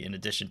zombie in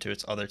addition to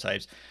its other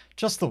types.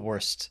 Just the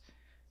worst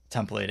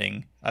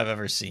templating I've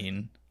ever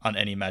seen on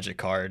any Magic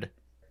card.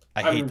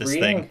 I hate this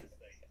thing.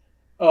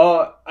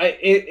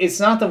 It's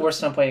not the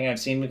worst templating I've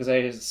seen because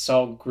I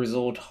saw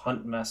Grizzled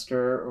Huntmaster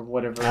or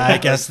whatever. I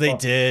guess they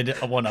did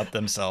one up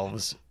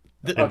themselves.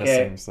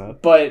 Okay,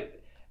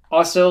 but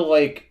also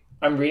like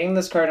I'm reading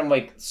this card, I'm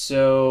like,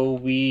 so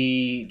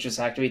we just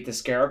activate the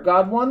Scarab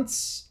God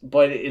once,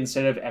 but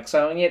instead of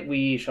exiling it,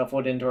 we shuffle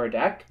it into our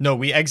deck? No,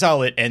 we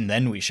exile it and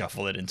then we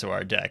shuffle it into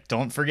our deck.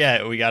 Don't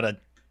forget, we gotta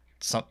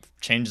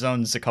change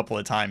zones a couple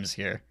of times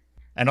here.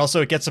 And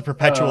also it gets a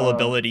perpetual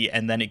ability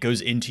and then it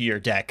goes into your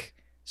deck,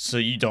 so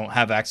you don't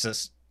have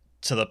access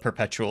to the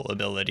perpetual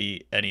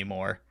ability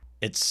anymore.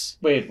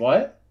 Wait,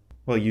 what?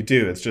 Well, you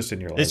do. It's just in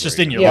your library. It's just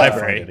in your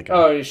library.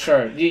 Oh,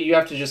 sure. You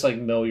have to just like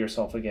mill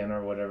yourself again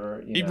or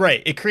whatever. You know?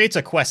 Right. It creates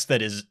a quest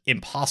that is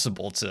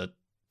impossible to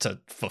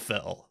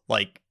fulfill.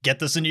 Like, get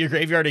this into your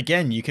graveyard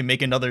again. You can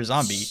make another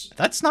zombie.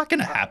 That's not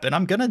going to happen.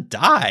 I'm going to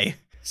die.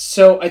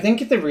 So I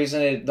think the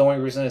only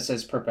reason it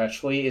says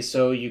perpetually is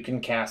so you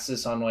can cast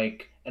this on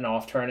like an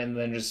off turn and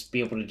then just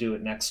be able to do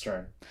it next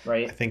turn,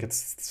 right? I think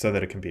it's so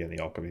that it can be in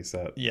the alchemy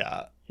set.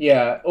 Yeah.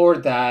 Yeah, or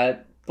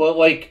that. But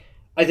like,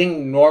 I think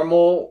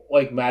normal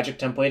like Magic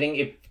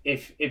templating,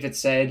 if it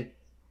said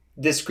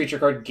this creature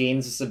card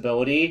gains this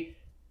ability,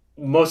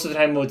 most of the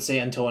time it would say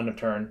until end of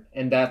turn,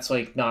 and that's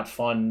like not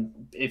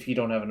fun if you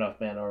don't have enough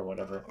mana or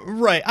whatever.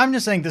 Right. I'm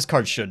just saying this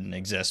card shouldn't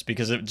exist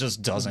because it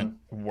just doesn't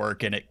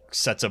work, and it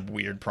sets up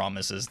weird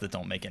promises that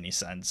don't make any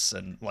sense.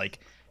 And like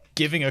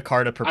giving a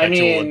card a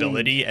perpetual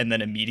ability and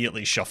then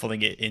immediately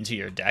shuffling it into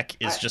your deck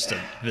is just a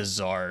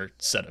bizarre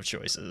set of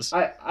choices.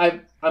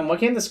 I'm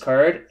looking at this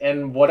card,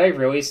 and what I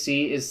really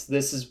see is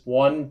this is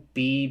 1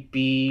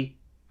 BB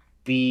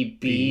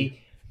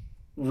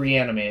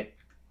reanimate.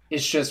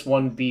 It's just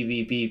 1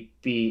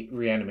 BB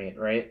reanimate,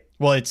 right?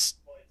 Well, it's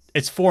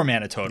 4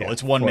 mana total. Yeah,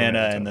 it's 1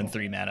 mana and then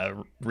 3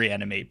 mana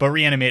reanimate, but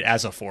reanimate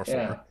as a 4/4.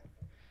 Yeah.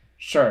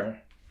 Sure.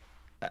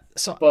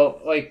 So,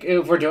 well, like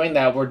if we're doing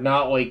that, we're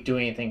not like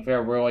doing anything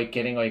fair. We're like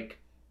getting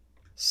like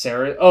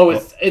Sarah.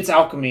 It's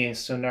alchemy,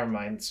 so never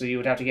mind. So you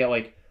would have to get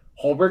like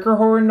Hullbreaker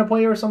Horror into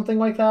play or something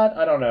like that.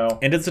 I don't know.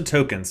 And it's a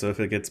token, so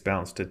if it gets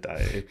bounced, it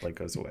like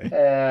goes away.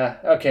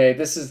 Okay,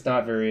 this is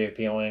not very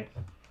appealing.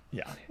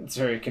 Yeah, it's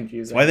very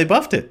confusing. Why they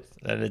buffed it?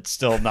 And it's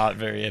still not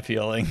very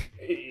appealing.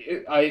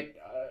 All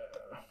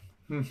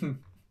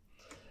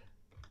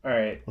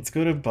right, let's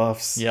go to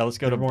buffs. Yeah, let's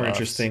go to more buffs.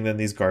 Interesting than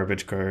these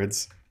garbage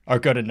cards. Or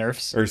go to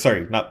nerfs. Or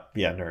sorry,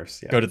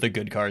 nerfs. Yeah. Go to the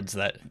good cards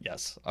that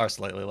are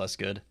slightly less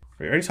good.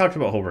 We already talked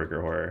about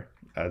Hullbreaker Horror.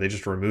 They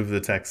just removed the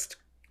text.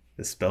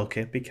 The spell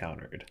can't be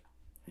countered.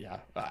 Yeah,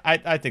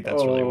 I think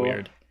that's really Oh.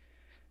 weird.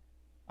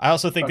 I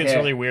also think it's Okay.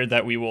 really weird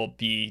that we will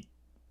be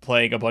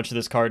playing a bunch of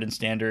this card in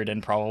standard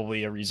and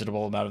probably a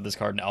reasonable amount of this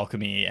card in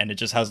alchemy, and it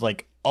just has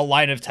like a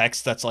line of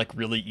text that's like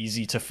really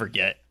easy to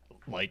forget.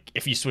 Like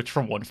if you switch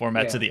from one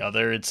format to Yeah. the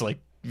other, it's like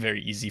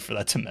very easy for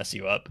that to mess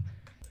you up.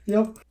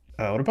 Yep.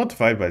 What about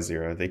Divide by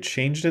Zero? They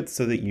changed it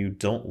so that you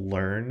don't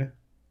learn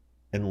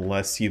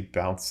unless you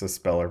bounce a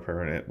spell or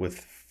permanent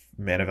with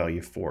mana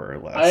value 4 or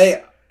less.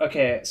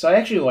 So I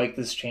actually like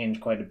this change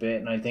quite a bit,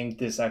 and I think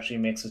this actually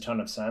makes a ton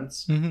of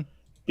sense Mm-hmm.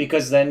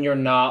 because then you're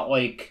not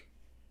like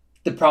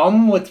the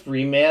problem with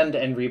Remand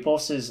and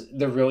Repulse is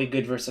they're really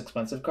good versus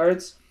expensive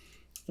cards.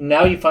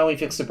 Now you finally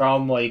fix the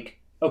problem. Like,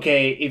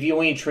 okay, if you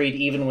only trade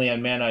evenly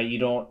on mana,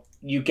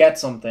 you get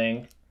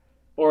something,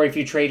 or if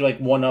you trade like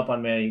one up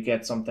on mana, you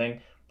get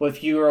something. But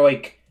if you are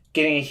like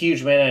getting a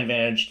huge mana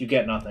advantage, you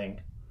get nothing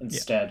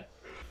instead.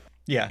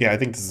 Yeah. Yeah, I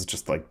think this is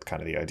just like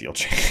kind of the ideal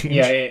change.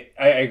 Yeah,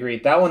 I agree.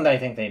 That one I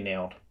think they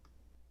nailed.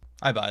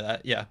 I buy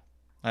that. Yeah,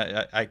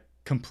 I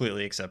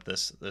completely accept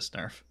this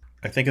nerf.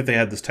 I think if they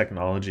had this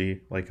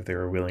technology, like if they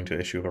were willing to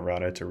issue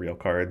errata to real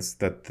cards,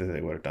 that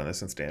they would have done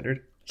this in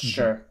standard.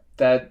 Sure.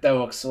 That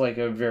looks like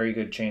a very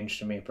good change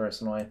to me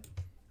personally.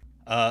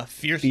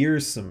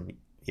 Fearsome.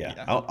 Yeah.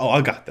 Yeah.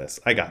 I got this.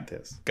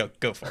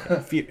 Go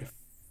for it.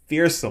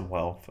 Fearsome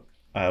Whelp,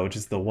 which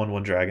is the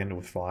 1/1 dragon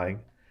with flying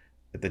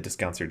that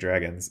discounts your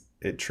dragons.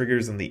 It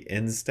triggers in the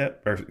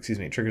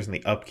it triggers in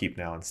the upkeep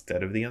now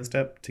instead of the end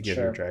step to give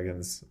your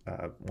dragons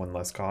one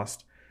less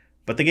cost.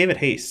 But they gave it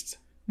haste.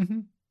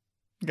 Mm-hmm.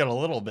 Got a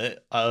little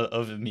bit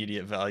of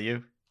immediate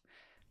value.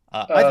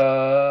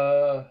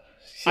 I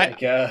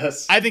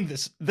guess. I think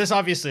this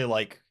obviously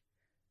like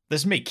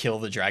this may kill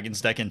the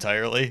dragons deck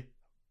entirely,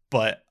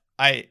 but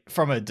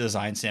from a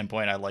design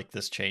standpoint, I like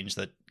this change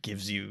that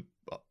gives you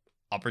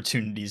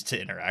opportunities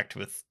to interact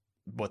with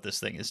what this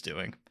thing is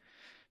doing.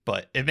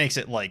 But it makes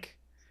it like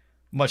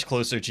much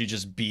closer to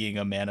just being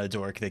a mana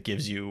dork that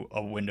gives you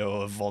a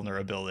window of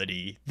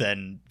vulnerability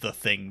than the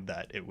thing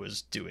that it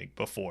was doing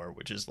before,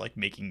 which is like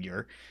making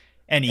your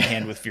any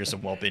hand with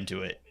Fearsome Whelp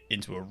into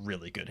a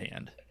really good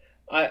hand.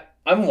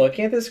 I'm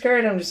looking at this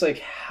card, I'm just like,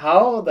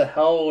 how the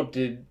hell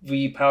did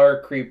we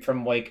power creep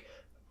from like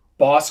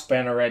Bosk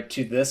Banneret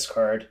to this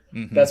card?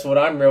 Mm-hmm. That's what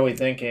I'm really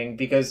thinking,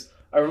 because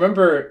I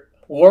remember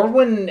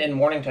Lorwyn and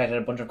Morningtide had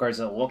a bunch of cards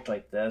that looked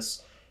like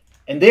this,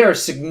 and they are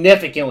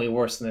significantly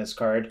worse than this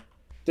card.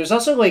 There's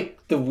also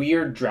like the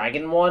weird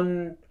dragon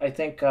one, I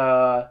think,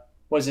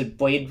 was it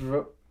Blade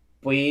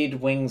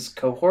Wings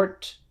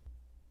Cohort?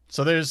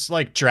 So there's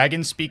like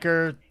Dragon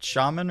Speaker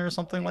Shaman or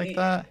something like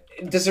that.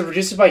 Does it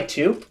reduce it by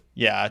 2?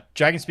 Yeah,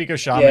 Dragon Speaker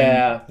Shaman,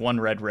 Yeah. 1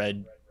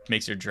 red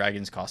makes your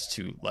dragons cost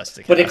 2 less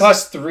to cast. But it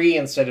costs 3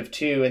 instead of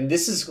 2, and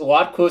this is a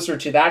lot closer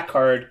to that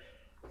card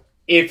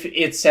if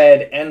it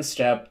said end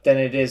step than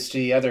it is to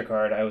the other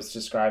card I was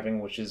describing,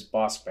 which is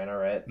Bosk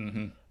Banneret.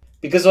 Mm-hmm.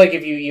 Because like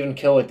if you even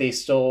kill it, they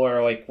still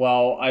are like,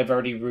 well, I've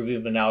already Ruby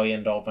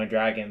Benalianed all of my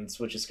dragons,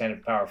 which is kind of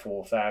a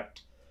powerful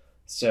effect.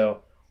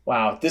 So,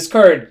 wow, this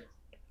card,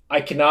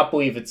 I cannot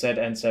believe it said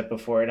end step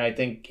before, and I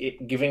think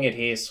giving it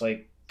haste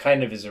like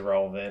kind of is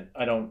irrelevant.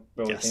 I don't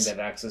really think that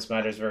access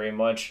matters very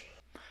much.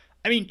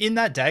 I mean, in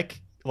that deck,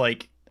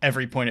 like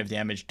every point of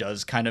damage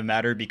does kind of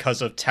matter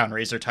because of Town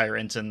Razor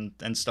Tyrant and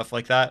stuff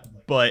like that.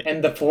 But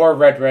and the 4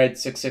 red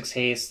 6/6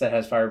 haste that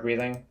has fire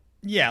breathing.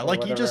 Yeah, like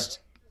whatever. You just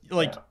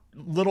like yeah.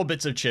 Little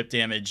bits of chip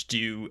damage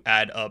do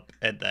add up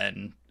and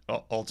then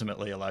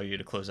ultimately allow you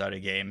to close out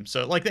a game.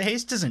 So like the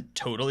haste isn't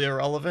totally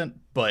irrelevant,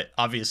 but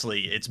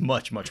obviously it's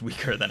much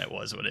weaker than it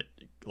was when it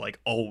like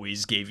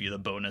always gave you the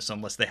bonus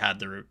unless they had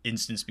the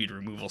instant speed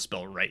removal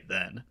spell right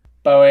then.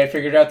 By the way, I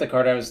figured out the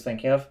card I was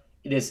thinking of.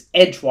 It is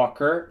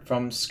Edgewalker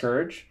from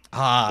Scourge.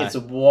 It's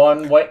a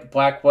 1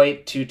 black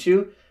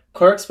 2/2.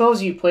 Cleric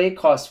spells you play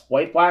cost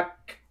white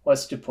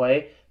less to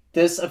play.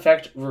 This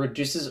effect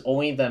reduces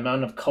only the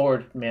amount of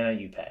colored mana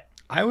you pay.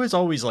 I was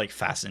always like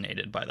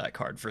fascinated by that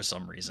card for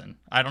some reason.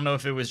 I don't know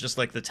if it was just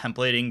like the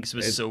templating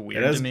was so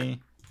weird to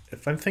me.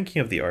 If I'm thinking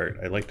of the art,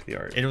 I liked the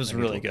art. It was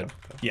really good.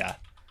 Yeah.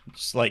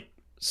 Just like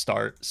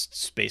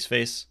Space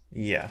Face.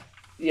 Yeah.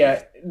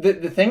 Yeah,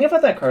 the thing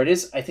about that card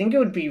is I think it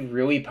would be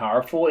really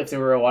powerful if there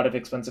were a lot of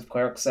expensive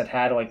clerics that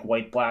had like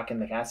white-black in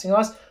the casting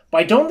loss, but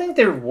I don't think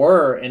there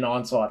were in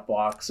Onslaught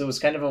blocks, so it was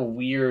kind of a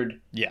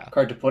weird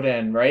card to put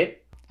in, right?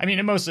 I mean,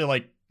 it mostly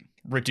like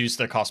reduced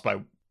their cost by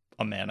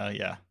a mana,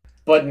 yeah.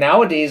 But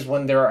nowadays,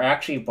 when there are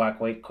actually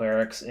black-white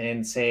clerics,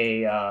 and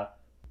say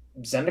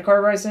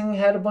Zendikar Rising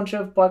had a bunch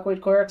of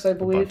black-white clerics, I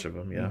believe. A bunch of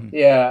them, yeah. Mm-hmm.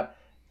 Yeah.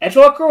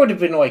 Edgewalker would have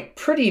been like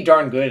pretty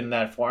darn good in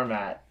that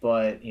format,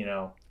 but you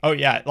know. Oh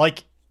yeah,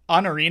 like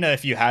on Arena,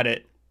 if you had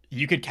it,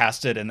 you could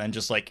cast it and then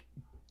just like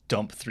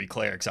dump 3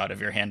 clerics out of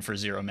your hand for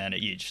 0 mana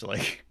each.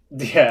 Like,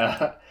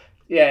 yeah,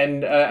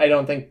 and I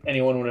don't think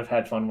anyone would have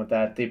had fun with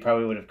that. They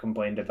probably would have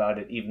complained about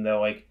it, even though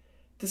like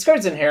this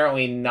card's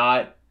inherently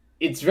not.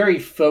 It's very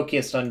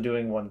focused on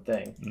doing one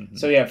thing. Mm-hmm.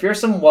 So yeah,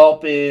 Fearsome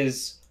Whelp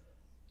is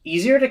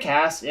easier to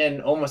cast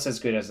and almost as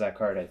good as that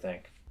card, I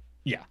think.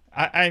 Yeah,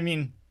 I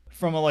mean,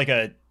 from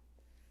a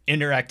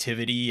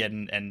interactivity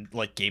and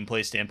like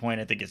gameplay standpoint,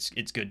 I think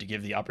it's good to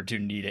give the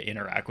opportunity to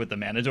interact with the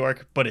Mana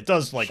Dork, but it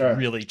does like Sure.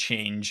 really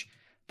change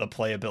the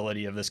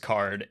playability of this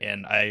card,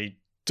 and I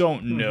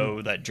don't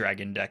know that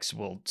Dragon decks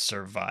will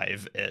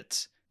survive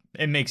it.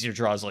 It makes your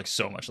draws like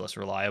so much less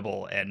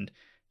reliable, and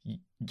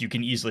you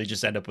can easily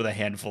just end up with a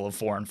handful of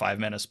 4 and 5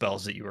 mana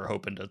spells that you were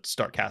hoping to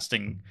start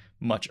casting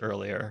much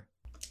earlier.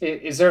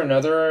 Is there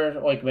another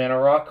like mana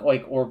rock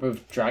like Orb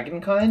of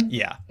Dragonkind?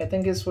 Yeah. I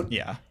think is what.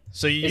 Yeah.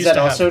 So you Is used that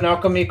to also have an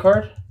alchemy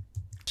card?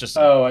 just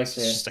Oh, I it's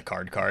see. just a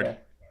card. Okay.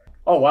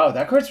 Oh wow,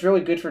 that card's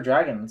really good for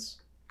dragons.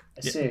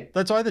 I Yeah, see.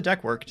 that's why the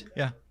deck worked.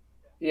 Yeah.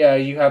 Yeah,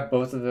 you have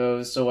both of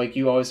those. So like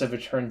you always have a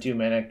turn 2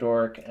 Manic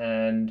Dork,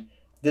 and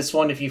this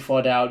one, if you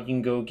flood out, you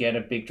can go get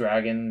a big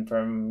dragon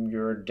from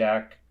your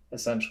deck.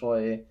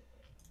 Essentially,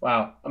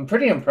 wow, I'm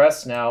pretty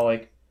impressed now.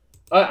 Like,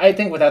 I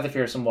think without the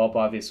Fearsome Whelp,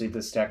 obviously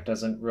this deck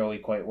doesn't really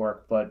quite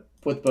work, but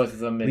with both of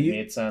them, it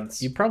made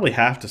sense. You probably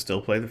have to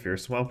still play the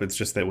Fearsome Whelp. It's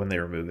just that when they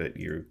remove it,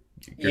 you're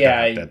Yeah,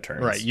 gonna have dead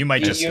turns. Right. You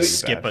might just You-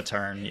 skip a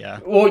turn. Yeah.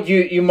 Well,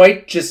 you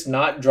might just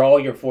not draw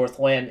your 4th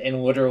land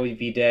and literally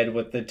be dead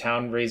with the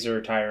Town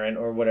Razor Tyrant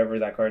or whatever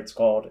that card's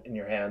called in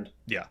your hand.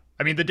 Yeah.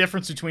 I mean, the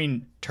difference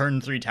between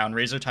turn 3 Town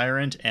Razor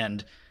Tyrant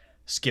and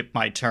skip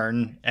my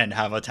turn and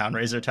have a Town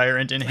Razor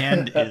Tyrant in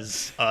hand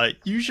is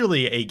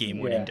usually a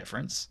game-winning Yeah.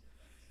 difference.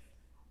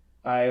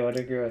 I would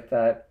agree with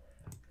that.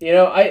 You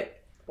know,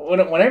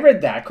 when I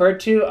read that card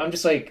too, I'm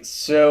just like,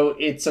 so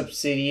it's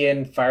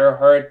Obsidian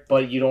Fireheart,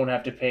 but you don't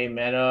have to pay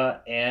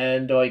mana,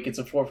 and like it's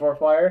a 4/4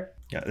 flyer.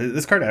 Yeah,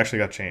 this card actually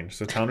got changed.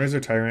 So Town Razor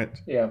Tyrant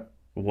Yeah.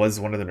 was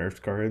one of the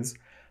nerfed cards.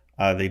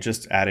 They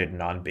just added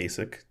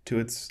non-basic to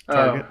its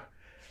target.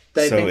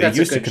 I So think it that's a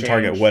used to good can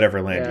target change.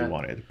 whatever land Yeah. you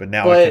wanted, but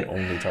now But- it can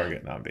only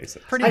target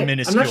non-basic. Pretty I'm not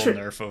minuscule sure-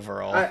 nerf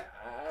overall.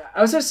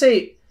 I was gonna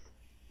say,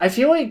 I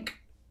feel like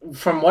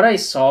from what I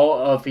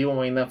saw of people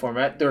playing that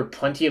format, there are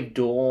plenty of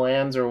dual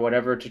lands or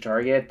whatever to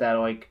target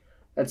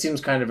that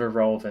seems kind of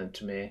irrelevant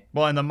to me.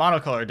 Well, and the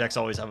monocolor decks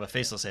always have a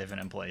Faceless Haven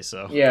in play,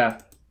 so... Yeah.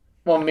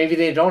 Well, maybe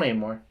they don't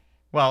anymore.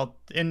 Well,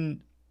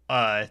 in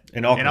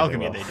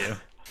Alchemy, they do.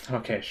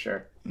 Okay,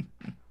 sure.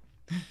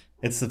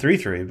 It's the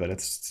 3/3, but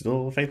it's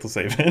still Faithless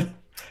Haven.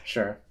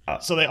 Sure.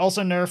 So they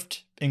also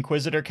nerfed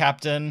Inquisitor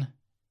Captain.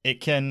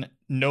 It can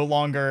no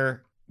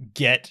longer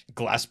get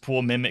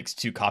Glasspool Mimics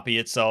to copy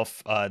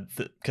itself,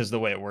 because the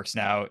way it works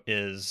now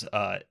is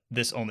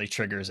this only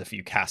triggers if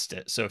you cast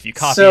it. So if you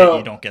copy it,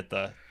 you don't get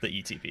the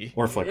ETB.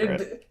 Or Flicker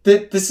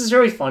it. This is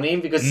really funny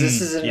because this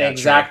is an yeah,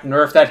 exact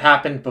nerf that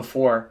happened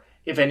before,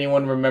 if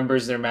anyone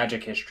remembers their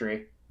Magic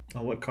history.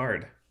 Oh, what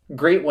card?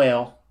 Great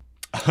Whale.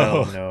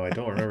 Oh, no, I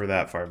don't remember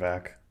that far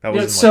back. That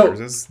Yeah, was so- in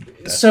Urza's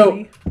so-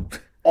 Destiny?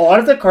 A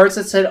lot of the cards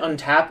that said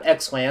untap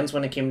X lands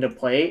when it came to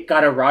play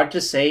got a rod to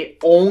say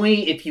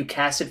only if you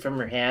cast it from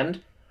your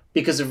hand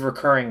because of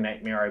Recurring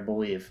Nightmare, I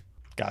believe.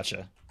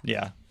 Gotcha.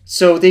 Yeah.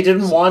 So they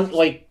didn't want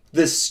like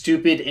the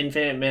stupid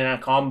infinite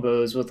mana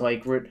combos with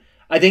like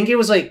I think it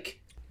was like,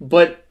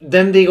 but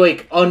then they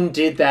like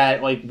undid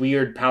that like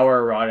weird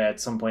power rod at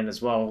some point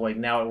as well. Like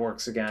now it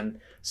works again.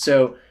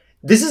 So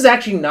this is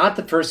actually not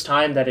the first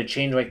time that a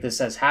change like this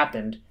has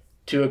happened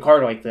to a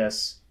card like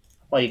this.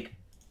 Like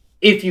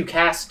if you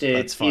cast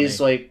That's it funny.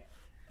 is like,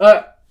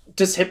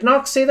 does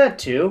Hypnox say that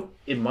too?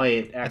 It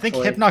might actually. I think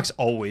Hypnox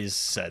always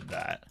said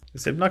that.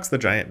 Is Hypnox the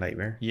giant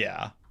nightmare?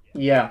 Yeah.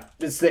 Yeah,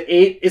 it's the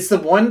 8. It's the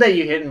one that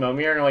you hit in Momir and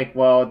you're like,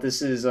 well,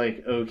 this is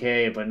like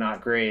okay, but not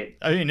great.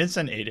 I mean, it's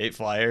an 8/8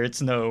 flyer.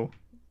 It's no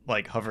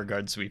like hover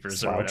guard sweepers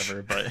Slouch.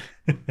 or whatever,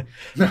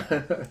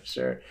 but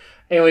Sure.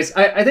 Anyways,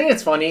 I think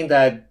it's funny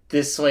that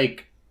this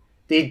like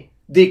they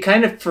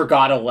kind of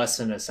forgot a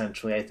lesson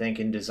essentially. I think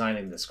in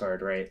designing this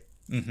card, right?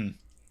 mhm.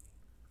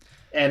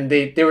 And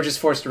they were just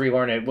forced to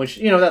relearn it, which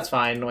that's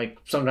fine. Like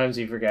sometimes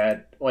you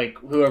forget. Like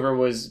whoever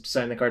was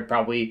designing the card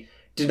probably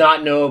did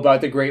not know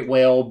about the Great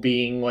Whale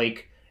being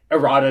like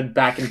eroded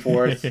back and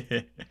forth.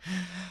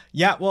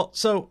 Yeah, well,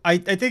 so I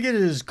think it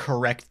is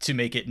correct to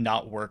make it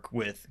not work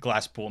with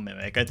Glasspool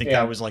Mimic. I think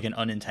Yeah. that was like an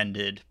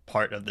unintended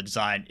part of the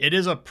design. It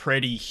is a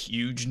pretty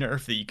huge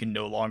nerf that you can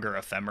no longer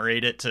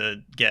ephemerate it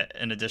to get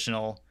an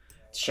additional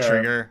Sure.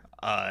 trigger,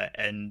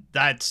 and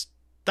that's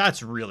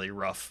really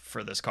rough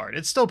for this card.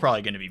 It's still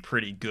probably going to be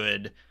pretty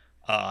good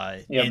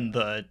Yep. in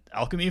the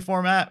alchemy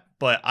format,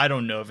 but I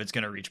don't know if it's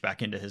going to reach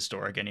back into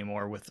historic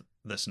anymore with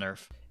this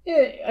nerf.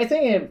 Yeah, I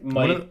think it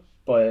might.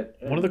 But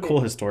One of the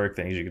cool historic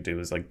things you could do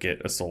is like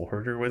get a Soul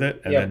Herder with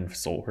it and Yep. then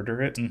Soul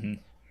Herder it. Hmm.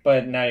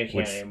 But now you can't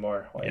Which-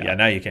 anymore. Like, Yeah,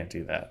 now you can't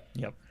do that.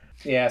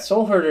 Yeah,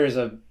 Soul Herder is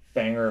a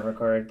banger of a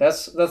card.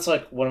 That's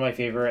like one of my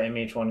favorite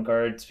MH1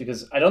 cards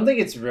because I don't think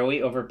it's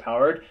really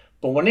overpowered,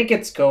 but when it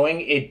gets going,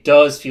 it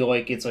does feel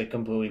like it's like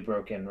completely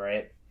broken,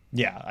 right?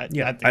 Yeah, I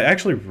think I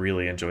actually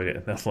really enjoyed it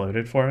in the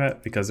loaded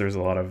format because there's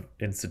a lot of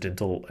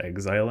incidental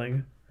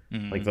exiling.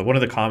 mhm. Like one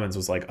of the commons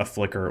was like a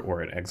flicker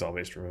or an exile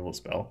based removal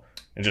spell,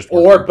 and just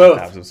Or worked with both.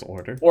 tabs of Soul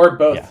Herder. Or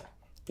both. Yeah.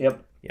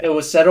 Yep. Yeah. It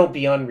was settled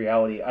beyond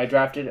reality. I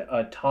drafted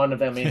a ton of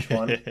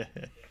MH1.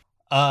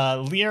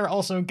 Lear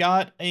also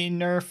got a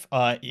nerf.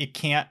 It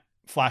can't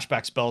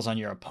flashback spells on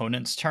your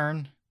opponent's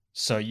turn.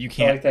 So you I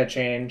can't like that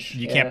change.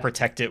 you can't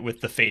protect it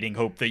with the Fading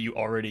Hope that you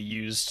already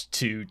used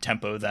to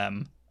tempo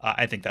them.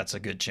 I think that's a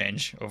good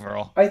change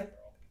overall.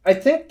 I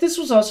think this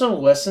was also a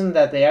lesson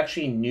that they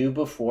actually knew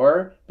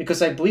before,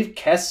 because I believe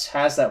Kess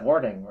has that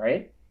wording,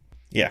 right?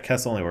 Yeah,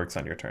 Kess only works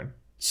on your turn.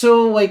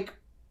 So like,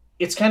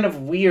 it's kind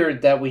of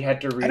weird that we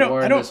had to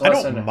relearn this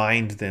lesson. I don't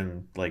mind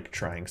them like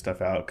trying stuff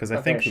out, because I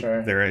think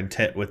their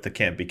intent with the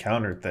can't be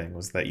countered thing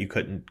was that you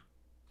couldn't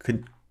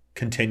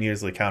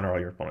continuously counter all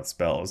your opponent's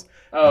spells,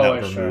 and that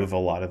would remove a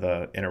lot of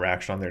the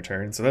interaction on their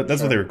turn. So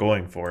that's what they were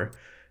going for.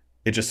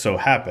 It just so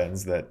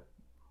happens that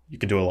you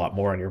can do a lot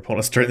more on your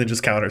opponent's turn than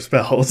just counter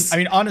spells. I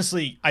mean,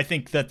 honestly, I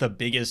think that the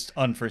biggest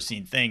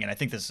unforeseen thing, and I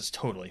think this is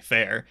totally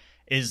fair,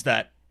 is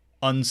that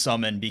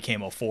Unsummon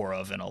became a 4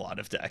 of in a lot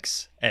of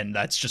decks, and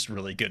that's just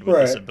really good with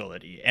this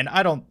ability. And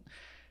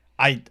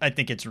I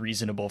think it's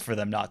reasonable for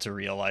them not to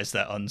realize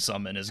that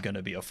Unsummon is going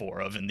to be a 4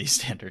 of in these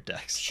standard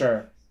decks.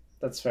 Sure,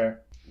 that's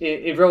fair.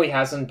 It really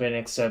hasn't been,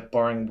 except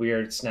barring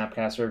weird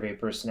Snapcaster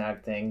Vapor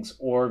Snag things,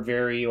 or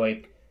very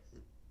like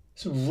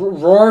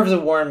Roar of the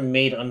Worm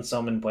made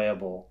Unsummon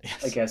playable,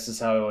 yes. I guess is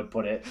how I would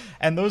put it.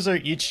 And those are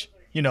each,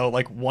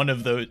 like one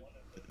of those,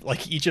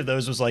 like each of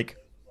those was like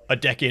a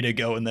decade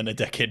ago and then a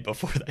decade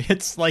before that.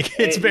 It's like,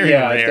 it's very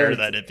rare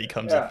that it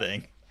becomes a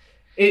thing.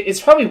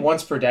 It's probably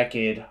once per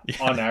decade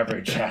on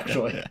average,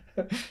 actually.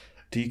 How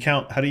do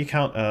you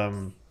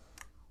count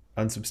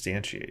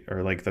unsubstantiate,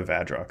 or like the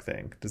Vadrock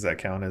thing? Does that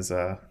count as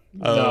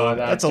no,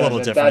 that's a little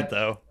different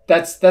though.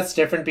 That's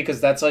different, because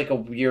that's like a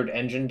weird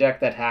engine deck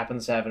that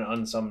happens to have an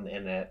unsummon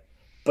in it,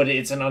 but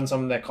it's an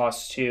unsummon that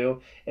costs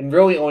 2 and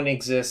really only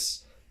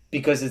exists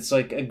because it's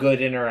like a good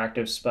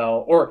interactive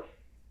spell. Or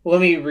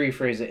let me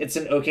rephrase it: it's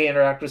an okay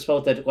interactive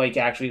spell that like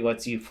actually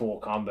lets you full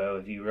combo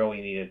if you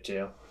really need it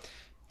to.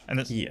 And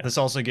this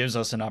also gives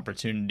us an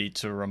opportunity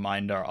to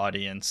remind our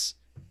audience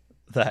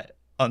that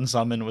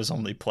Unsummon was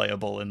only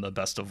playable in the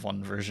best of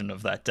 1 version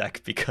of that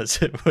deck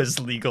because it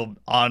was legal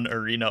on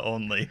Arena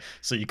only.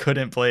 So you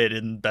couldn't play it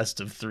in best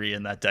of 3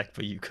 in that deck,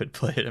 but you could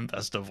play it in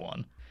best of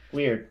 1.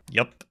 Weird.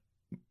 Yep.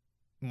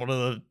 One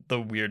of the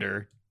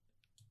weirder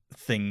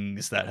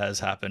things that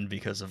has happened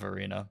because of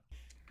Arena.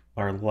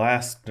 Our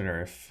last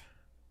nerf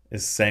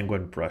is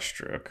Sanguine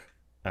Brushstroke,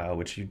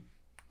 which you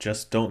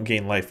just don't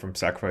gain life from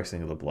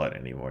sacrificing the blood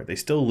anymore. They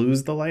still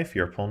lose the life,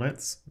 your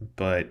opponents,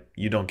 but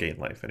you don't gain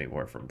life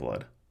anymore from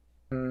blood.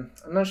 I'm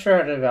not sure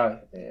how to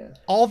evaluate. Yeah.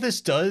 All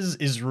this does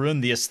is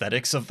ruin the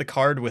aesthetics of the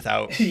card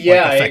without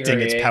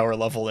affecting its power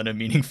level in a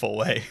meaningful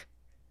way.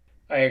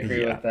 I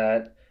agree with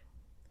that.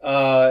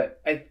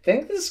 I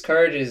think this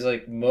card is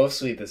like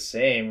mostly the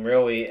same,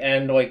 really,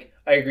 and like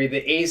I agree.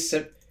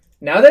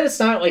 Now that it's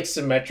not like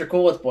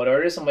symmetrical with Blood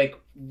Artist, I'm like,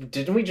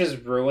 didn't we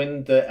just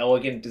ruin the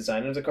elegant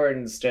design of the card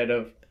instead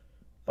of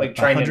like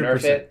trying to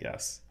nerf it?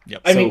 Yes.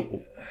 Yep. I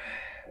mean,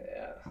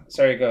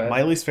 sorry, go ahead.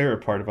 My least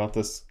favorite part about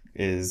this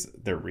is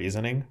their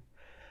reasoning.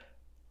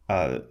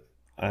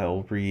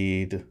 I'll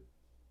read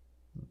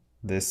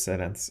this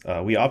sentence.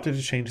 We opted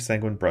to change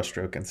Sanguine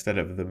Brushstroke instead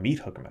of the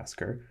Meathook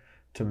Massacre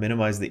to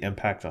minimize the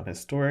impact on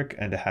Historic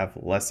and to have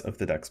less of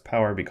the deck's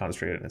power be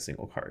concentrated in a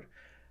single card.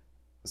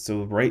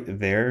 So right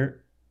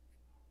there,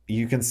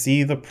 you can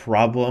see the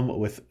problem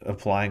with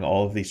applying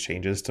all of these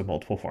changes to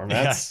multiple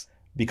formats,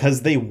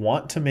 because they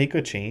want to make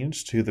a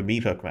change to the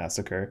Meathook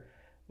Massacre,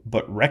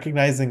 but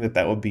recognizing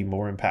that would be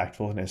more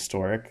impactful in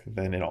Historic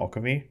than in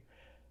Alchemy,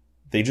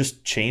 they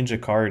just change a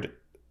card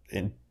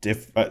in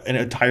an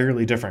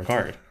entirely different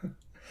card.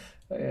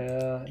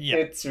 Yeah,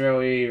 it's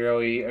really,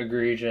 really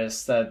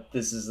egregious that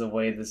this is the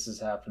way this is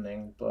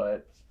happening.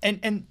 But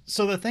and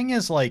so the thing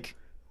is, like,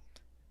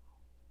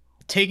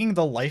 taking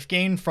the life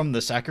gain from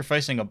the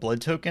sacrificing a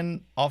blood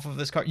token off of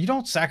this card, you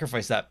don't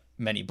sacrifice that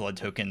many blood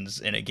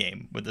tokens in a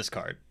game with this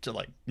card to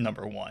like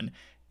number 1.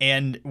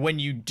 And when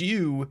you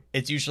do,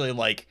 it's usually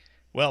like,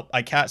 well,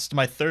 I cast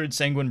my 3rd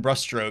Sanguine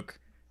Brushstroke.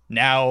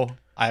 Now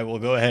I will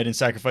go ahead and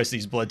sacrifice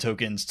these blood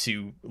tokens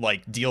to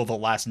like deal the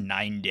last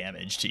 9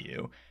 damage to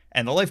you.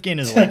 And the life gain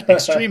is like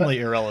extremely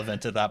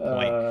irrelevant at that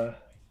point.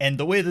 And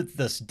the way that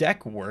this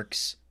deck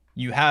works,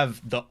 you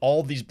have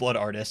all these Blood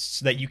Artists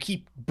that you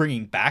keep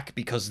bringing back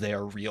because they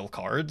are real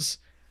cards.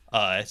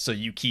 So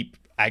you keep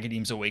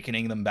Agadeem's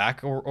Awakening them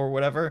back or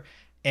whatever.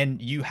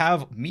 And you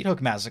have Meathook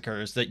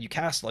Massacres that you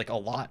cast like a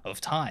lot of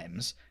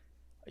times.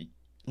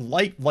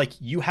 Like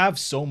you have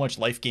so much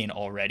life gain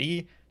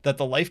already that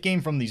the life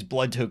gain from these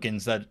blood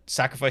tokens, that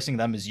sacrificing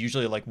them is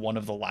usually like one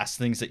of the last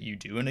things that you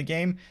do in a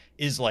game,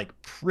 is like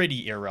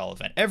pretty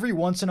irrelevant. Every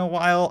once in a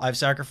while, I've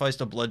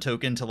sacrificed a blood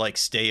token to like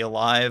stay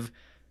alive.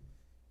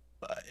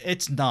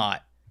 It's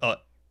not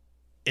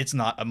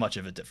a much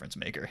of a difference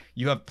maker.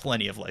 You have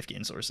plenty of life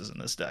gain sources in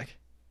this deck.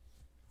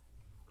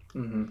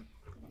 Mm-hmm.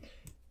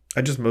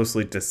 I just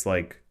mostly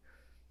dislike,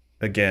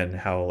 again,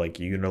 how like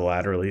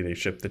unilaterally they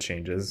ship the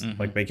changes. Mm-hmm.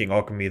 Like making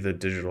Alchemy the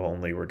digital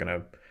only, we're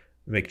gonna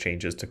make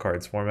changes to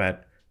cards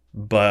format,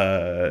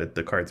 but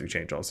the cards we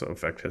change also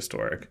affect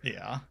Historic.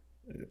 Yeah.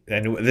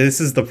 And this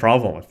is the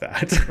problem with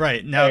that.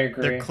 Right. Now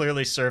they're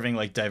clearly serving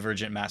like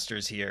Divergent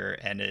Masters here,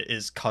 and it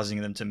is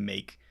causing them to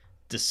make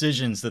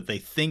decisions that they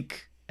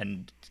think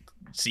and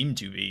seem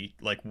to be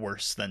like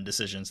worse than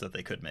decisions that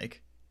they could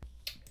make.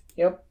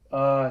 Yep,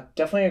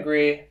 definitely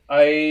agree.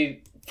 I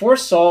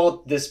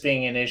foresaw this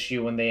being an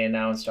issue when they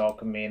announced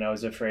Alchemy, and I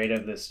was afraid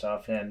of this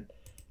stuff. And,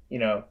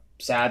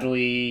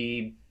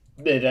 sadly,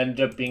 it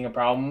ended up being a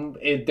problem.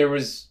 There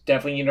was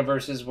definitely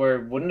universes where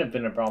it wouldn't have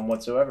been a problem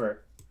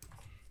whatsoever.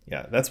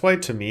 Yeah, that's why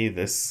to me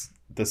the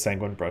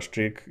Sanguine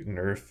Brushstreak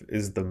nerf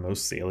is the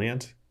most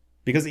salient.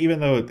 Because even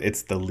though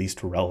it's the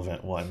least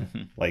relevant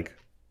one, like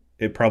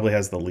it probably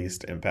has the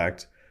least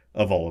impact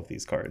of all of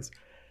these cards.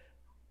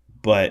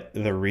 But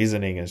the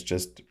reasoning is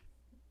just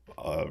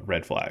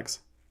red flags.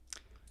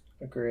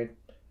 Agreed.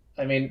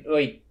 I mean,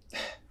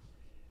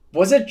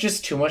 was it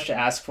just too much to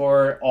ask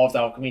for all of the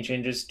Alchemy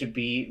changes to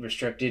be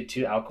restricted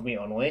to Alchemy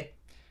only?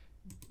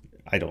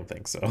 I don't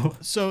think so.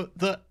 So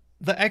the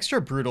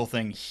extra brutal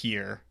thing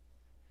here,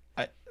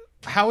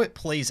 how it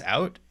plays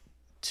out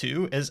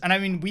too is, and I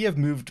mean, we have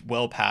moved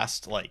well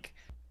past like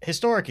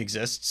Historic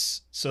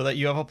exists so that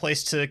you have a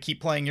place to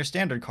keep playing your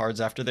standard cards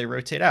after they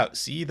rotate out.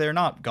 See, they're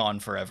not gone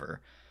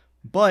forever.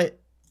 But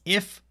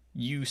if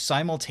you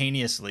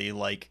simultaneously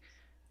like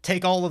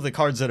take all of the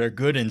cards that are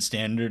good in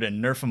standard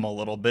and nerf them a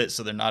little bit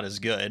so they're not as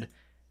good,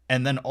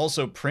 and then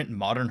also print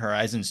Modern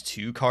Horizons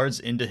 2 cards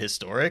into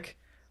Historic,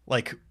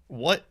 like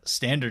what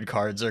standard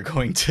cards are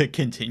going to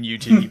continue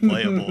to be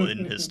playable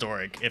in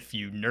Historic if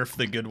you nerf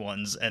the good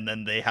ones and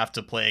then they have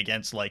to play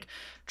against like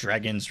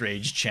Dragon's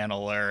Rage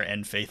Channeler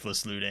and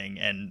Faithless Looting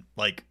and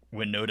like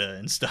Winota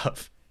and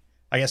stuff?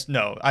 I guess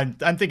no, I'm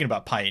thinking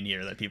about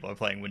Pioneer that people are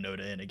playing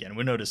Winota in again.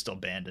 Winota's still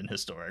banned in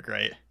Historic,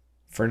 right?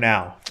 For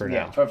now. For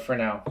now.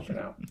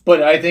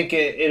 But I think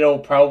it'll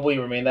probably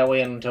remain that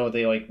way until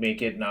they like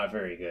make it not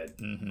very good.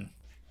 Mm-hmm.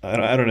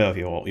 I don't know if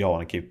y'all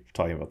want to keep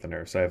talking about the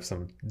nerfs. I have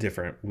some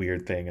different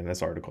weird thing in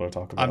this article to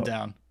talk about. I'm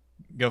down.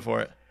 Go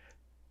for it.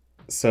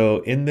 So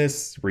in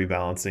this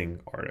rebalancing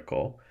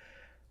article,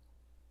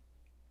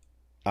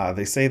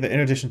 they say that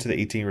in addition to the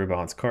 18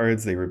 rebalanced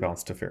cards, they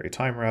rebalanced Teferi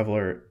Time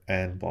Raveler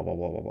and blah, blah,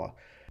 blah, blah, blah.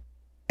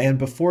 And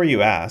before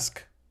you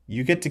ask,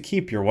 you get to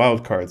keep your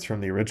wild cards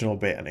from the original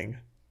banning.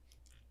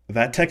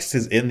 That text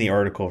is in the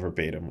article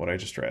verbatim, what I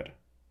just read.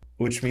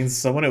 Which means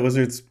someone at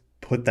Wizards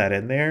put that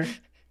in there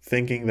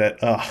thinking that,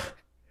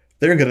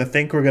 they're going to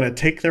think we're going to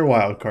take their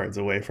wild cards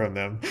away from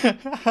them.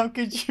 How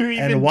could you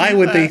even And why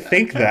would they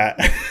think that?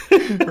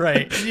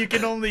 Right. You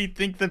can only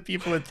think that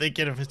people would think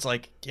it if it's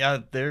like, yeah,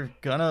 they're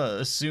going to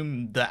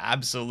assume the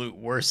absolute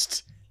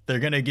worst. They're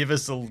going to give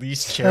us the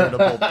least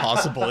charitable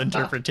possible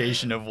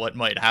interpretation of what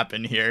might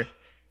happen here.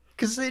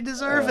 Because they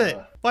deserve it.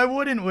 Why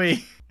wouldn't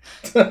we?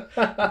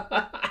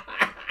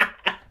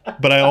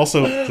 But I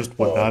also just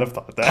would not have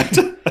thought that.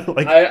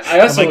 Like, I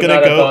also would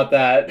not have thought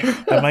that.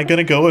 Am I going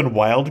to go in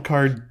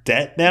wildcard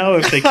debt now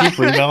if they keep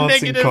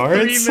rebalancing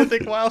cards? -3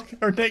 mythic wild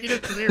or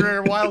 -3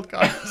 rare wild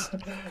cards.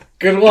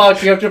 Good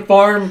luck. You have to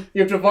farm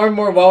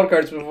more wild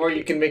cards before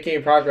you can make any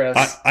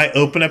progress. I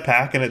open a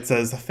pack and it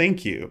says,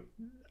 "Thank you.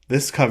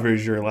 This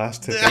covers your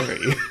last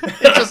Teferi."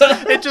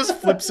 it just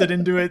flips it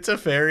into a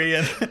Teferi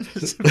and then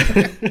just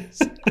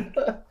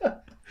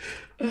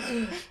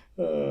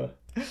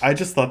I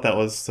just thought that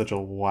was such a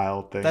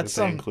wild thing That's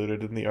that they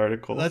included in the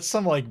article. That's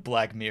some like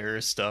Black Mirror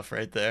stuff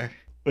right there.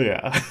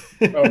 Yeah.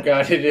 Oh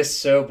god, it is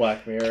so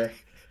Black Mirror.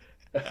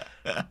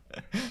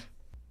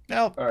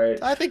 Now, all right.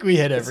 I think we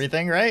hit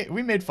everything, right?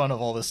 We made fun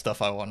of all this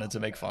stuff I wanted to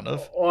make fun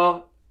of.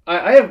 Well,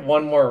 I have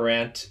one more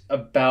rant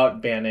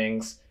about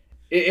bannings.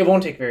 It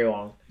won't take very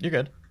long. You're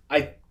good.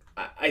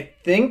 I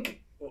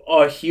think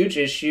a huge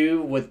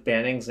issue with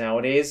bannings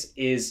nowadays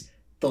is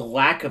the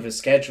lack of a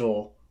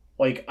schedule.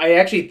 Like, I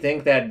actually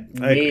think that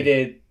made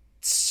it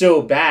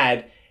so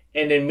bad,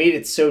 and it made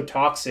it so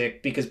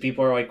toxic because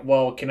people are like,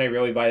 well, can I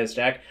really buy this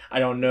deck? I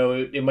don't know.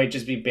 It might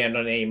just be banned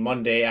on a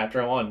Monday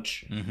after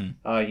lunch.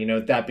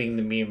 Mm-hmm. That being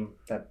the meme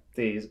that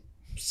they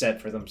set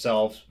for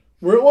themselves.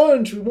 We're at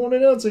lunch. We won't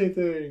announce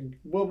anything.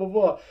 Blah, blah,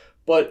 blah.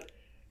 But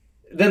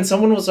then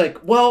someone was like,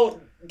 well,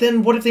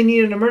 then what if they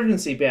need an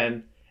emergency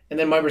ban? And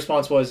then my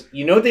response was,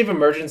 they've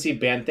emergency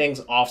banned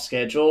things off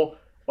schedule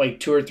like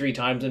 2 or 3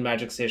 times in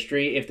Magic's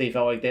history if they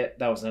felt like that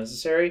was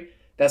necessary.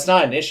 That's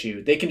not an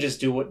issue. They can just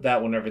do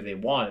that whenever they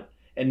want,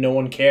 and no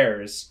one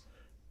cares.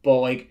 But,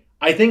 like,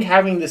 I think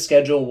having the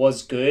schedule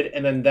was good,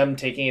 and then them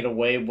taking it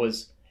away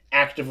was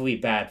actively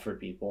bad for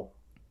people.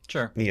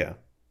 Sure. Yeah.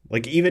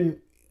 Like,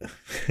 even...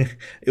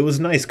 it was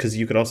nice, because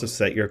you could also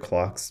set your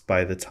clocks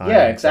by the time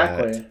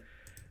exactly.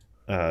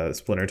 that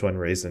Splinter Twin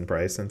raised in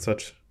price and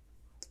such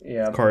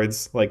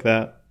cards like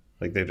that.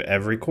 Like, they'd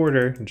every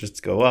quarter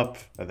just go up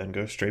and then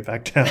go straight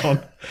back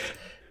down.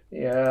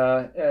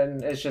 Yeah,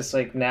 and it's just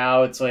like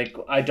now it's like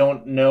I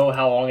don't know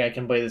how long I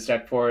can play this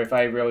deck for if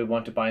I really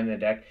want to bind the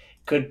deck.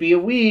 Could be a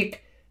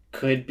week,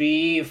 could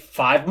be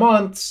 5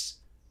 months.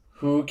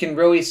 Who can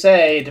really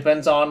say? It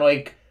depends on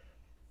like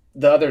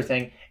the other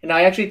thing. And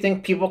I actually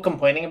think people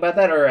complaining about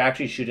that are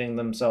actually shooting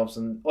themselves,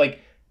 and like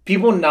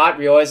people not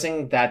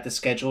realizing that the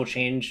schedule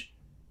change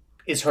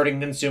is hurting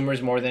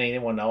consumers more than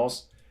anyone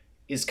else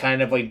is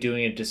kind of like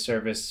doing a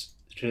disservice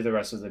to the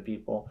rest of the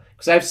people.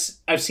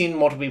 Because I've seen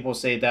multiple people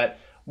say that,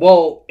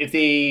 well, if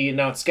they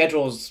announce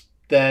schedules,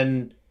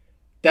 then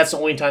that's the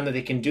only time that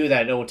they can do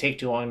that. It will take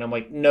too long. And I'm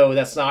like, no,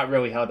 that's not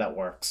really how that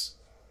works.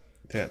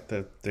 Yeah,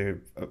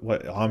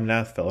 what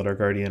Omnath, Felidar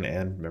Guardian,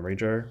 and Memory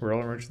Jar were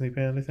all emergency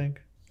banned. I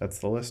think that's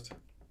the list.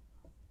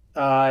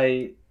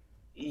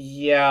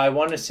 Yeah, I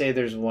want to say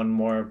there's one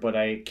more, but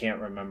I can't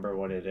remember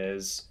what it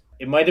is.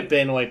 It might have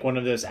been like one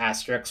of those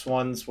asterisk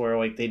ones where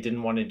like they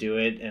didn't want to do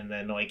it, and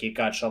then like it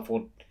got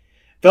shuffled.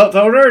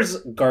 Feldar's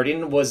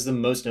Guardian was the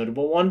most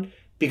notable one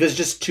because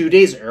just 2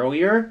 days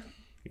earlier,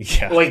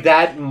 like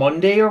that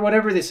Monday or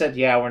whatever, they said,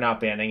 yeah, we're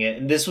not banning it,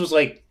 and this was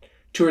like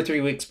 2 or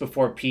 3 weeks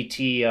before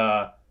PT.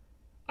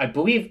 I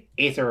believe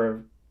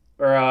Aether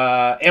or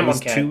Amonkhet. It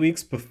was 2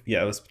 weeks before.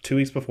 Yeah, it was 2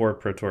 weeks before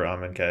Pro Tour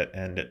Amonkhet,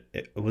 and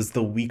it was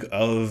the week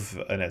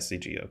of an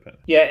SCG Open.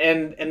 Yeah,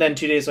 and then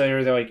 2 days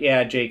later, they're like,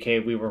 yeah,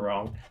 JK, we were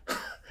wrong.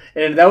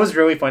 And that was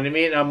really fun to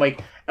me, and I'm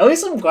like, at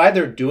least I'm glad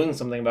they're doing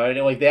something about it.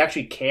 And, like, they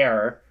actually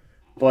care,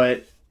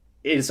 but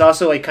it's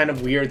also, like, kind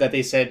of weird that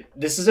they said,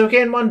 this is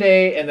okay on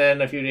Monday, and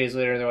then a few days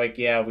later, they're like,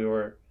 yeah, we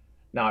were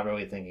not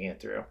really thinking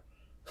it through.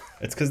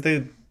 It's because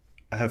they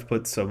have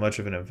put so much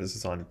of an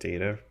emphasis on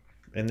data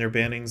in their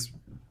bannings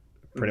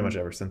pretty much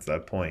ever since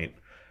that point,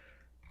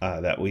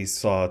 that we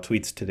saw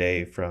tweets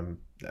today from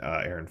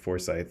Aaron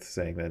Forsyth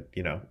saying that,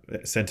 you know,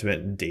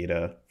 sentiment and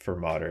data for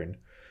Modern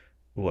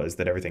was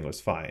that everything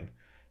was fine.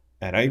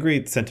 And I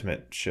agree,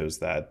 sentiment shows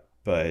that,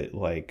 but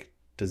like,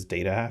 does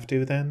data have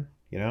to then,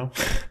 you know?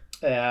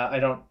 Yeah, I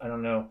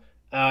don't know.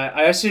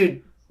 I also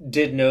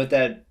did note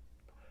that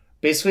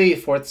basically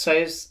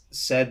Forsyth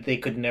said they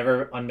could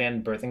never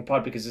unban Birthing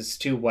Pod because it's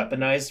too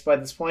weaponized by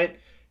this point.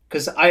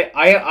 Because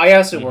I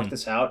also worked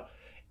this out.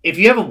 If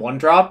you have a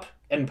 1-drop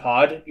and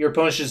pod, your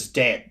opponent's just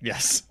dead.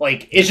 Yes.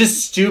 Like, it's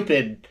just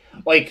stupid.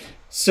 Like,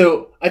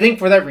 so I think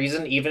for that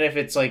reason, even if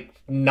it's like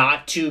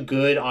not too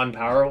good on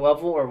power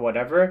level or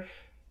whatever,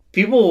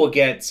 people will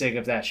get sick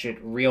of that shit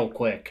real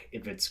quick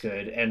if it's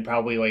good and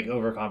probably like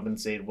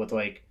overcompensate with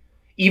like,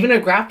 even a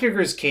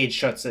Grafdigger's Cage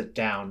shuts it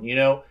down, you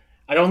know?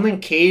 I don't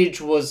think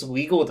Cage was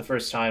legal the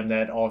first time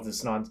that all of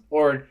this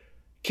or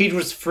Cage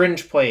was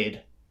fringe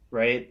played,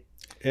 right?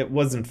 It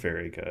wasn't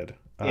very good.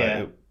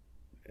 Yeah.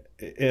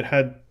 It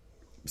had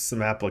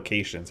some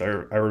applications. I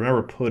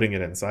remember putting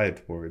it in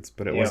sideboards,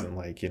 but it wasn't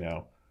like, you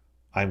know,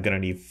 I'm going to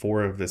need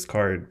 4 of this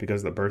card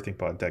because the Birthing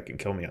Pod deck can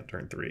kill me on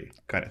turn 3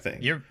 kind of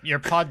thing. Your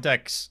pod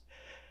decks,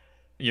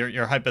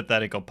 your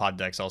hypothetical pod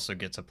decks also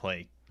get to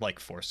play like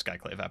 4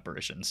 Skyclave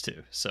Apparitions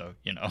too. So,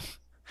 you know.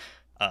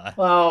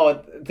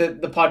 Well,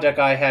 the pod deck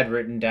I had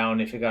written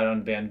down, if it got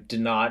unbanned, did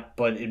not,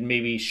 but it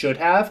maybe should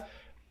have.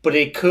 But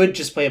it could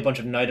just play a bunch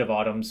of Knight of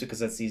Autumns because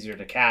that's easier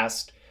to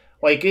cast.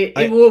 Like,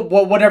 it will,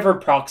 whatever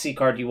proxy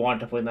card you want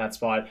to put in that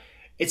spot.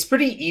 It's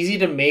pretty easy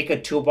to make a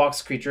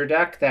toolbox creature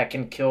deck that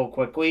can kill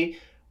quickly,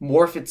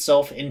 morph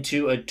itself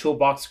into a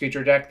toolbox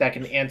creature deck that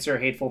can answer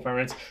hateful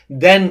permanents,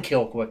 then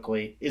kill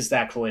quickly, is the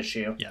actual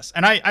issue. Yes,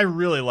 and I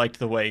really liked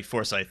the way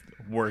Forsyth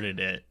worded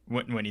it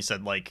when he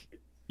said, like,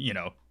 you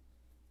know,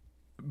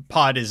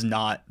 pod is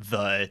not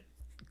the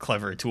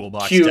clever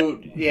toolbox.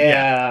 Cute,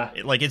 yeah.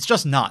 Like, it's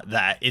just not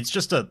that. It's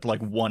just a, like,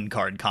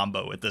 1-card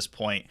combo at this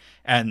point,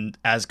 and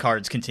as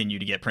cards continue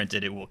to get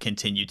printed, it will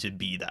continue to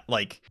be that.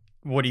 Like,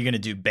 what are you going to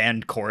do,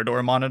 ban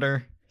Corridor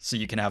Monitor so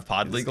you can have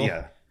pod legal?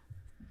 Yeah.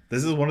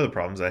 This is one of the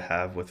problems I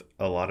have with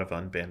a lot of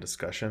unbanned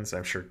discussions.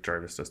 I'm sure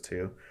Jarvis does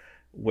too,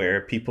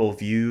 where people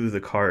view the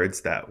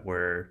cards that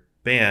were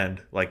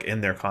banned like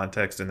in their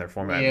context, in their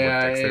format, and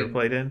what decks they were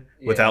played in,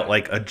 without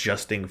like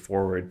adjusting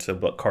forward to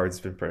what cards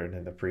have been printed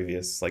in the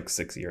previous like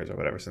 6 years or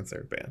whatever since they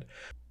were banned.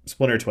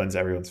 Splinter Twin's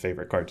everyone's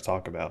favorite card to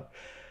talk about.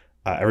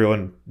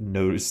 Everyone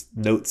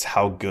notes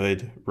how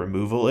good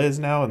removal is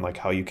now and like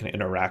how you can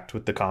interact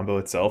with the combo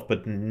itself,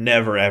 but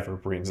never ever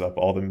brings up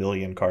all the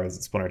million cards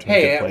that Splinter Twin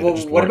could play.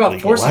 Well, what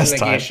about Force of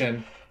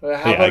Negation?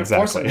 How about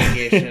Force of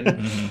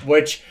Negation,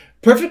 which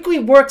perfectly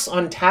works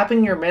on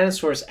tapping your mana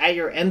source at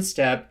your end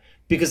step,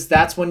 because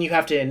that's when you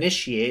have to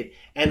initiate,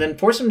 and then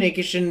Force of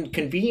Negation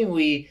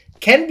conveniently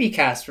can be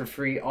cast for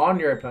free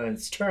on your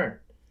opponent's turn.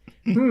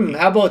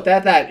 How about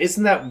that?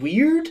 Isn't that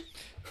weird?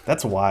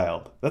 That's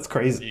wild. That's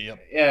crazy. Yep.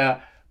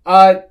 Yeah.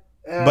 But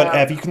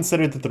have you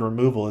considered that the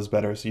removal is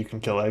better so you can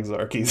kill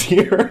Exarch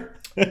easier?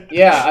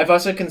 Yeah, I've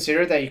also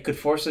considered that you could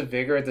Force of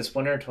Vigor at the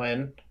Splinter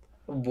Twin.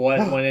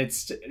 When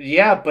it's...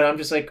 Yeah, but I'm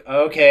just like,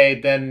 okay,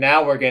 then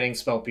now we're getting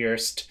Spell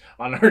Pierced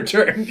on our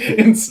turn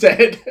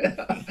instead.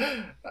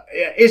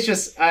 It's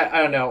just,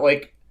 I don't know.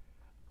 Like,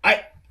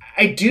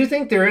 I do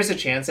think there is a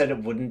chance that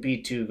it wouldn't be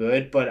too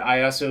good, but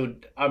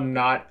I'm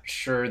not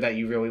sure that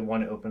you really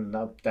want to open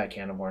up that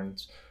can of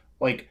worms.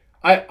 Like,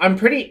 I'm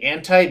pretty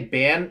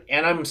anti-ban,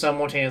 and I'm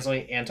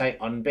simultaneously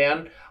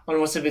anti-unban,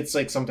 unless if it's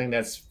like something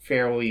that's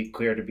fairly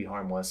clear to be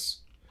harmless.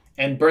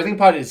 And Birthing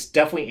Pod is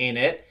definitely ain't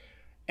it.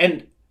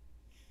 And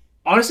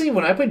honestly,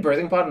 when I played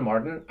Birthing Pod in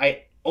Martin,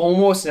 I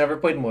almost never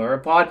played Moira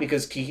Pod,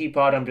 because Kiki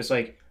Pod, I'm just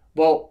like,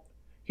 well,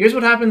 here's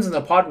what happens in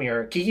the Pod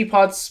Mirror. Kiki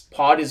Pod's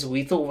pod is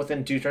lethal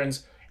within 2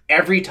 turns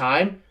every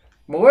time.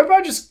 Well, what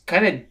about just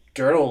kind of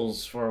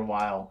dirtles for a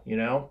while, you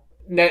know?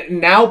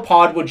 Now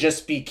pod would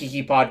just be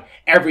Kiki Pod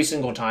every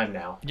single time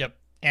now. Yep.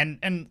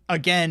 And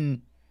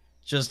again,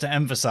 just to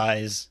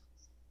emphasize,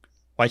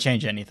 why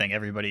change anything?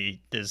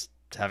 Everybody is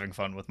having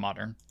fun with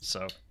Modern,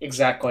 so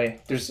exactly.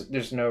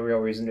 There's no real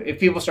reason to. If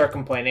people start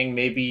complaining,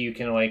 maybe you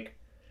can like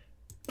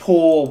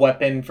pull a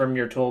weapon from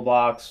your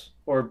toolbox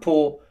or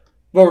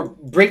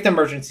break the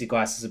emergency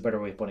glass is a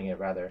better way of putting it.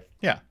 Rather,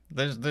 yeah.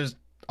 There's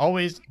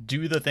always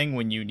do the thing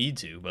when you need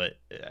to, but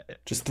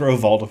just throw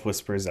Vault of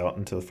Whispers out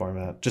into the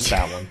format. Just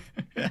that one.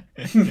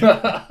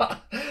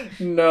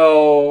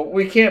 No,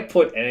 we can't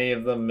put any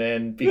of them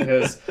in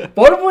because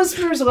Vault of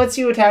Whispers lets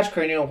you attach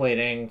cranial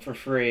plating for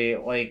free.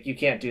 Like, you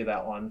can't do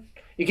that one.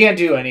 You can't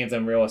do any of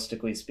them,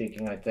 realistically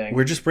speaking, I think.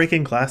 We're just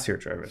breaking glass here,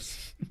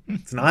 Travis.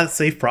 It's not a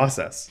safe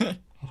process.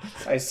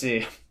 I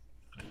see.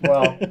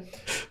 Well,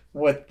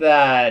 with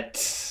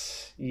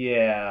that,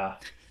 yeah.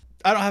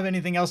 I don't have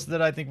anything else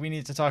that I think we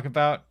need to talk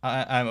about.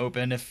 I'm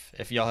open if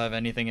y'all have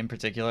anything in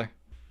particular.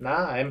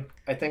 Nah,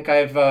 I think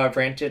I've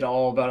ranted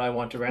all about I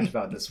want to rant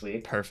about this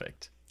week.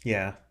 Perfect.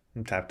 Yeah,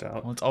 I'm tapped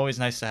out. Well, it's always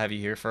nice to have you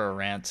here for a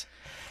rant.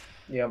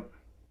 Yep.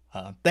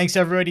 Thanks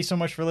everybody so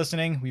much for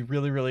listening. We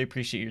really, really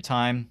appreciate your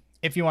time.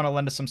 If you want to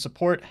lend us some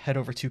support, head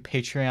over to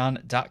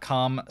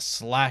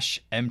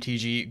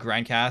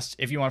patreon.com/MTGGrindcast.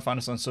 If you want to find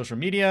us on social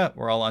media,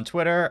 we're all on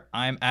Twitter.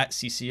 I'm at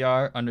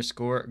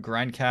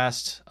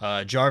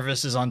CCR_Grindcast.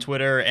 Jarvis is on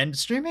Twitter and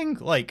streaming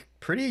like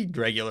pretty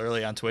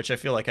regularly on Twitch. I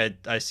feel like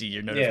I see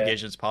your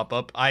notifications pop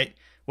up.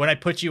 When I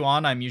put you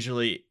on, I'm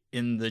usually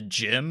in the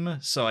gym,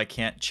 so I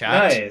can't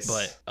chat.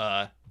 Nice.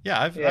 But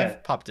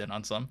I've popped in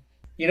on some.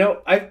 You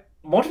know,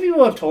 multiple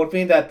people have told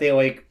me that they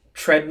like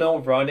treadmill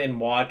run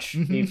and watch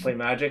me play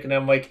Magic, and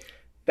I'm like,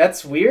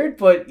 that's weird,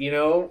 but you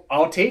know,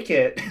 I'll take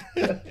it.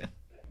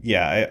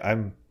 Yeah,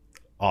 I'm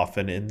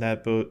often in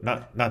that boat.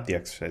 Not the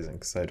exercising,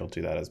 because I don't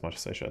do that as much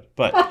as I should.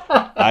 But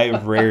I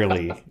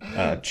rarely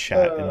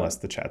chat unless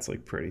the chat's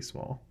like pretty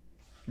small.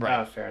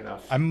 Right. Fair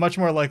enough. I'm much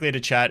more likely to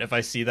chat if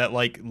I see that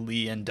like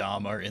Lee and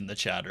Dom are in the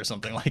chat or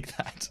something like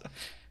that.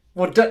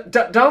 Well,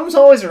 Dom's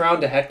always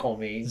around to heckle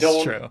me.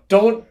 It's true.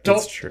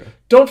 It's true.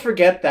 Don't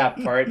forget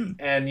that part.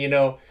 And you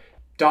know,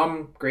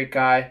 Dom, great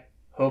guy.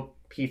 Hope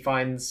he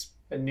finds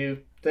a new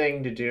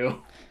thing to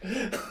do.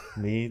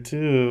 Me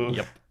too.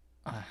 Yep.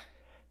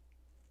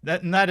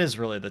 That is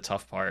really the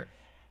tough part.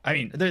 I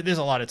mean, there's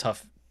a lot of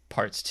tough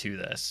parts to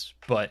this,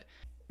 but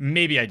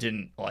maybe I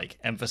didn't like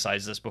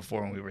emphasize this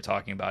before when we were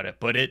talking about it,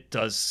 but it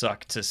does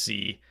suck to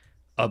see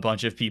a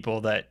bunch of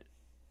people that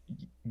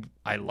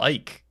I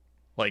like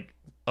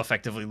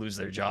effectively lose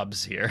their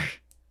jobs here.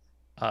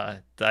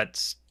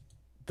 That's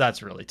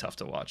really tough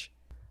to watch.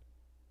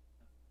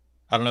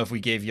 I don't know if we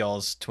gave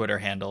y'all's Twitter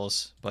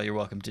handles, but you're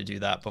welcome to do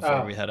that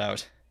before we head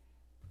out.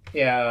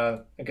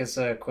 Yeah, I guess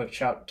a quick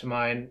shout to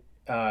mine.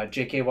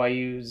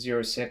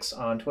 JKYU06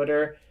 on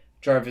Twitter,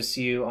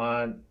 JarvisU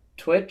on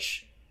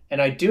Twitch,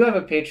 and I do have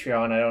a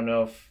Patreon. I don't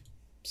know if I'm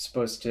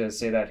supposed to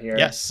say that here.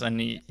 Yes,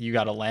 and you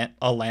got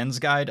a lands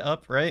guide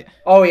up, right?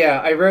 Oh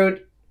yeah, I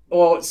wrote.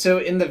 Well, so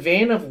in the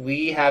vein of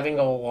Lee having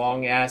a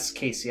long ass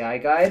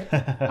KCI guide,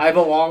 I have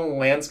a long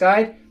lands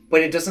guide,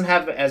 but it doesn't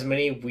have as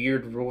many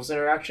weird rules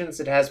interactions.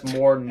 It has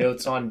more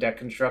notes on deck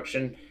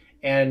construction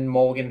and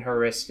mulligan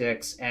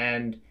heuristics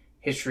and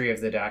history of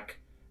the deck.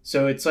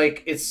 So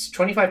it's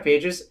 25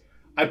 pages.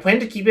 I plan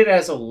to keep it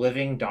as a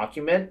living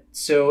document.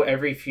 So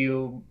every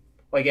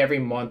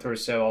month or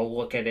so, I'll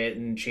look at it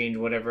and change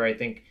whatever I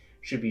think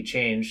should be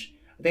changed.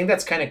 I think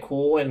that's kind of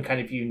cool and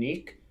kind of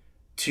unique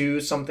to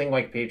something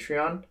like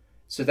Patreon.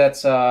 So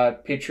that's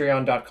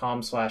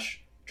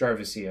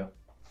patreon.com/JarvisU.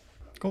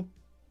 Cool.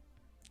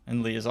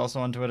 And Lee is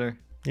also on Twitter.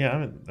 Yeah,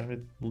 I'm at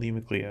Lee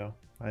McLeo.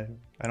 I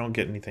don't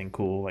get anything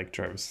cool like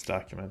Jarvis'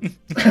 document.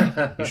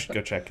 You should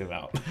go check him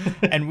out.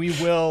 And we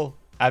will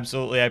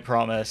absolutely, I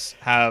promise,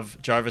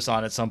 have Jarvis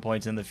on at some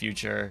point in the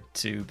future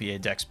to be a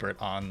dexpert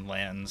on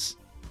lands.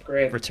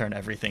 Great. Return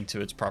everything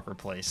to its proper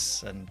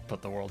place and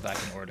put the world back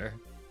in order.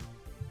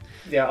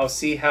 Yeah, I'll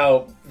see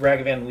how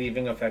Ragavan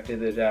leaving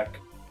affected the deck.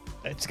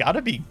 It's got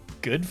to be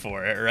good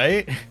for it,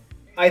 right?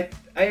 I'll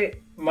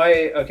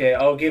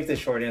give the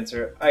short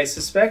answer. I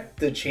suspect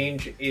the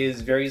change is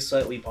very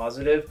slightly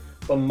positive,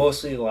 but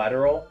mostly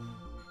lateral,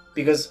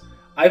 because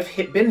I've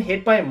been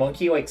hit by a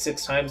monkey like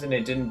 6 times and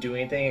it didn't do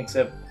anything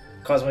except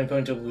cause my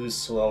opponent to lose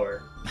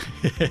slower.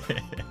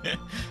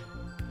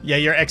 Yeah,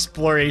 your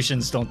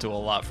explorations don't do a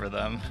lot for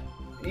them.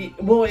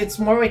 Well, it's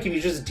more like if you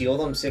just deal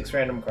them 6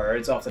 random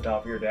cards off the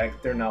top of your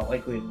deck, they're not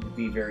likely to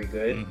be very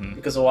good,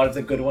 because a lot of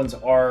the good ones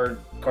are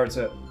cards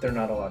that they're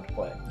not allowed to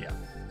play. Yeah.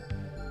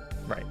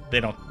 Right. They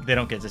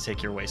don't get to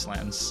take your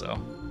wastelands, so.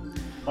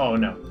 Oh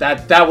no,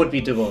 that would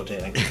be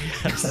debilitating.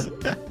 Yes.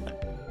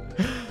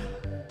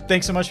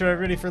 Thanks so much for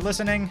everybody for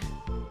listening.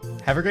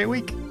 Have a great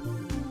week.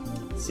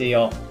 See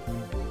y'all.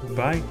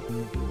 Bye.